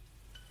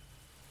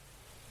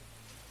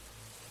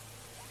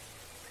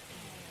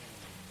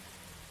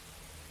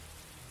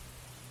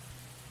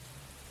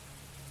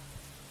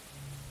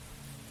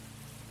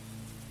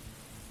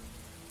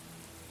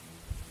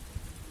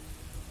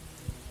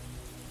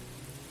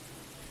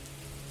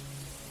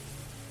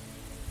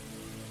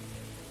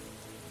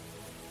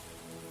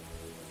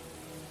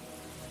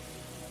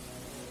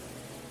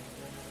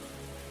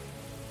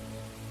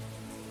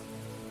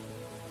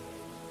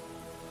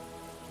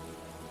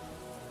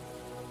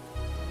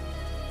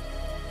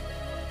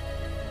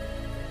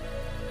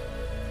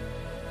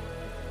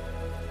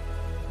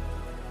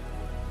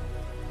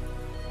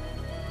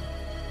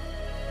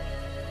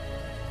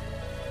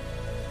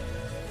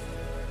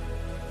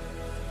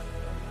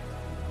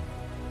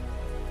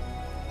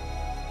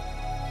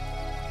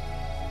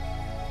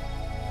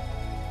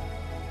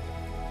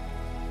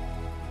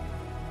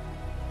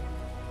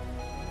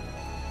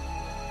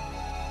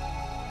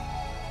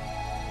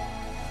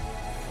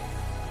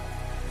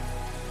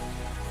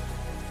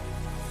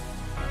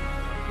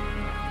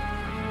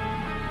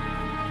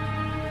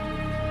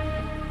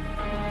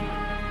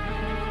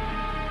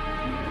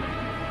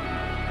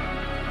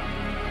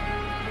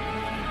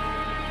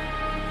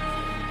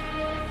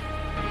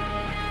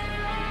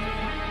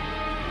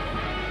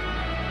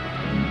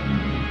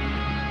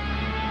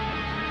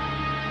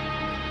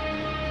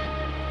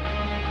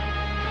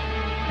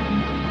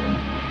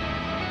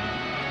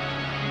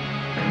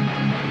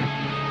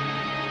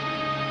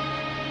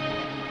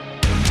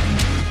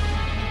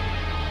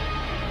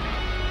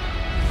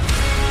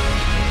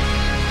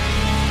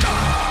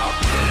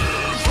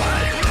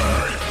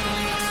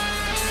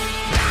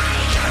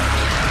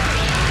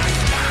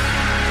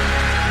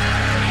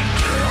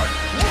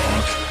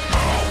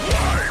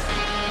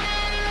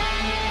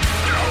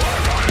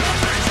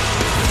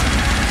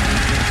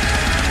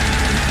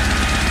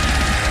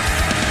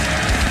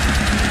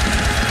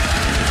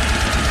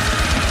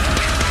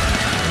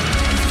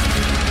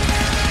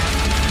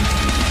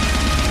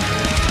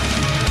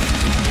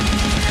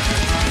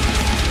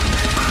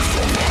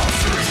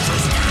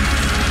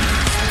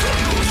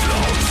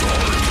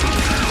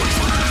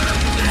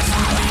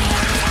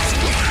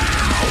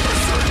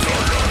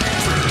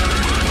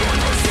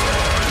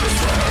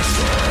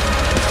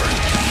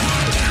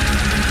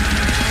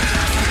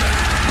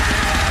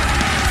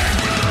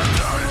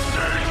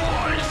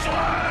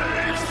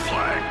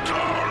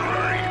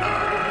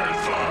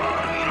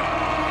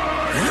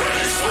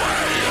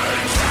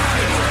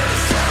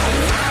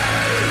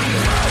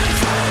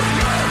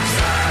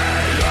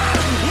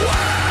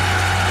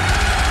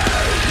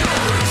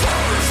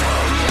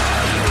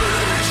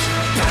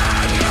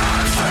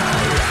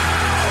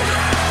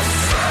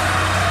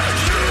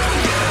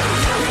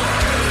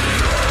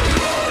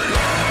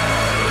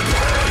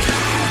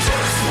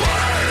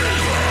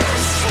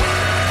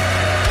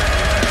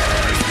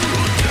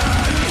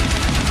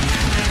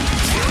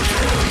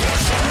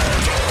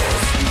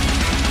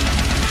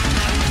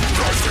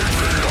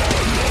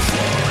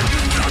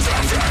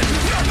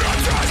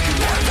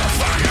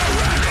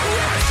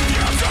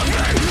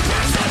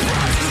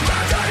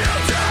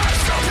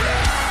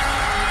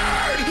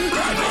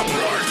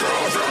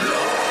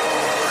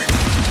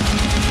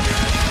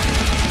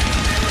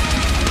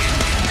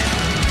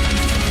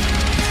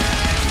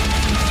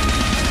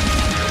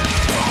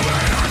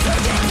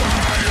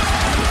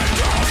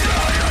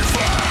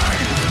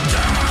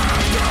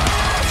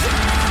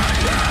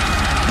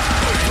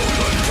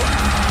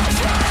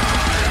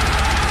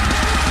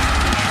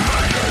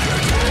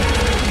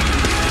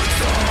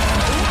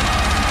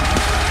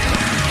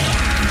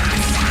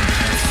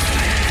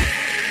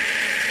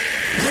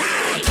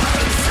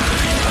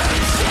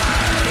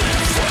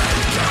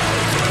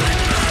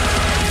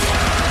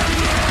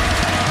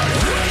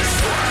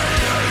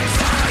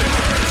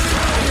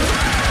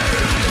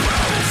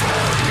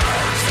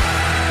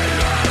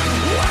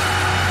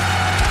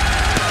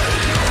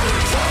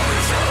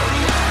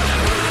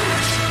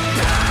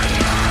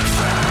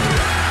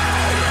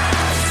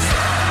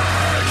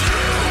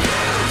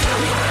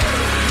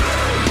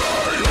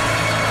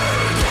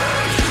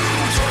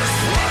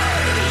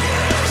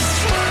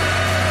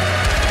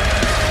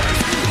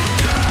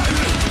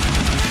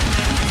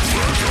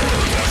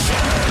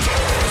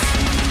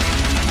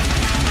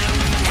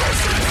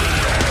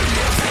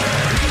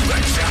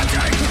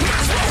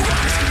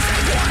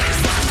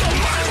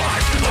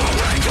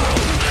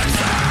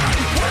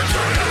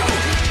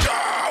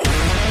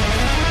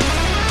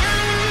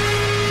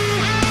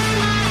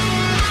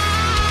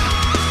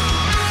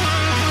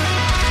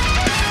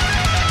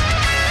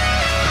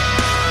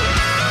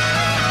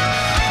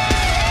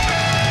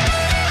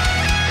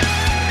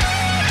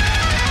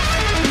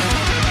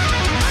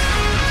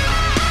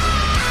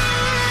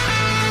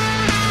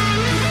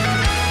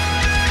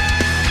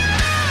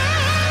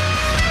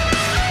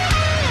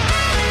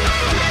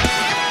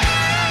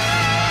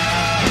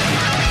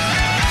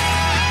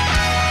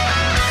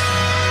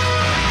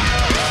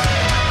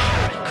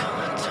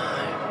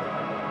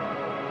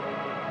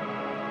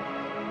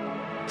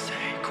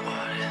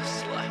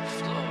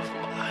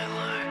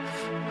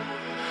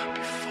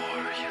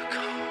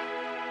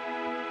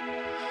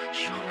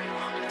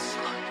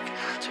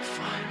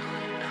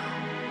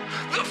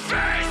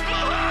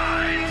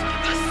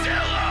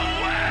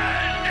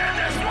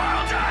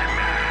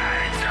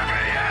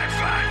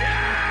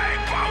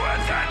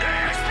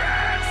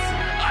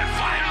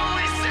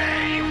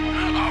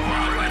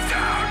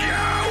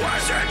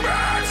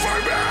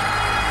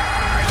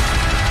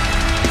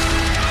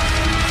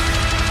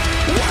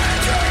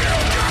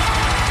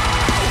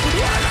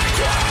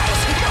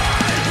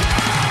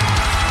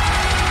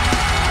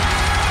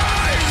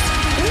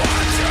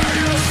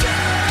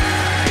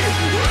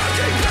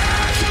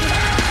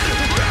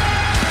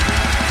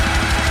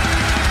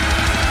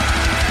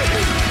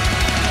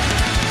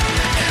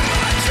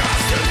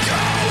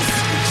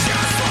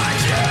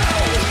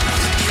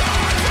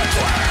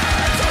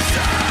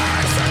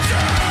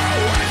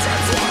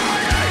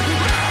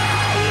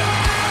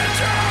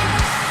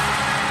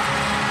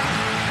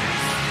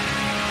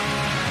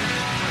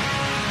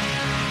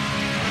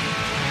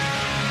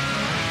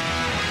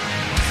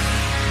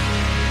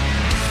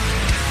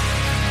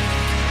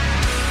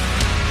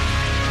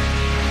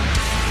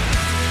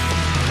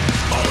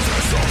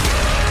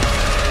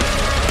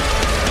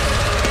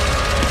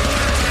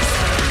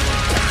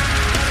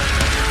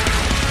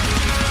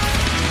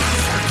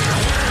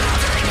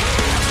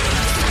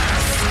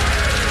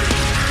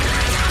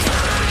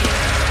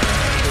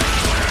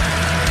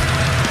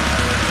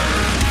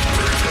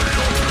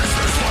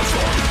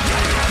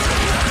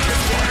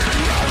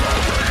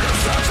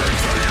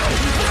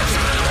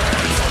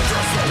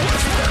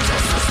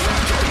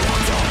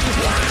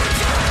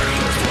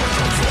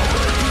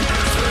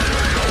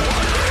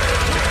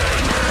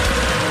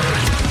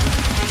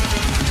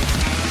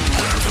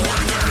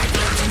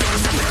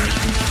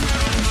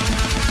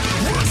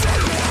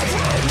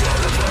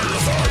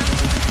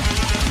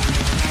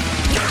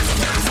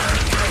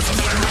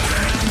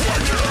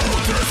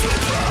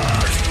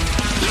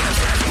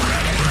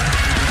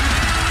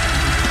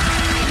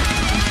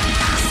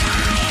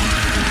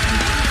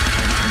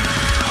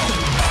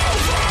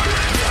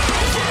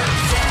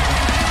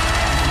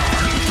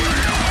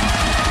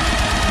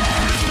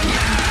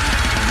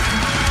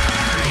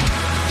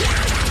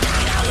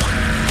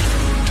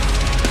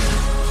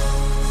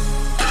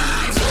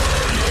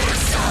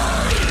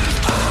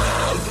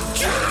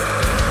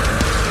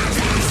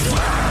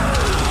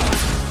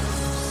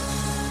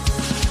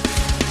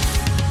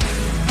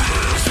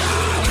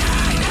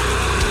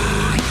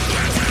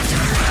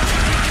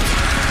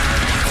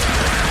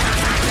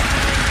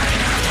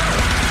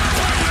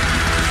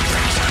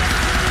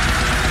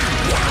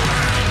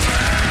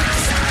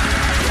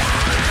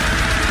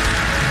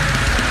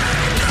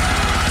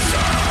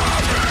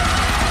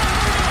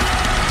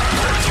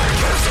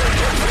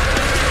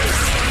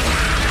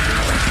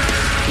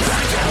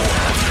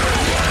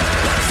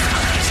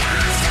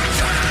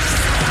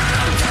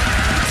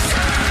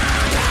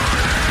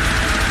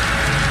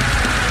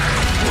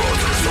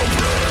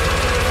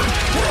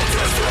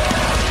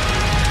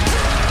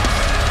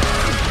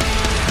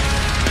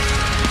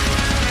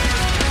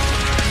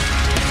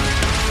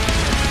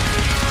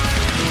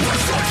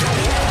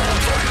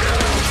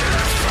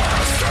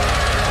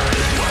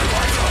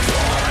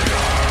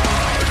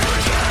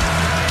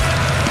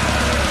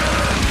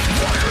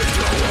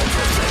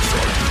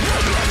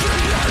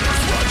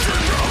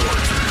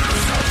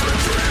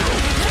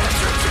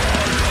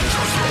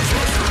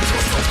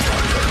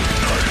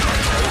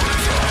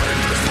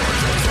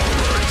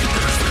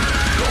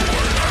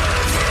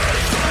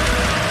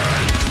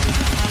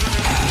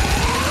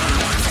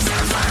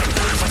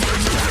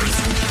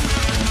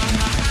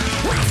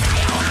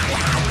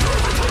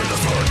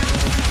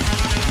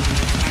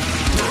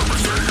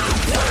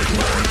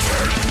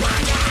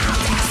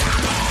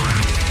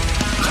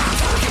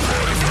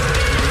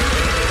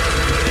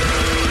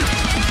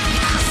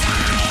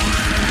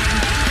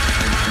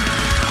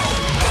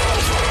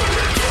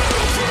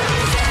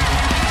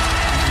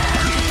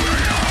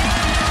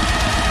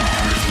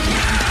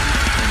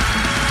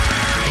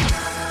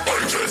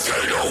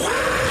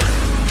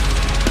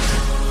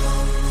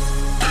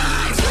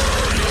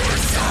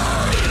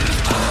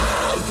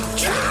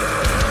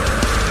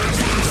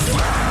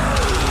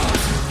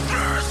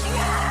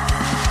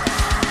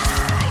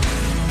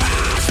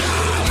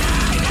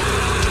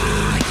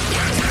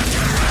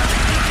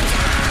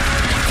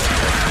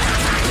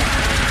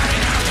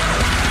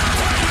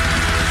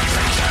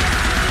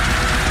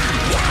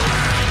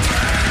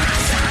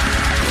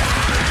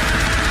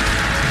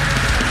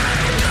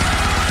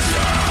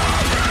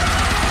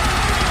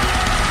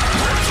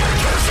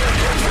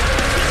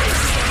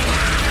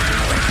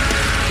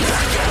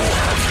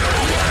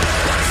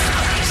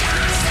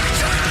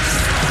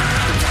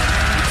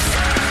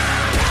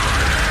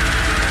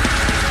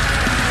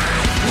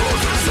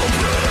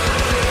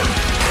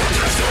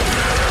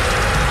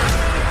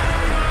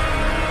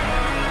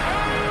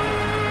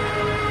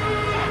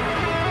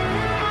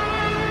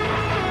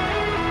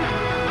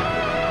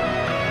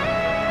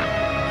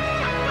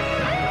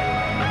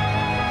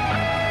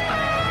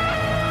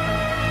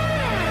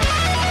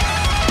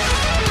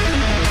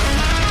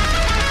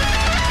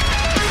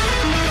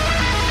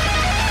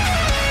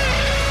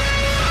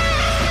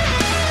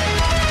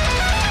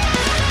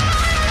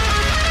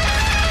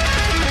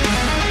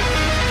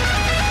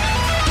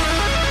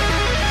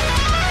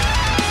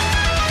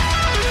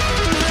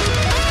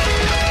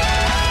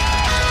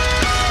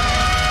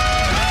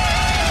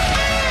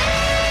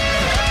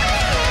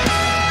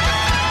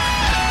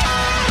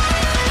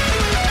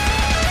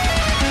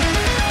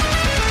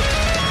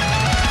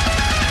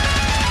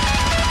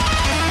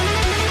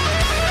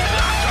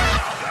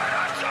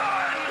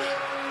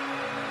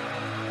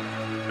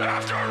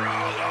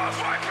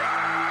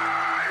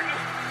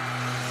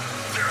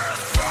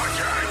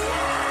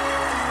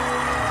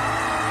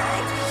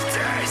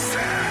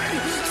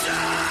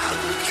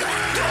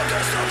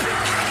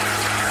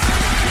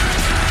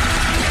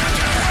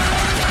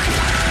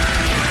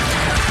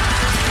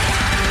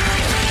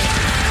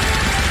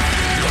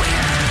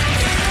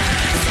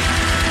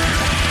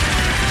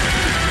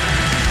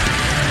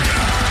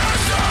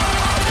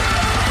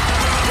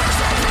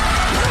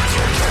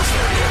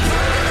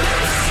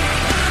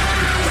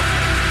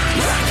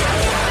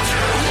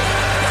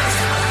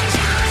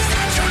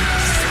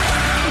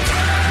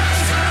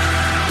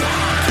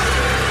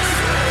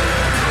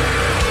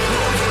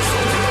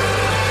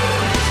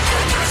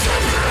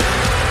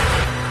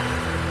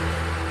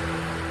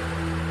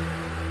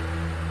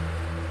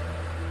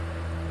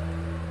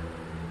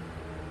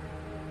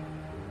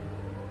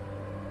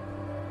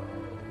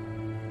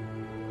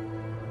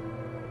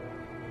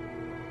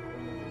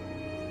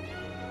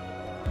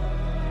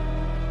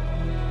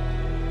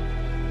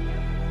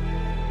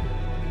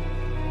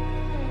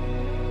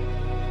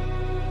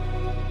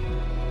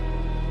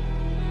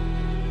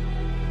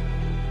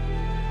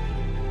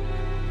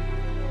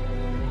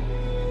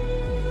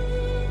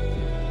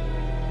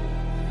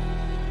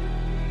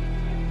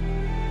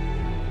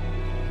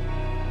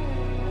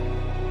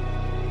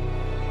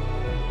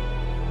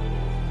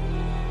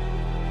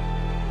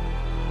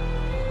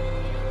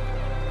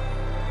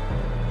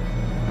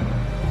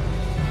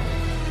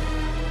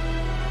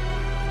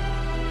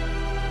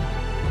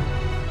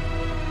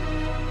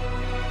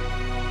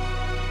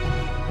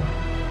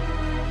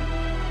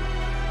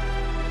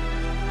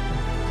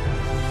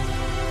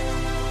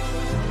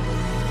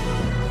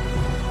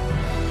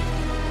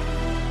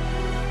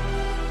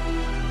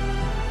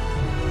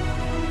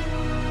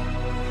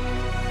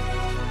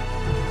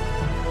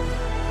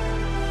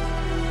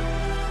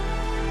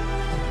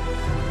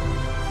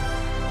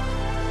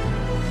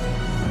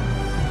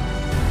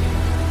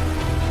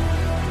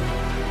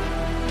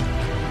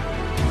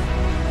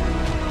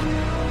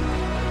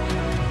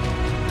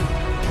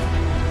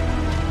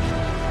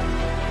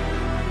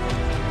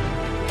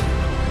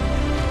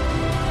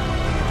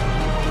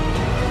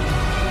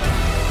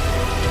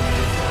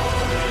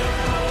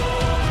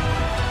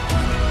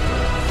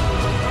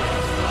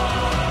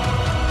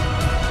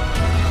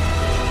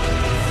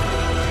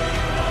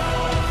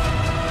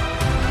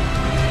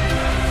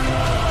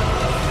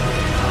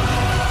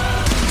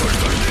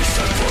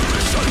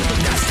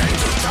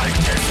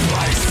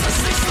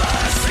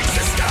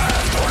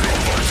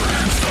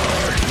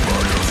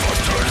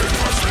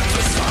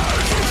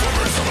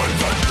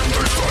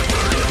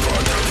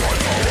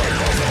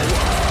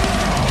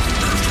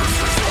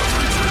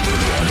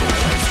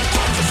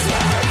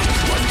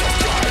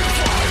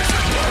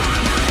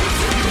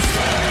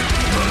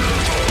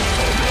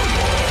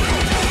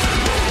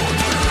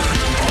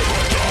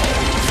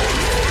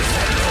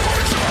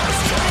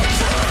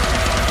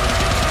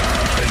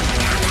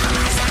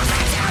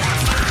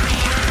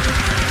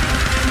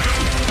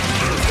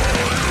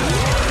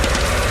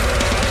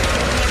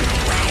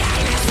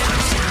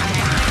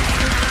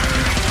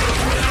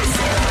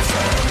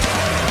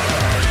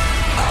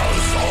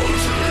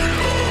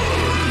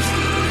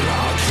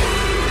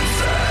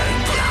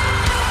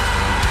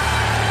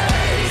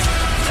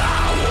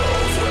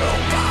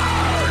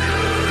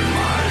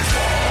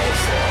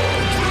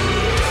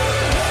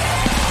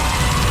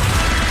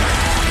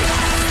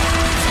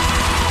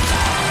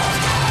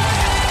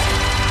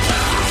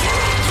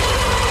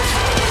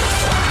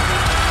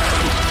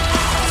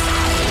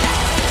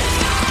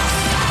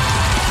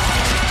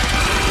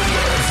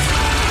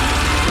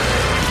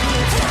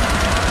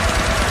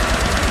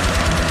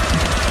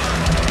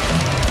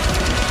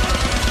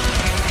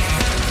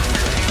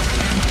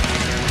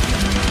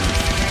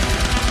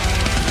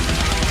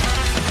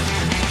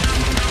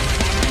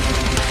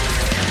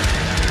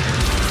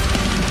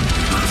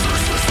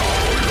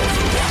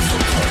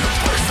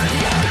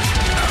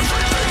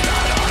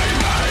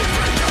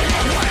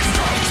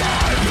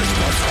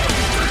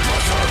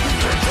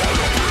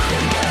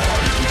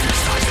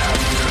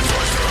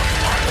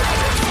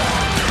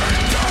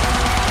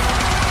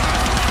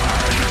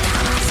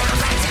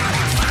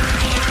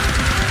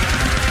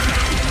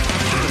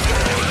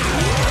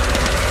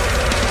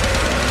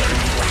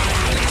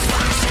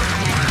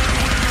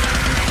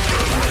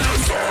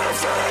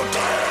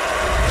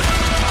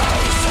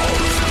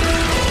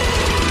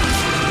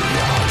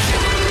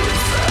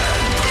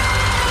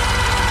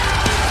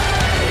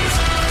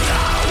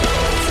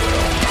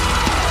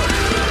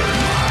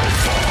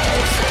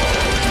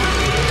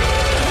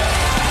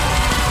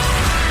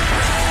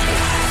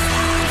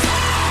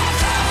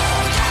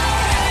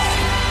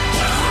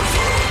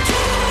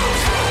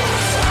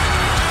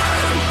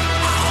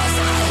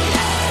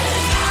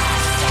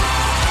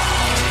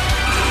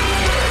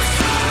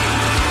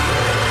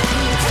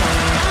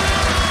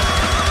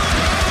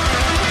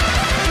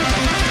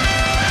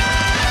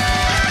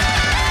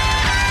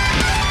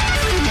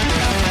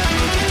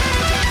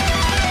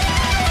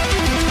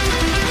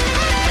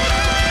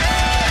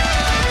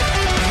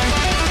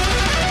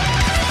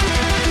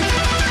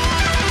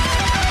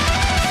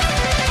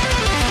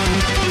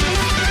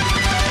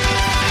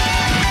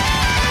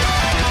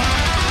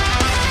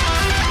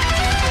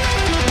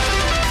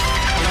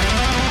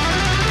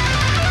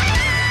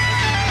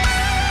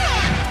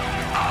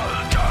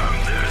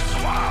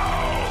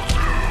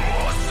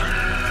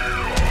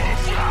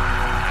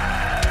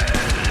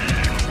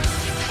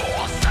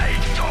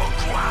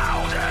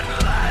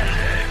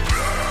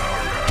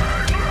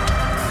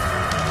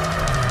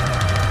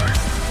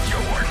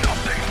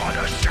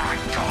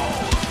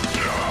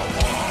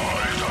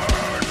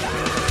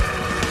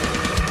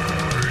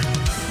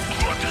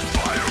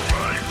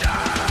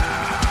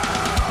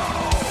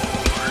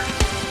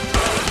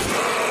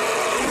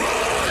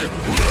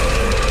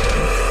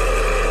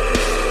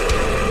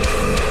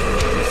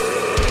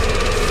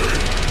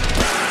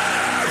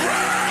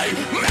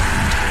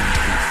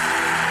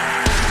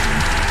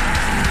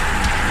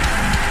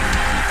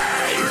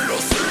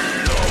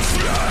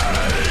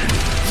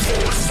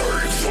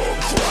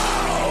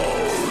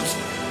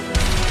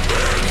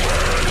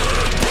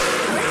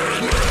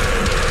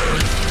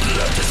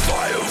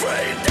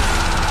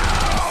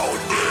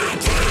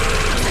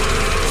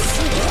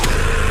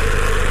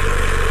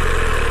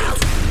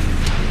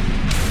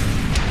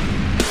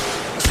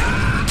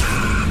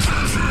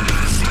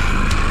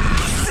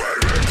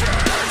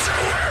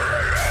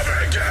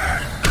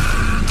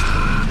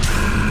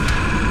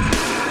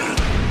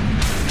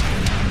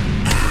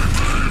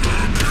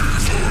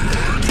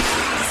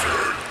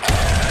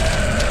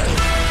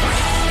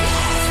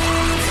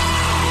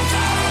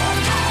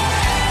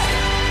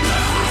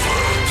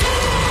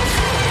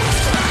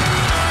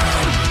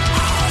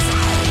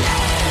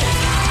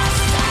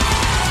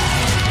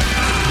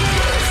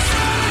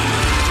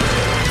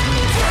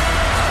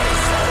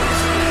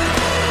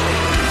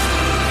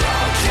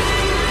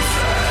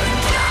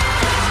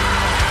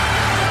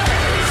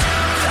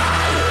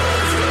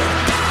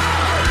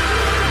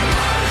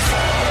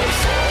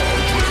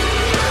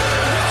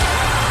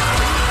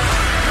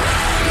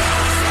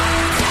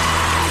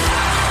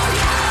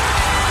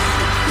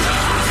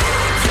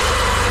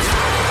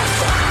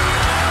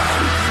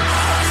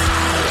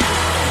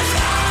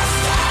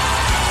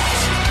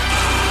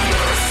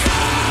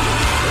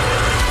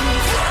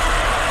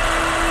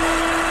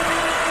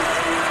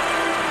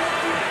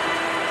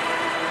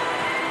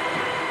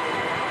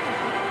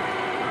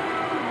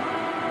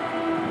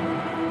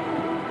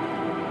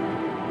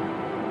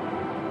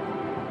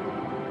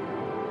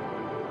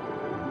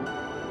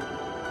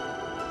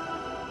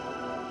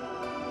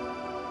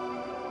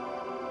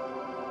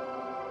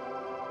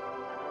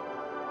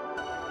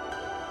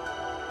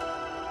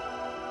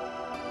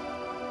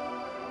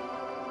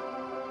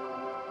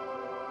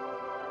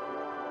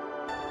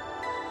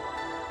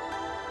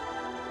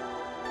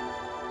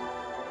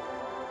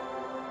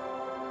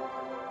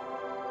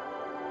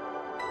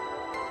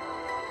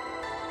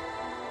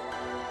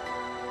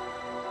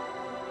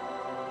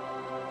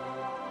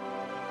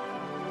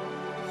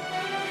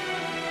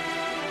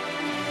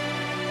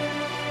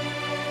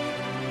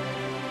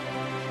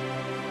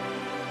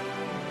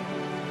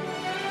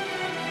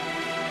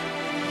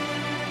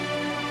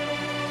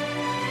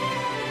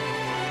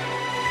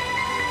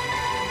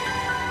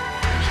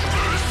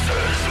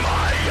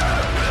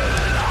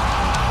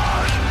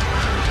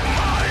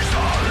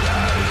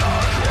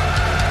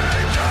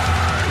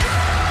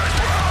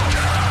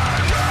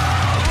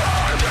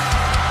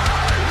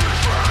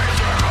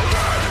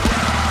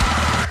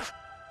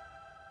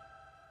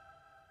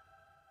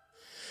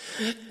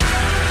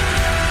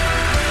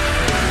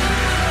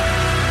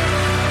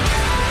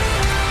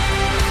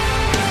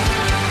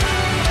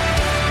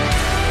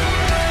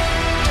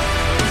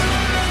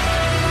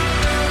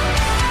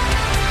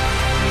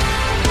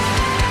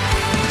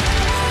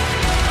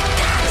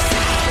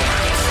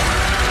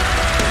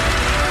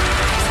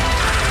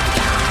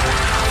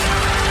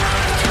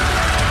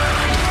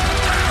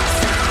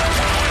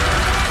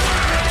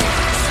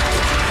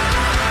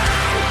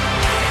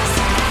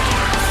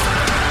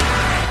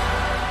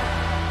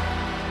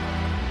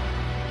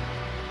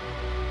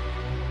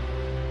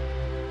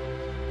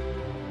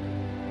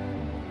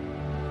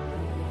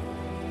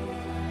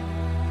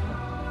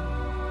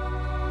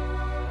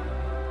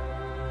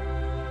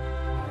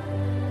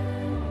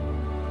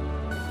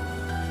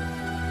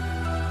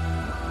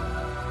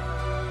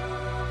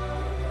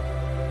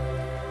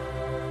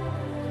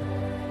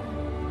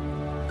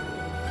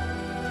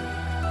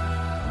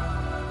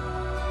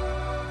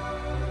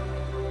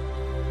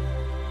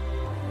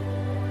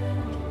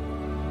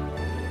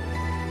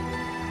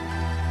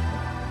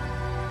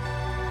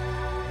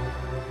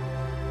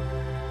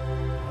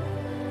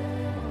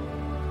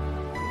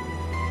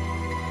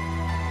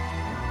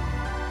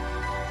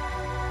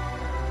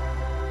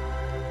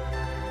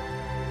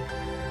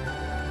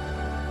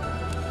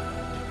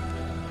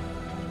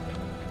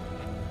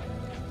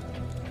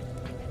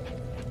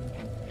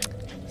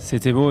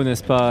 C'était beau,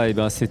 n'est-ce pas? Et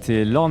ben,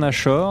 c'était Lorna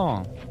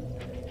Shore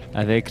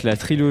avec la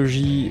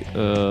trilogie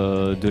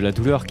de la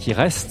douleur qui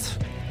reste,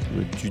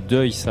 du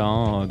deuil, ça,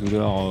 hein,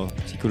 douleur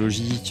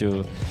psychologique,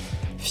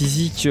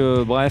 physique,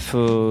 bref,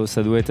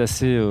 ça doit être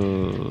assez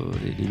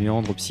les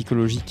méandres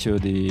psychologiques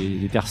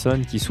des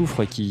personnes qui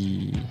souffrent et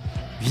qui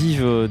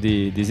vivent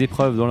des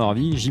épreuves dans leur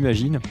vie,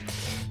 j'imagine.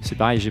 C'est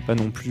pareil, j'ai pas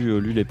non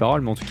plus lu les paroles,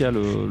 mais en tout cas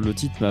le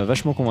titre m'a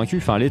vachement convaincu.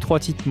 Enfin, les trois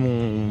titres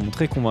m'ont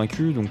très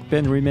convaincu. Donc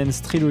Pain Remains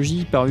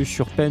Trilogy, paru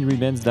sur Pain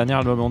Remains, dernier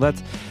album en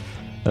date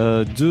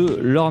de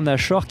Lorna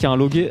Shore, qui a un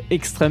logo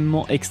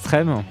extrêmement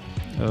extrême.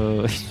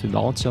 C'est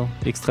marrant, tiens,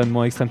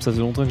 extrêmement extrême. Ça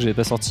faisait longtemps que j'avais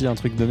pas sorti un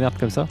truc de merde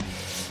comme ça.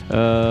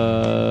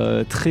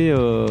 Très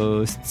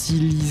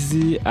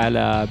stylisé à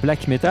la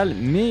black metal,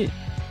 mais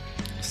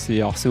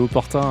c'est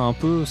opportun un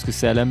peu parce que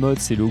c'est à la mode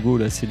ces logos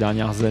là ces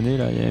dernières années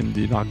là. Il y a même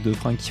des marques de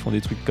fringues qui font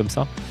des trucs comme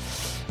ça.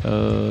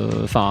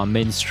 Enfin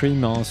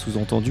mainstream, hein,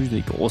 sous-entendu, des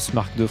grosses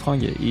marques de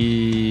fringues.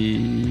 Et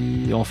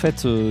en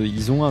fait,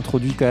 ils ont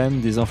introduit quand même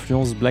des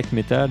influences black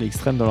metal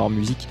extrêmes dans leur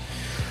musique.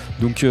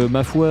 Donc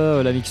ma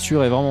foi, la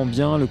mixture est vraiment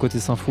bien. Le côté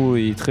sympho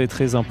est très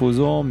très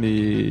imposant,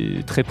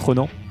 mais très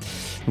prenant.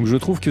 Donc je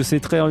trouve que c'est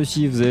très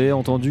réussi. Vous avez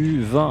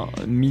entendu 20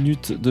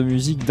 minutes de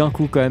musique d'un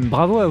coup quand même.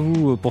 Bravo à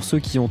vous pour ceux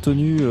qui ont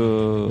tenu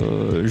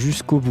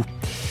jusqu'au bout.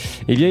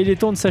 Eh bien il est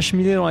temps de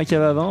s'acheminer dans la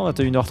cave à vin.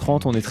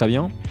 21h30, on est très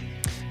bien.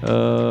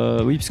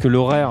 Oui, parce que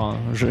l'horaire, hein,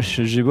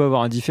 j'ai beau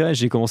avoir un différé,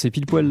 j'ai commencé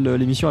pile poil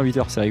l'émission à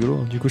 8h, c'est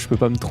rigolo. Du coup je peux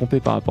pas me tromper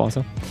par rapport à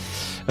ça.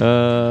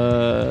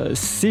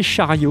 C'est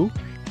Chariot.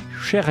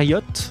 Je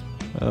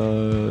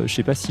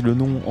sais pas si le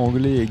nom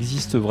anglais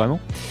existe vraiment.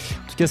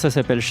 En tout cas, ça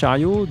s'appelle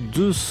Chariot.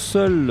 Deux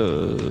seuls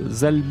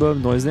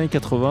albums dans les années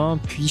 80,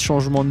 puis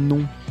changement de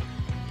nom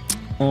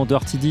en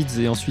Dirty Deeds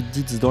et ensuite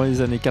Deeds dans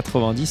les années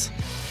 90,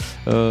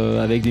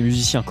 avec des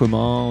musiciens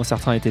communs.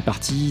 Certains étaient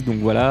partis, donc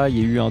voilà. Il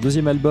y a eu un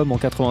deuxième album en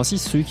 86,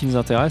 celui qui nous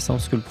intéresse, hein,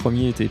 parce que le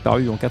premier était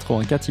paru en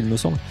 84, il me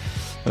semble.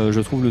 Je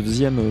trouve le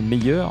deuxième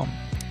meilleur.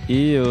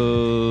 Et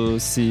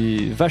c'est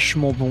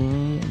vachement bon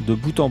de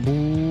bout en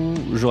bout.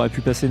 J'aurais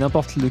pu passer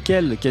n'importe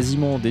lequel,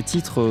 quasiment des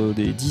titres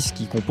des disques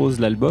qui composent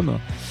l'album.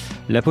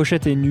 La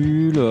pochette est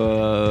nulle,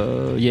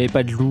 il n'y avait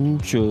pas de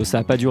look, ça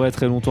n'a pas duré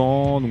très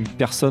longtemps, donc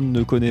personne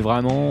ne connaît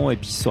vraiment. Et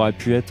puis ça aurait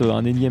pu être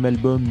un énième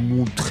album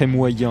très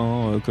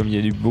moyen, comme il y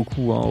a eu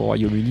beaucoup, hein, au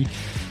Royaume-Uni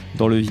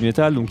dans le heavy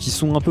metal. Donc ils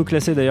sont un peu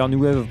classés d'ailleurs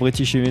New Wave of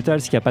British Heavy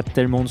Metal, ce qui n'a pas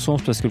tellement de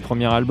sens parce que le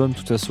premier album, de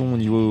toute façon, au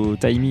niveau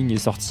timing, est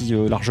sorti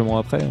largement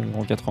après,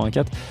 en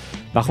 84.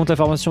 Par contre, la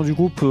formation du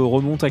groupe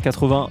remonte à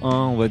 81,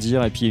 on va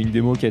dire, et puis il y a une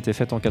démo qui a été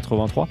faite en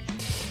 83.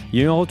 Il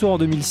y a eu un retour en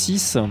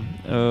 2006,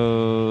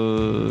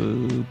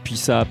 puis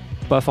ça n'a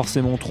pas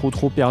forcément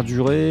trop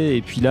perduré,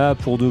 et puis là,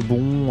 pour de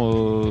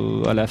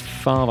bon, à la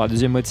fin, à la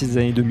deuxième moitié des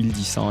années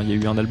 2010, hein, il y a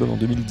eu un album en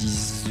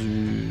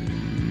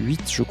 2018,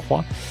 je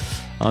crois.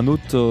 Un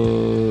autre,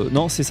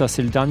 non, c'est ça,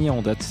 c'est le dernier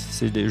en date.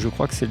 Je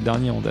crois que c'est le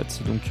dernier en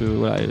date. Donc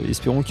voilà,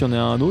 espérons qu'il y en ait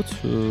un autre.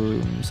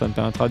 Ça me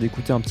permettra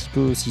d'écouter un petit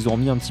peu, s'ils ont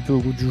remis un petit peu au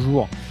goût du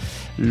jour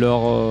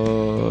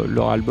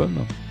leur album.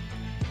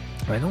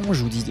 Ouais, non,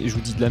 je vous dis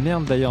de la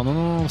merde d'ailleurs.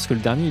 Non, parce que le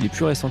dernier il est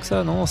plus récent que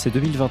ça. Non, c'est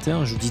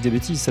 2021. Je vous dis des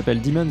bêtises. Il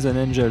s'appelle Demons and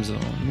Angels.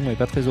 Le nom n'est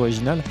pas très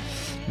original,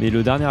 mais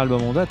le dernier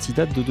album en date, il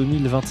date de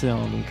 2021.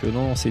 Donc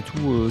non,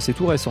 c'est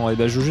tout récent. Et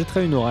ben, je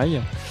jetterai une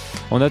oreille.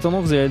 En attendant,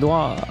 vous allez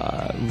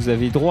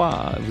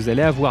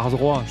avoir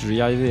droit, je vais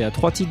y arriver, à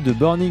 3 titres de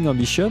Burning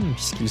Ambition,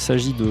 puisqu'il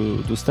s'agit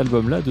de cet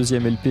album-là,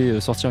 deuxième LP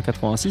sorti en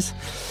 86.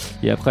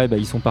 Et après, bah,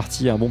 ils sont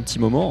partis un bon petit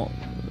moment.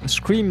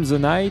 Scream the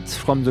Night,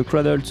 From the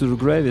Cradle to the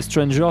Grave et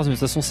Strangers, mais de toute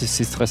façon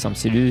c'est très simple,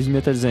 c'est le heavy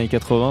metal des années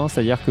 80,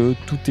 c'est-à-dire que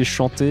tout est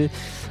chanté,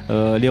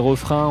 les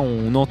refrains,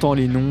 on entend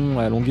les noms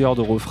à longueur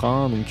de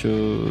refrain, donc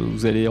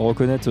vous allez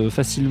reconnaître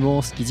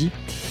facilement ce qu'il dit.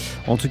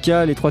 En tout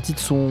cas, les 3 titres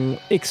sont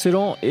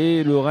excellents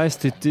et le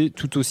reste était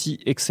tout aussi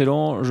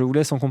excellent. Je vous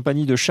laisse en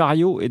compagnie de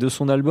Chariot et de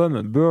son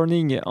album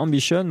Burning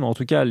Ambition. En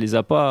tout cas, elle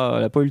n'a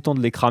pas eu le temps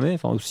de les cramer.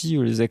 Enfin, aussi,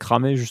 elle les a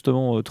cramés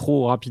justement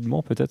trop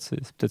rapidement. Peut-être,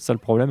 c'est peut-être ça le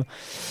problème.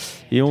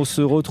 Et on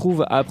se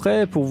retrouve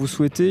après pour vous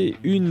souhaiter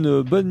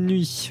une bonne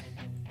nuit.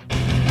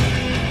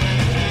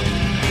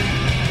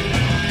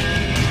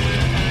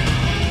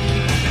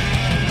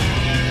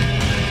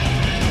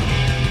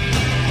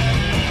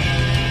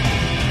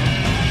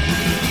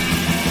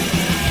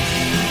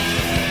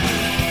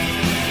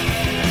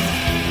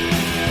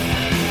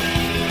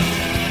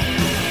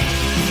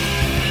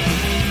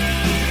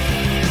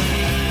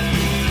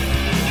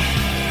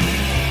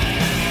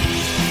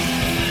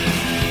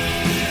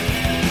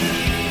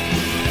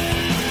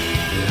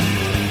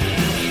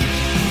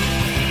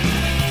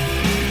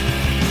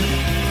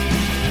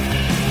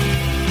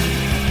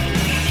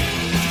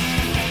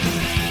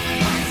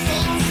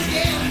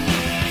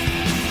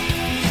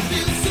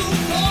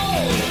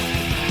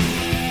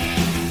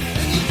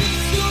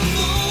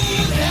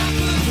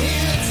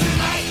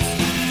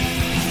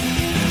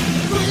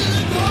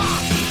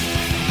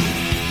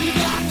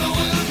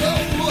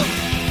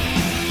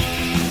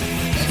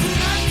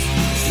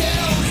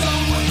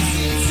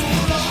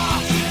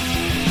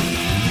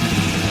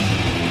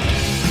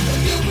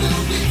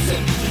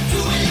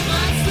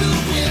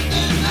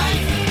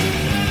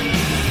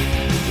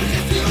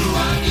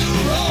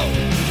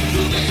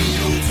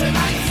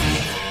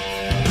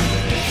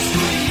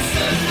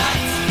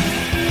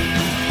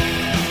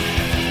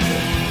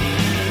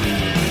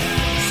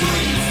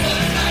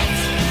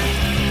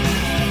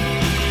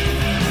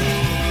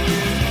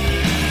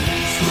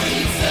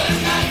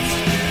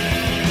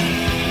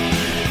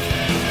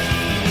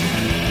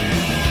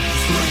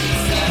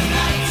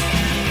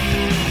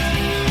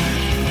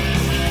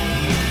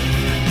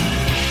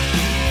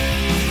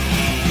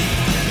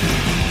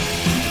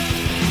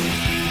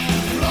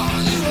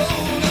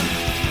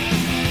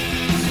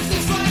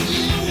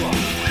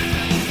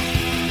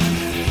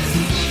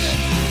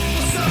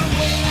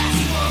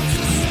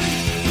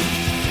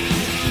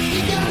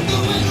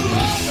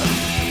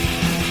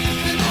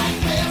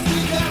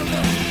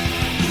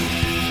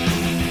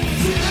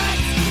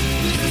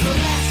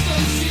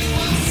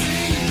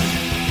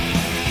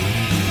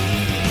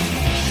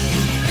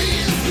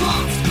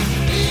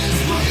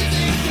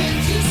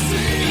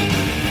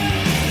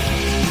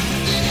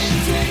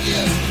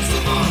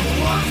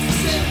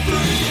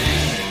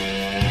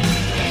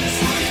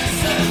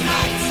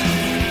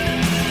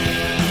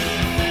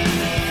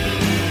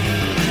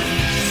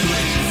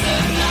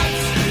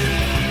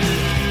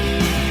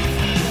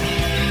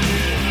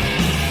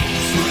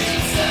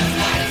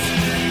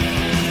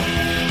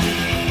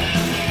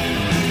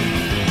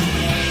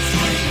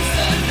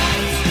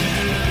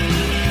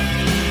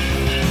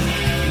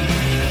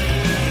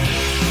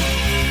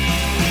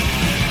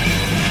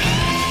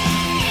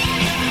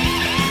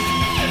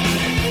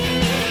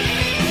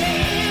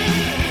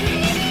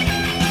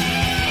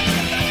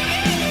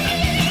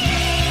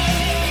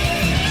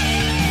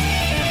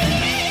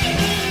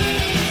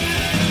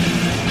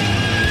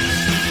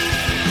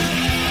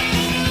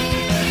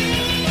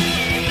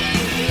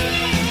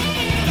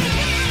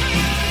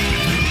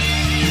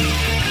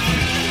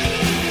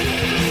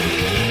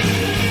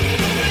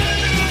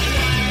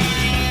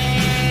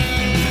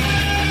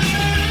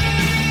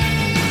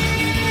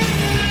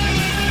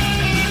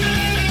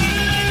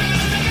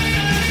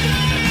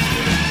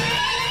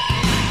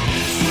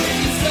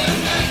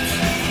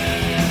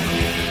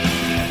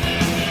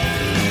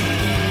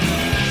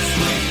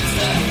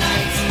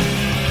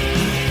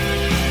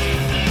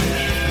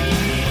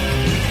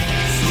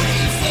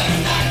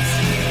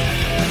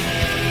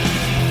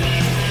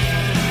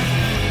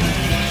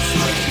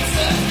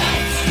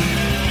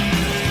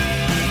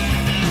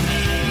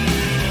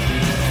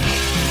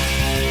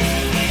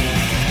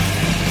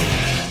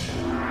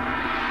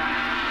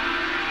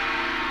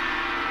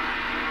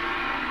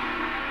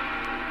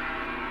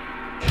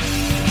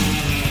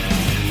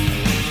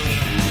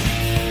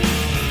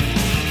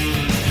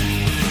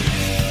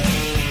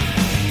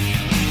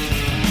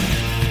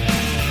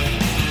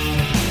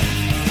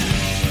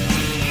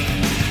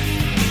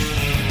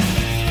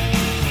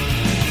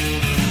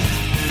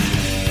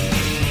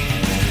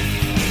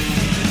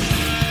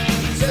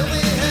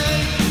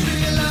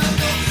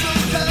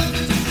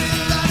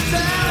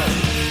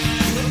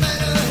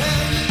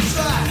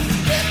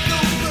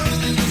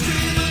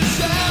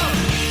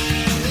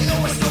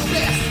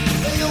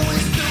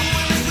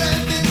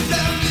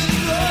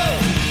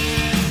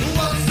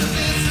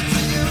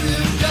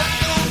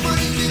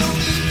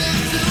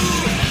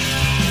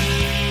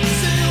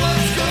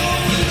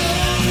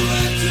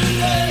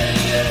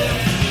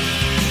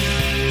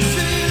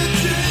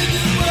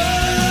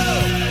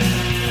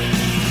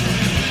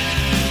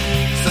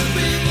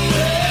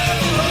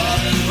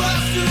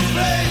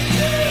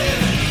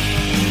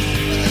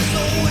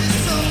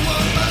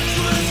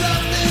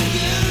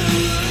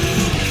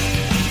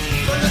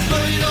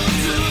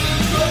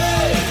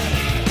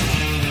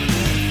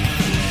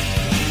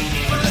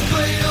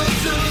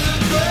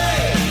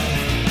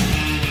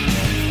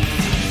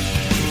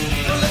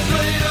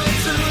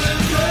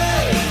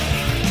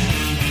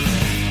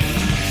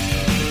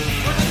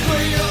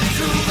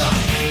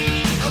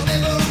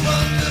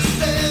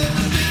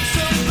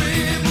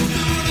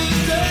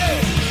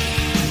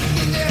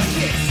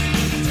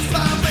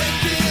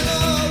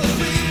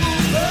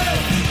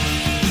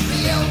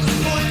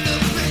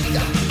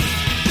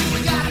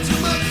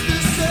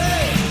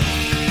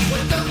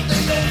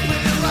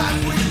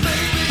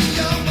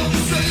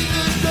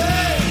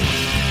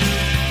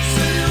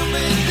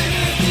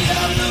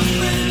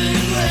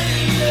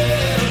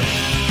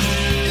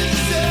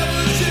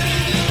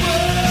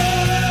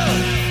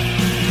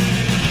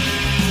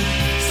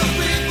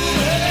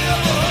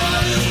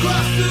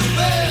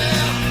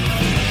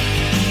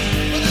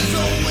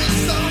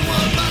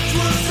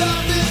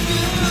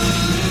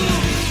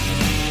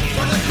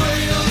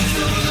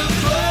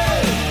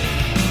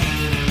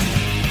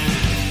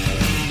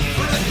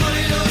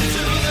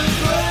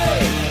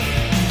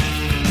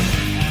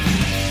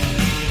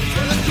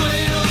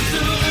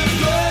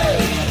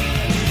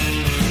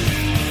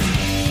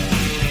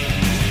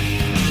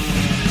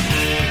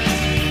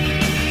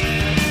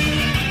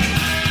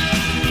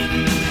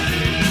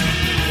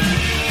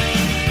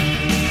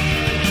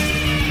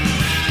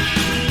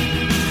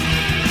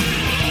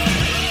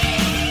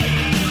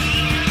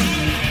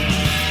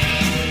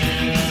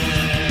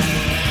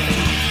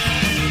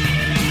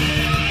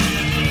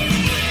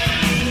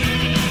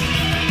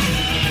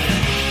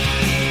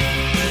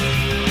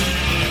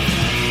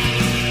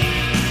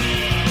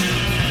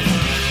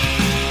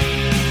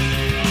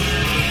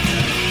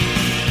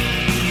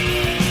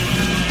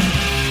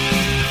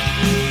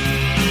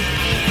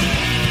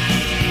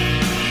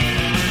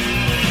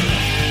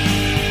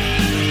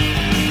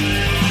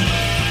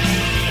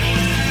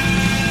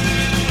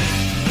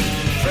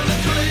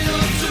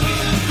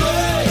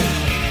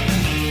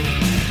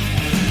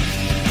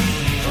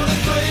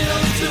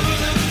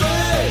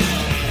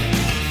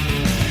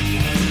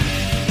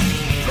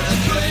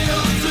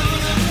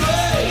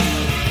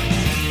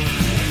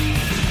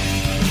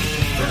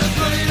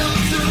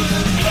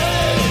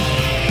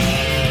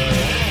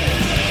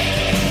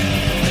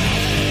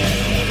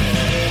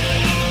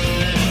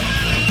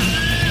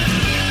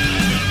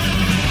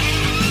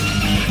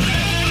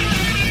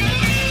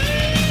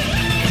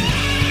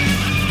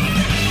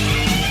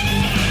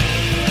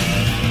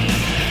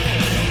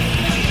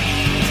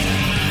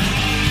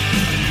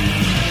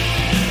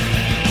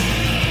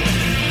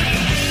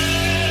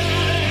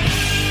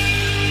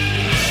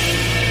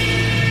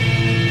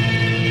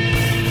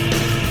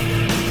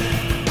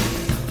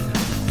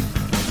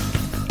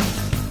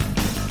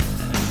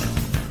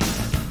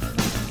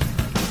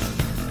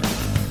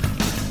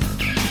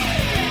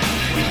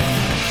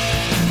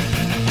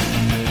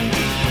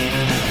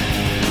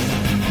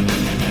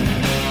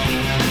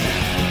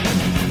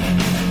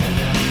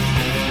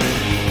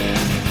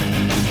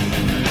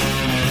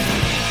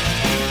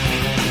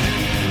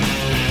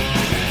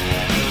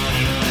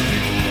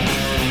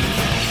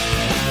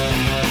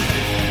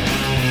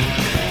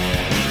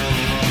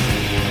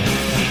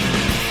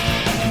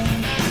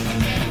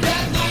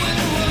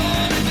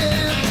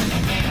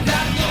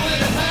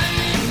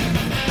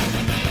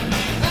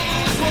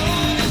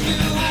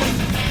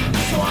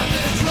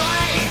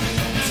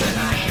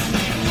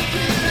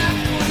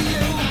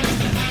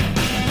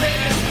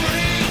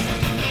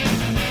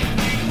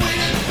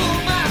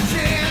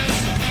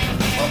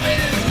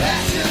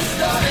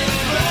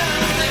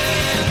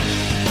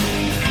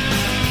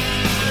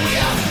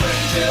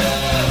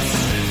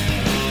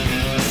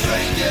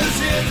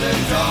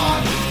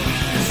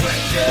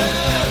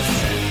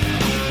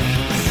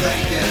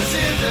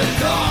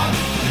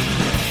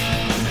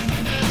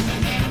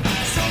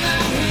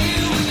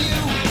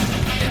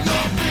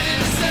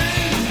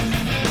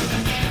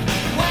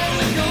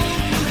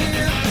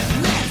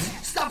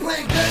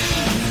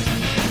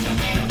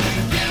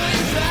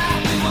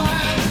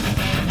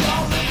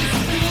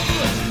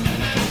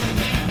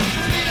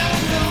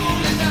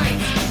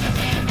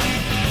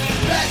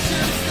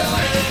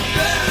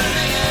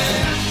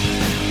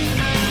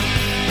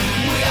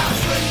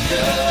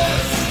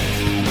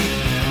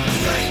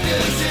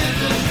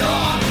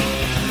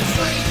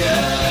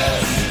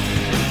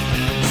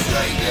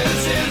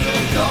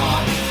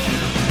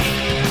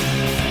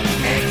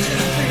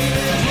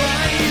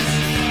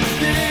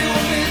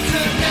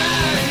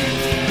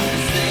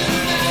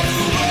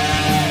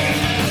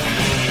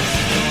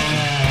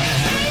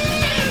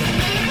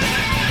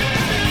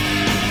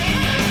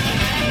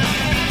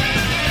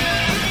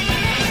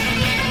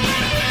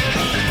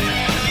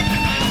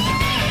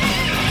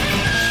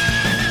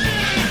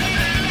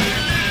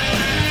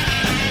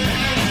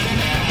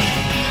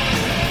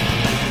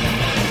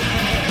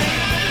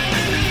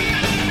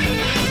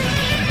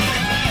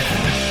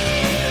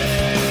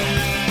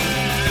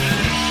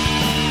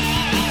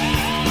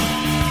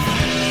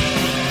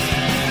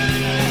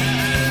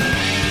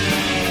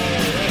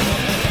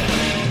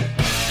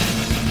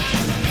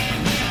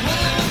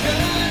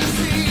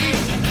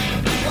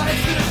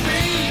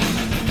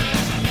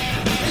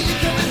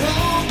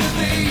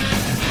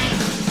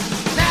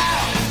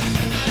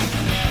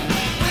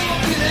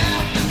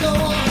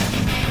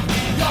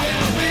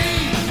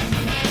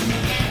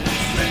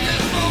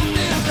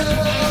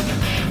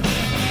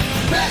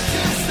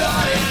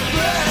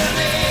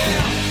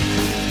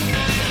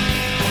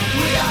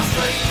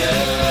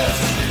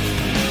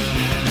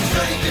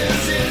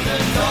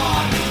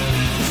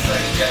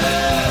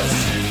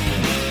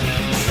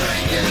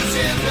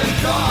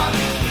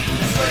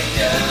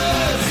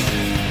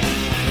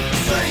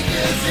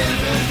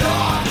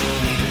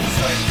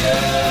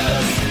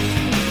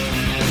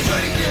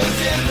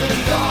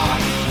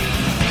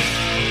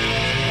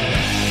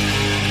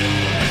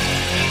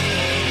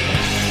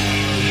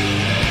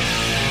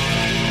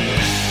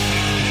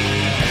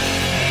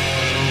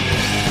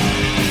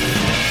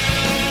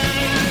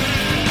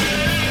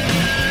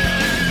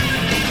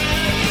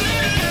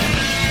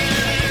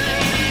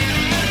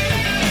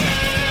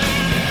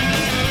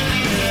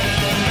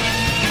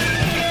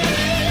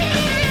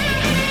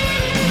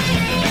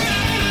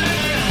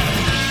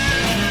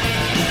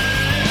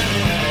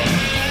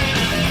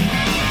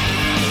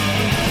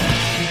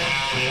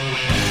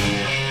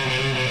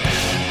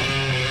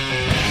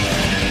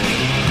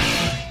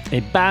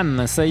 Et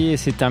bam, ça y est,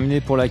 c'est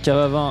terminé pour la cave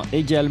à vin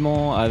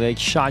également avec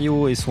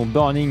Chariot et son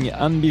Burning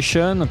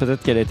Ambition.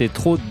 Peut-être qu'elle a été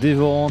trop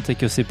dévorante et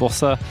que c'est pour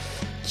ça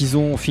qu'ils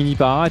ont fini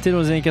par arrêter dans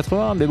les années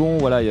 80. Mais bon,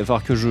 voilà, il va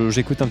falloir que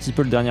j'écoute un petit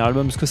peu le dernier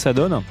album, ce que ça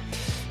donne.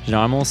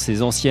 Généralement,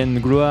 ces anciennes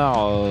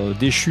gloires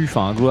déchues,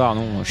 enfin gloire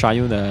non,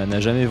 Chariot n'a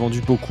jamais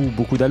vendu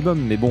beaucoup d'albums,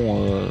 mais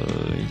bon,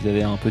 ils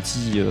avaient un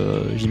petit,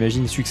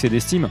 j'imagine, succès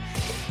d'estime.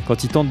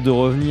 Quand ils tentent de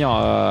revenir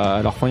à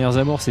leurs premières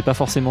amours, c'est pas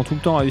forcément tout le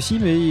temps réussi,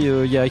 mais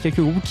il y a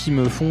quelques groupes qui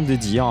me font des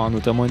dires, hein,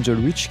 notamment Angel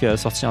Witch qui a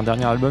sorti un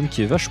dernier album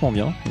qui est vachement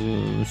bien,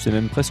 c'est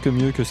même presque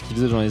mieux que ce qu'ils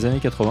faisaient dans les années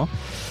 80.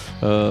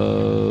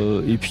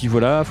 Et puis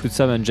voilà, Flood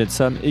Sam and Jet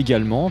Sam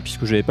également,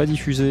 puisque j'avais pas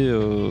diffusé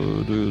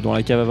dans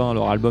la cave à vin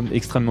leur album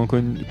extrêmement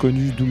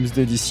connu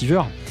Doomsday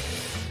Deceiver,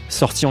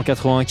 sorti en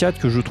 84,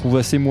 que je trouve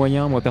assez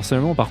moyen moi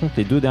personnellement. Par contre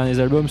les deux derniers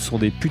albums sont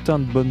des putains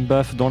de bonnes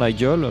baffes dans la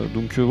gueule,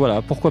 donc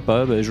voilà, pourquoi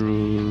pas,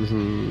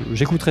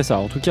 j'écouterai ça.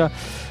 En tout cas,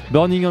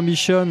 Burning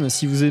Ambition,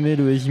 si vous aimez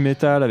le heavy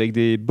metal avec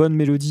des bonnes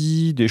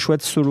mélodies, des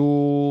chouettes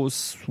solos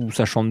où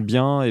ça chante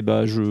bien, et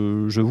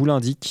je vous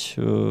l'indique,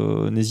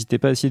 n'hésitez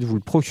pas à essayer de vous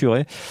le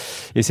procurer.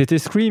 Et c'était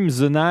Scream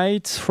the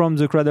Night, From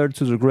the Cradle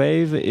to the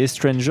Grave et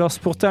Strangers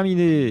pour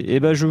terminer.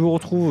 Et je vous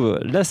retrouve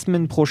la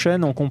semaine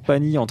prochaine en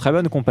très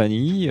bonne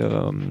compagnie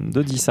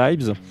de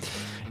Disciples,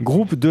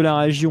 groupe de la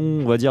région,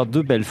 on va dire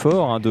de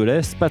Belfort, hein, de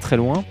l'Est, pas très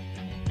loin,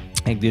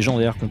 avec des gens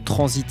d'ailleurs qui ont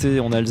transité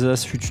en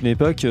Alsace fut une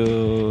époque.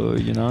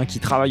 Il y en a un qui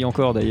travaille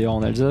encore d'ailleurs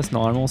en Alsace,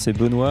 normalement c'est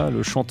Benoît,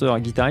 le chanteur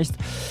et guitariste.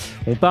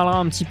 On parlera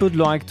un petit peu de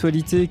leur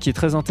actualité qui est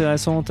très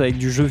intéressante avec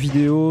du jeu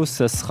vidéo,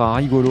 ça sera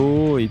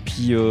rigolo, et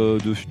puis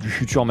du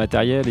futur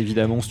matériel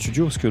évidemment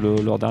studio, parce que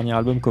leur dernier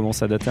album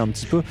commence à dater un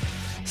petit peu.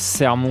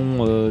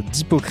 Sermon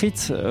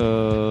d'Hypocrite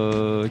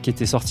qui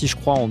était sorti je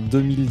crois en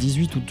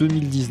 2018 ou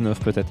 2019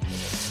 peut-être.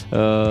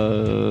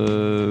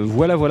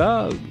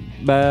 Voilà.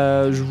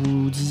 Je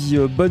vous dis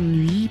bonne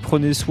nuit,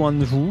 prenez soin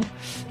de vous,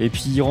 et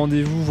puis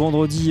rendez-vous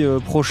vendredi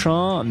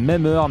prochain,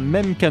 même heure,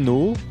 même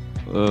canot,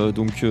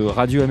 donc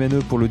Radio MNE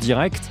pour le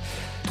direct,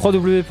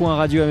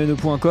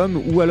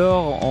 www.radiomne.com, ou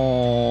alors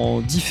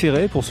en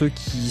différé pour ceux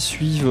qui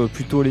suivent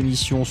plutôt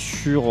l'émission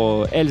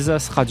sur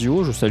Elsace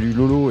Radio. Je salue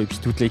Lolo et puis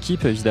toute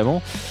l'équipe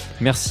évidemment.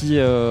 Merci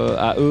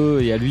à eux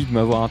et à lui de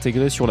m'avoir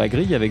intégré sur la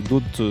grille avec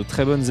d'autres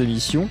très bonnes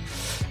émissions.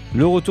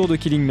 Le retour de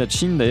Killing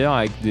Machine d'ailleurs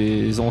avec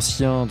des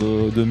anciens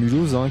de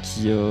Mulhouse, hein,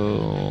 qui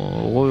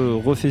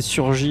refait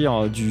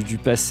surgir du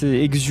passé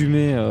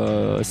exhumé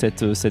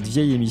cette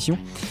vieille émission.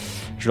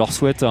 Je leur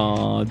souhaite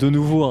de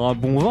nouveau un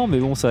bon vent, mais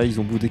bon, ça, ils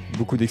ont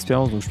beaucoup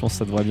d'expérience, donc je pense que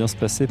ça devrait bien se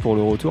passer pour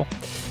le retour.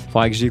 Il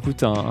faudra que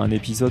j'écoute un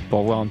épisode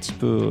pour voir un petit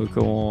peu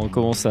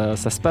comment ça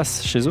se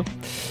passe chez eux.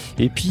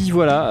 Et puis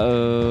voilà,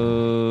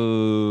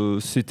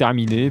 c'est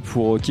terminé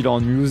pour Killer on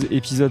Mulhouse,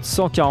 épisode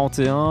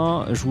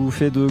 141. Je vous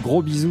fais de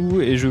gros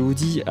bisous et je vous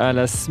dis à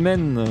la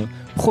semaine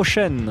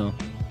prochaine.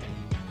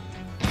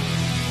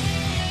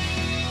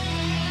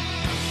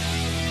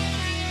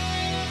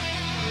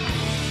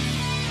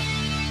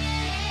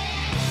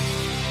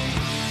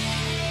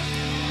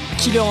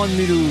 Killer on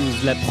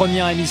Mulhouse, la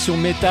première émission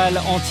métal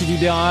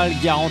antilibérale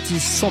garantie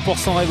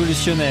 100%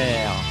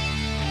 révolutionnaire.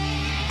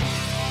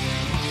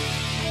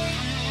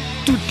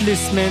 Toutes les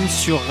semaines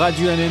sur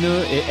Radio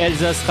MNE et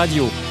Elsace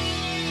Radio.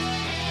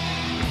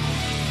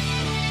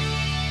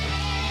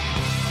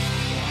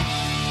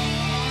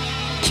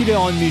 Killer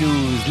on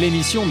Mulhouse,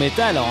 l'émission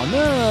métal en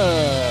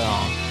or.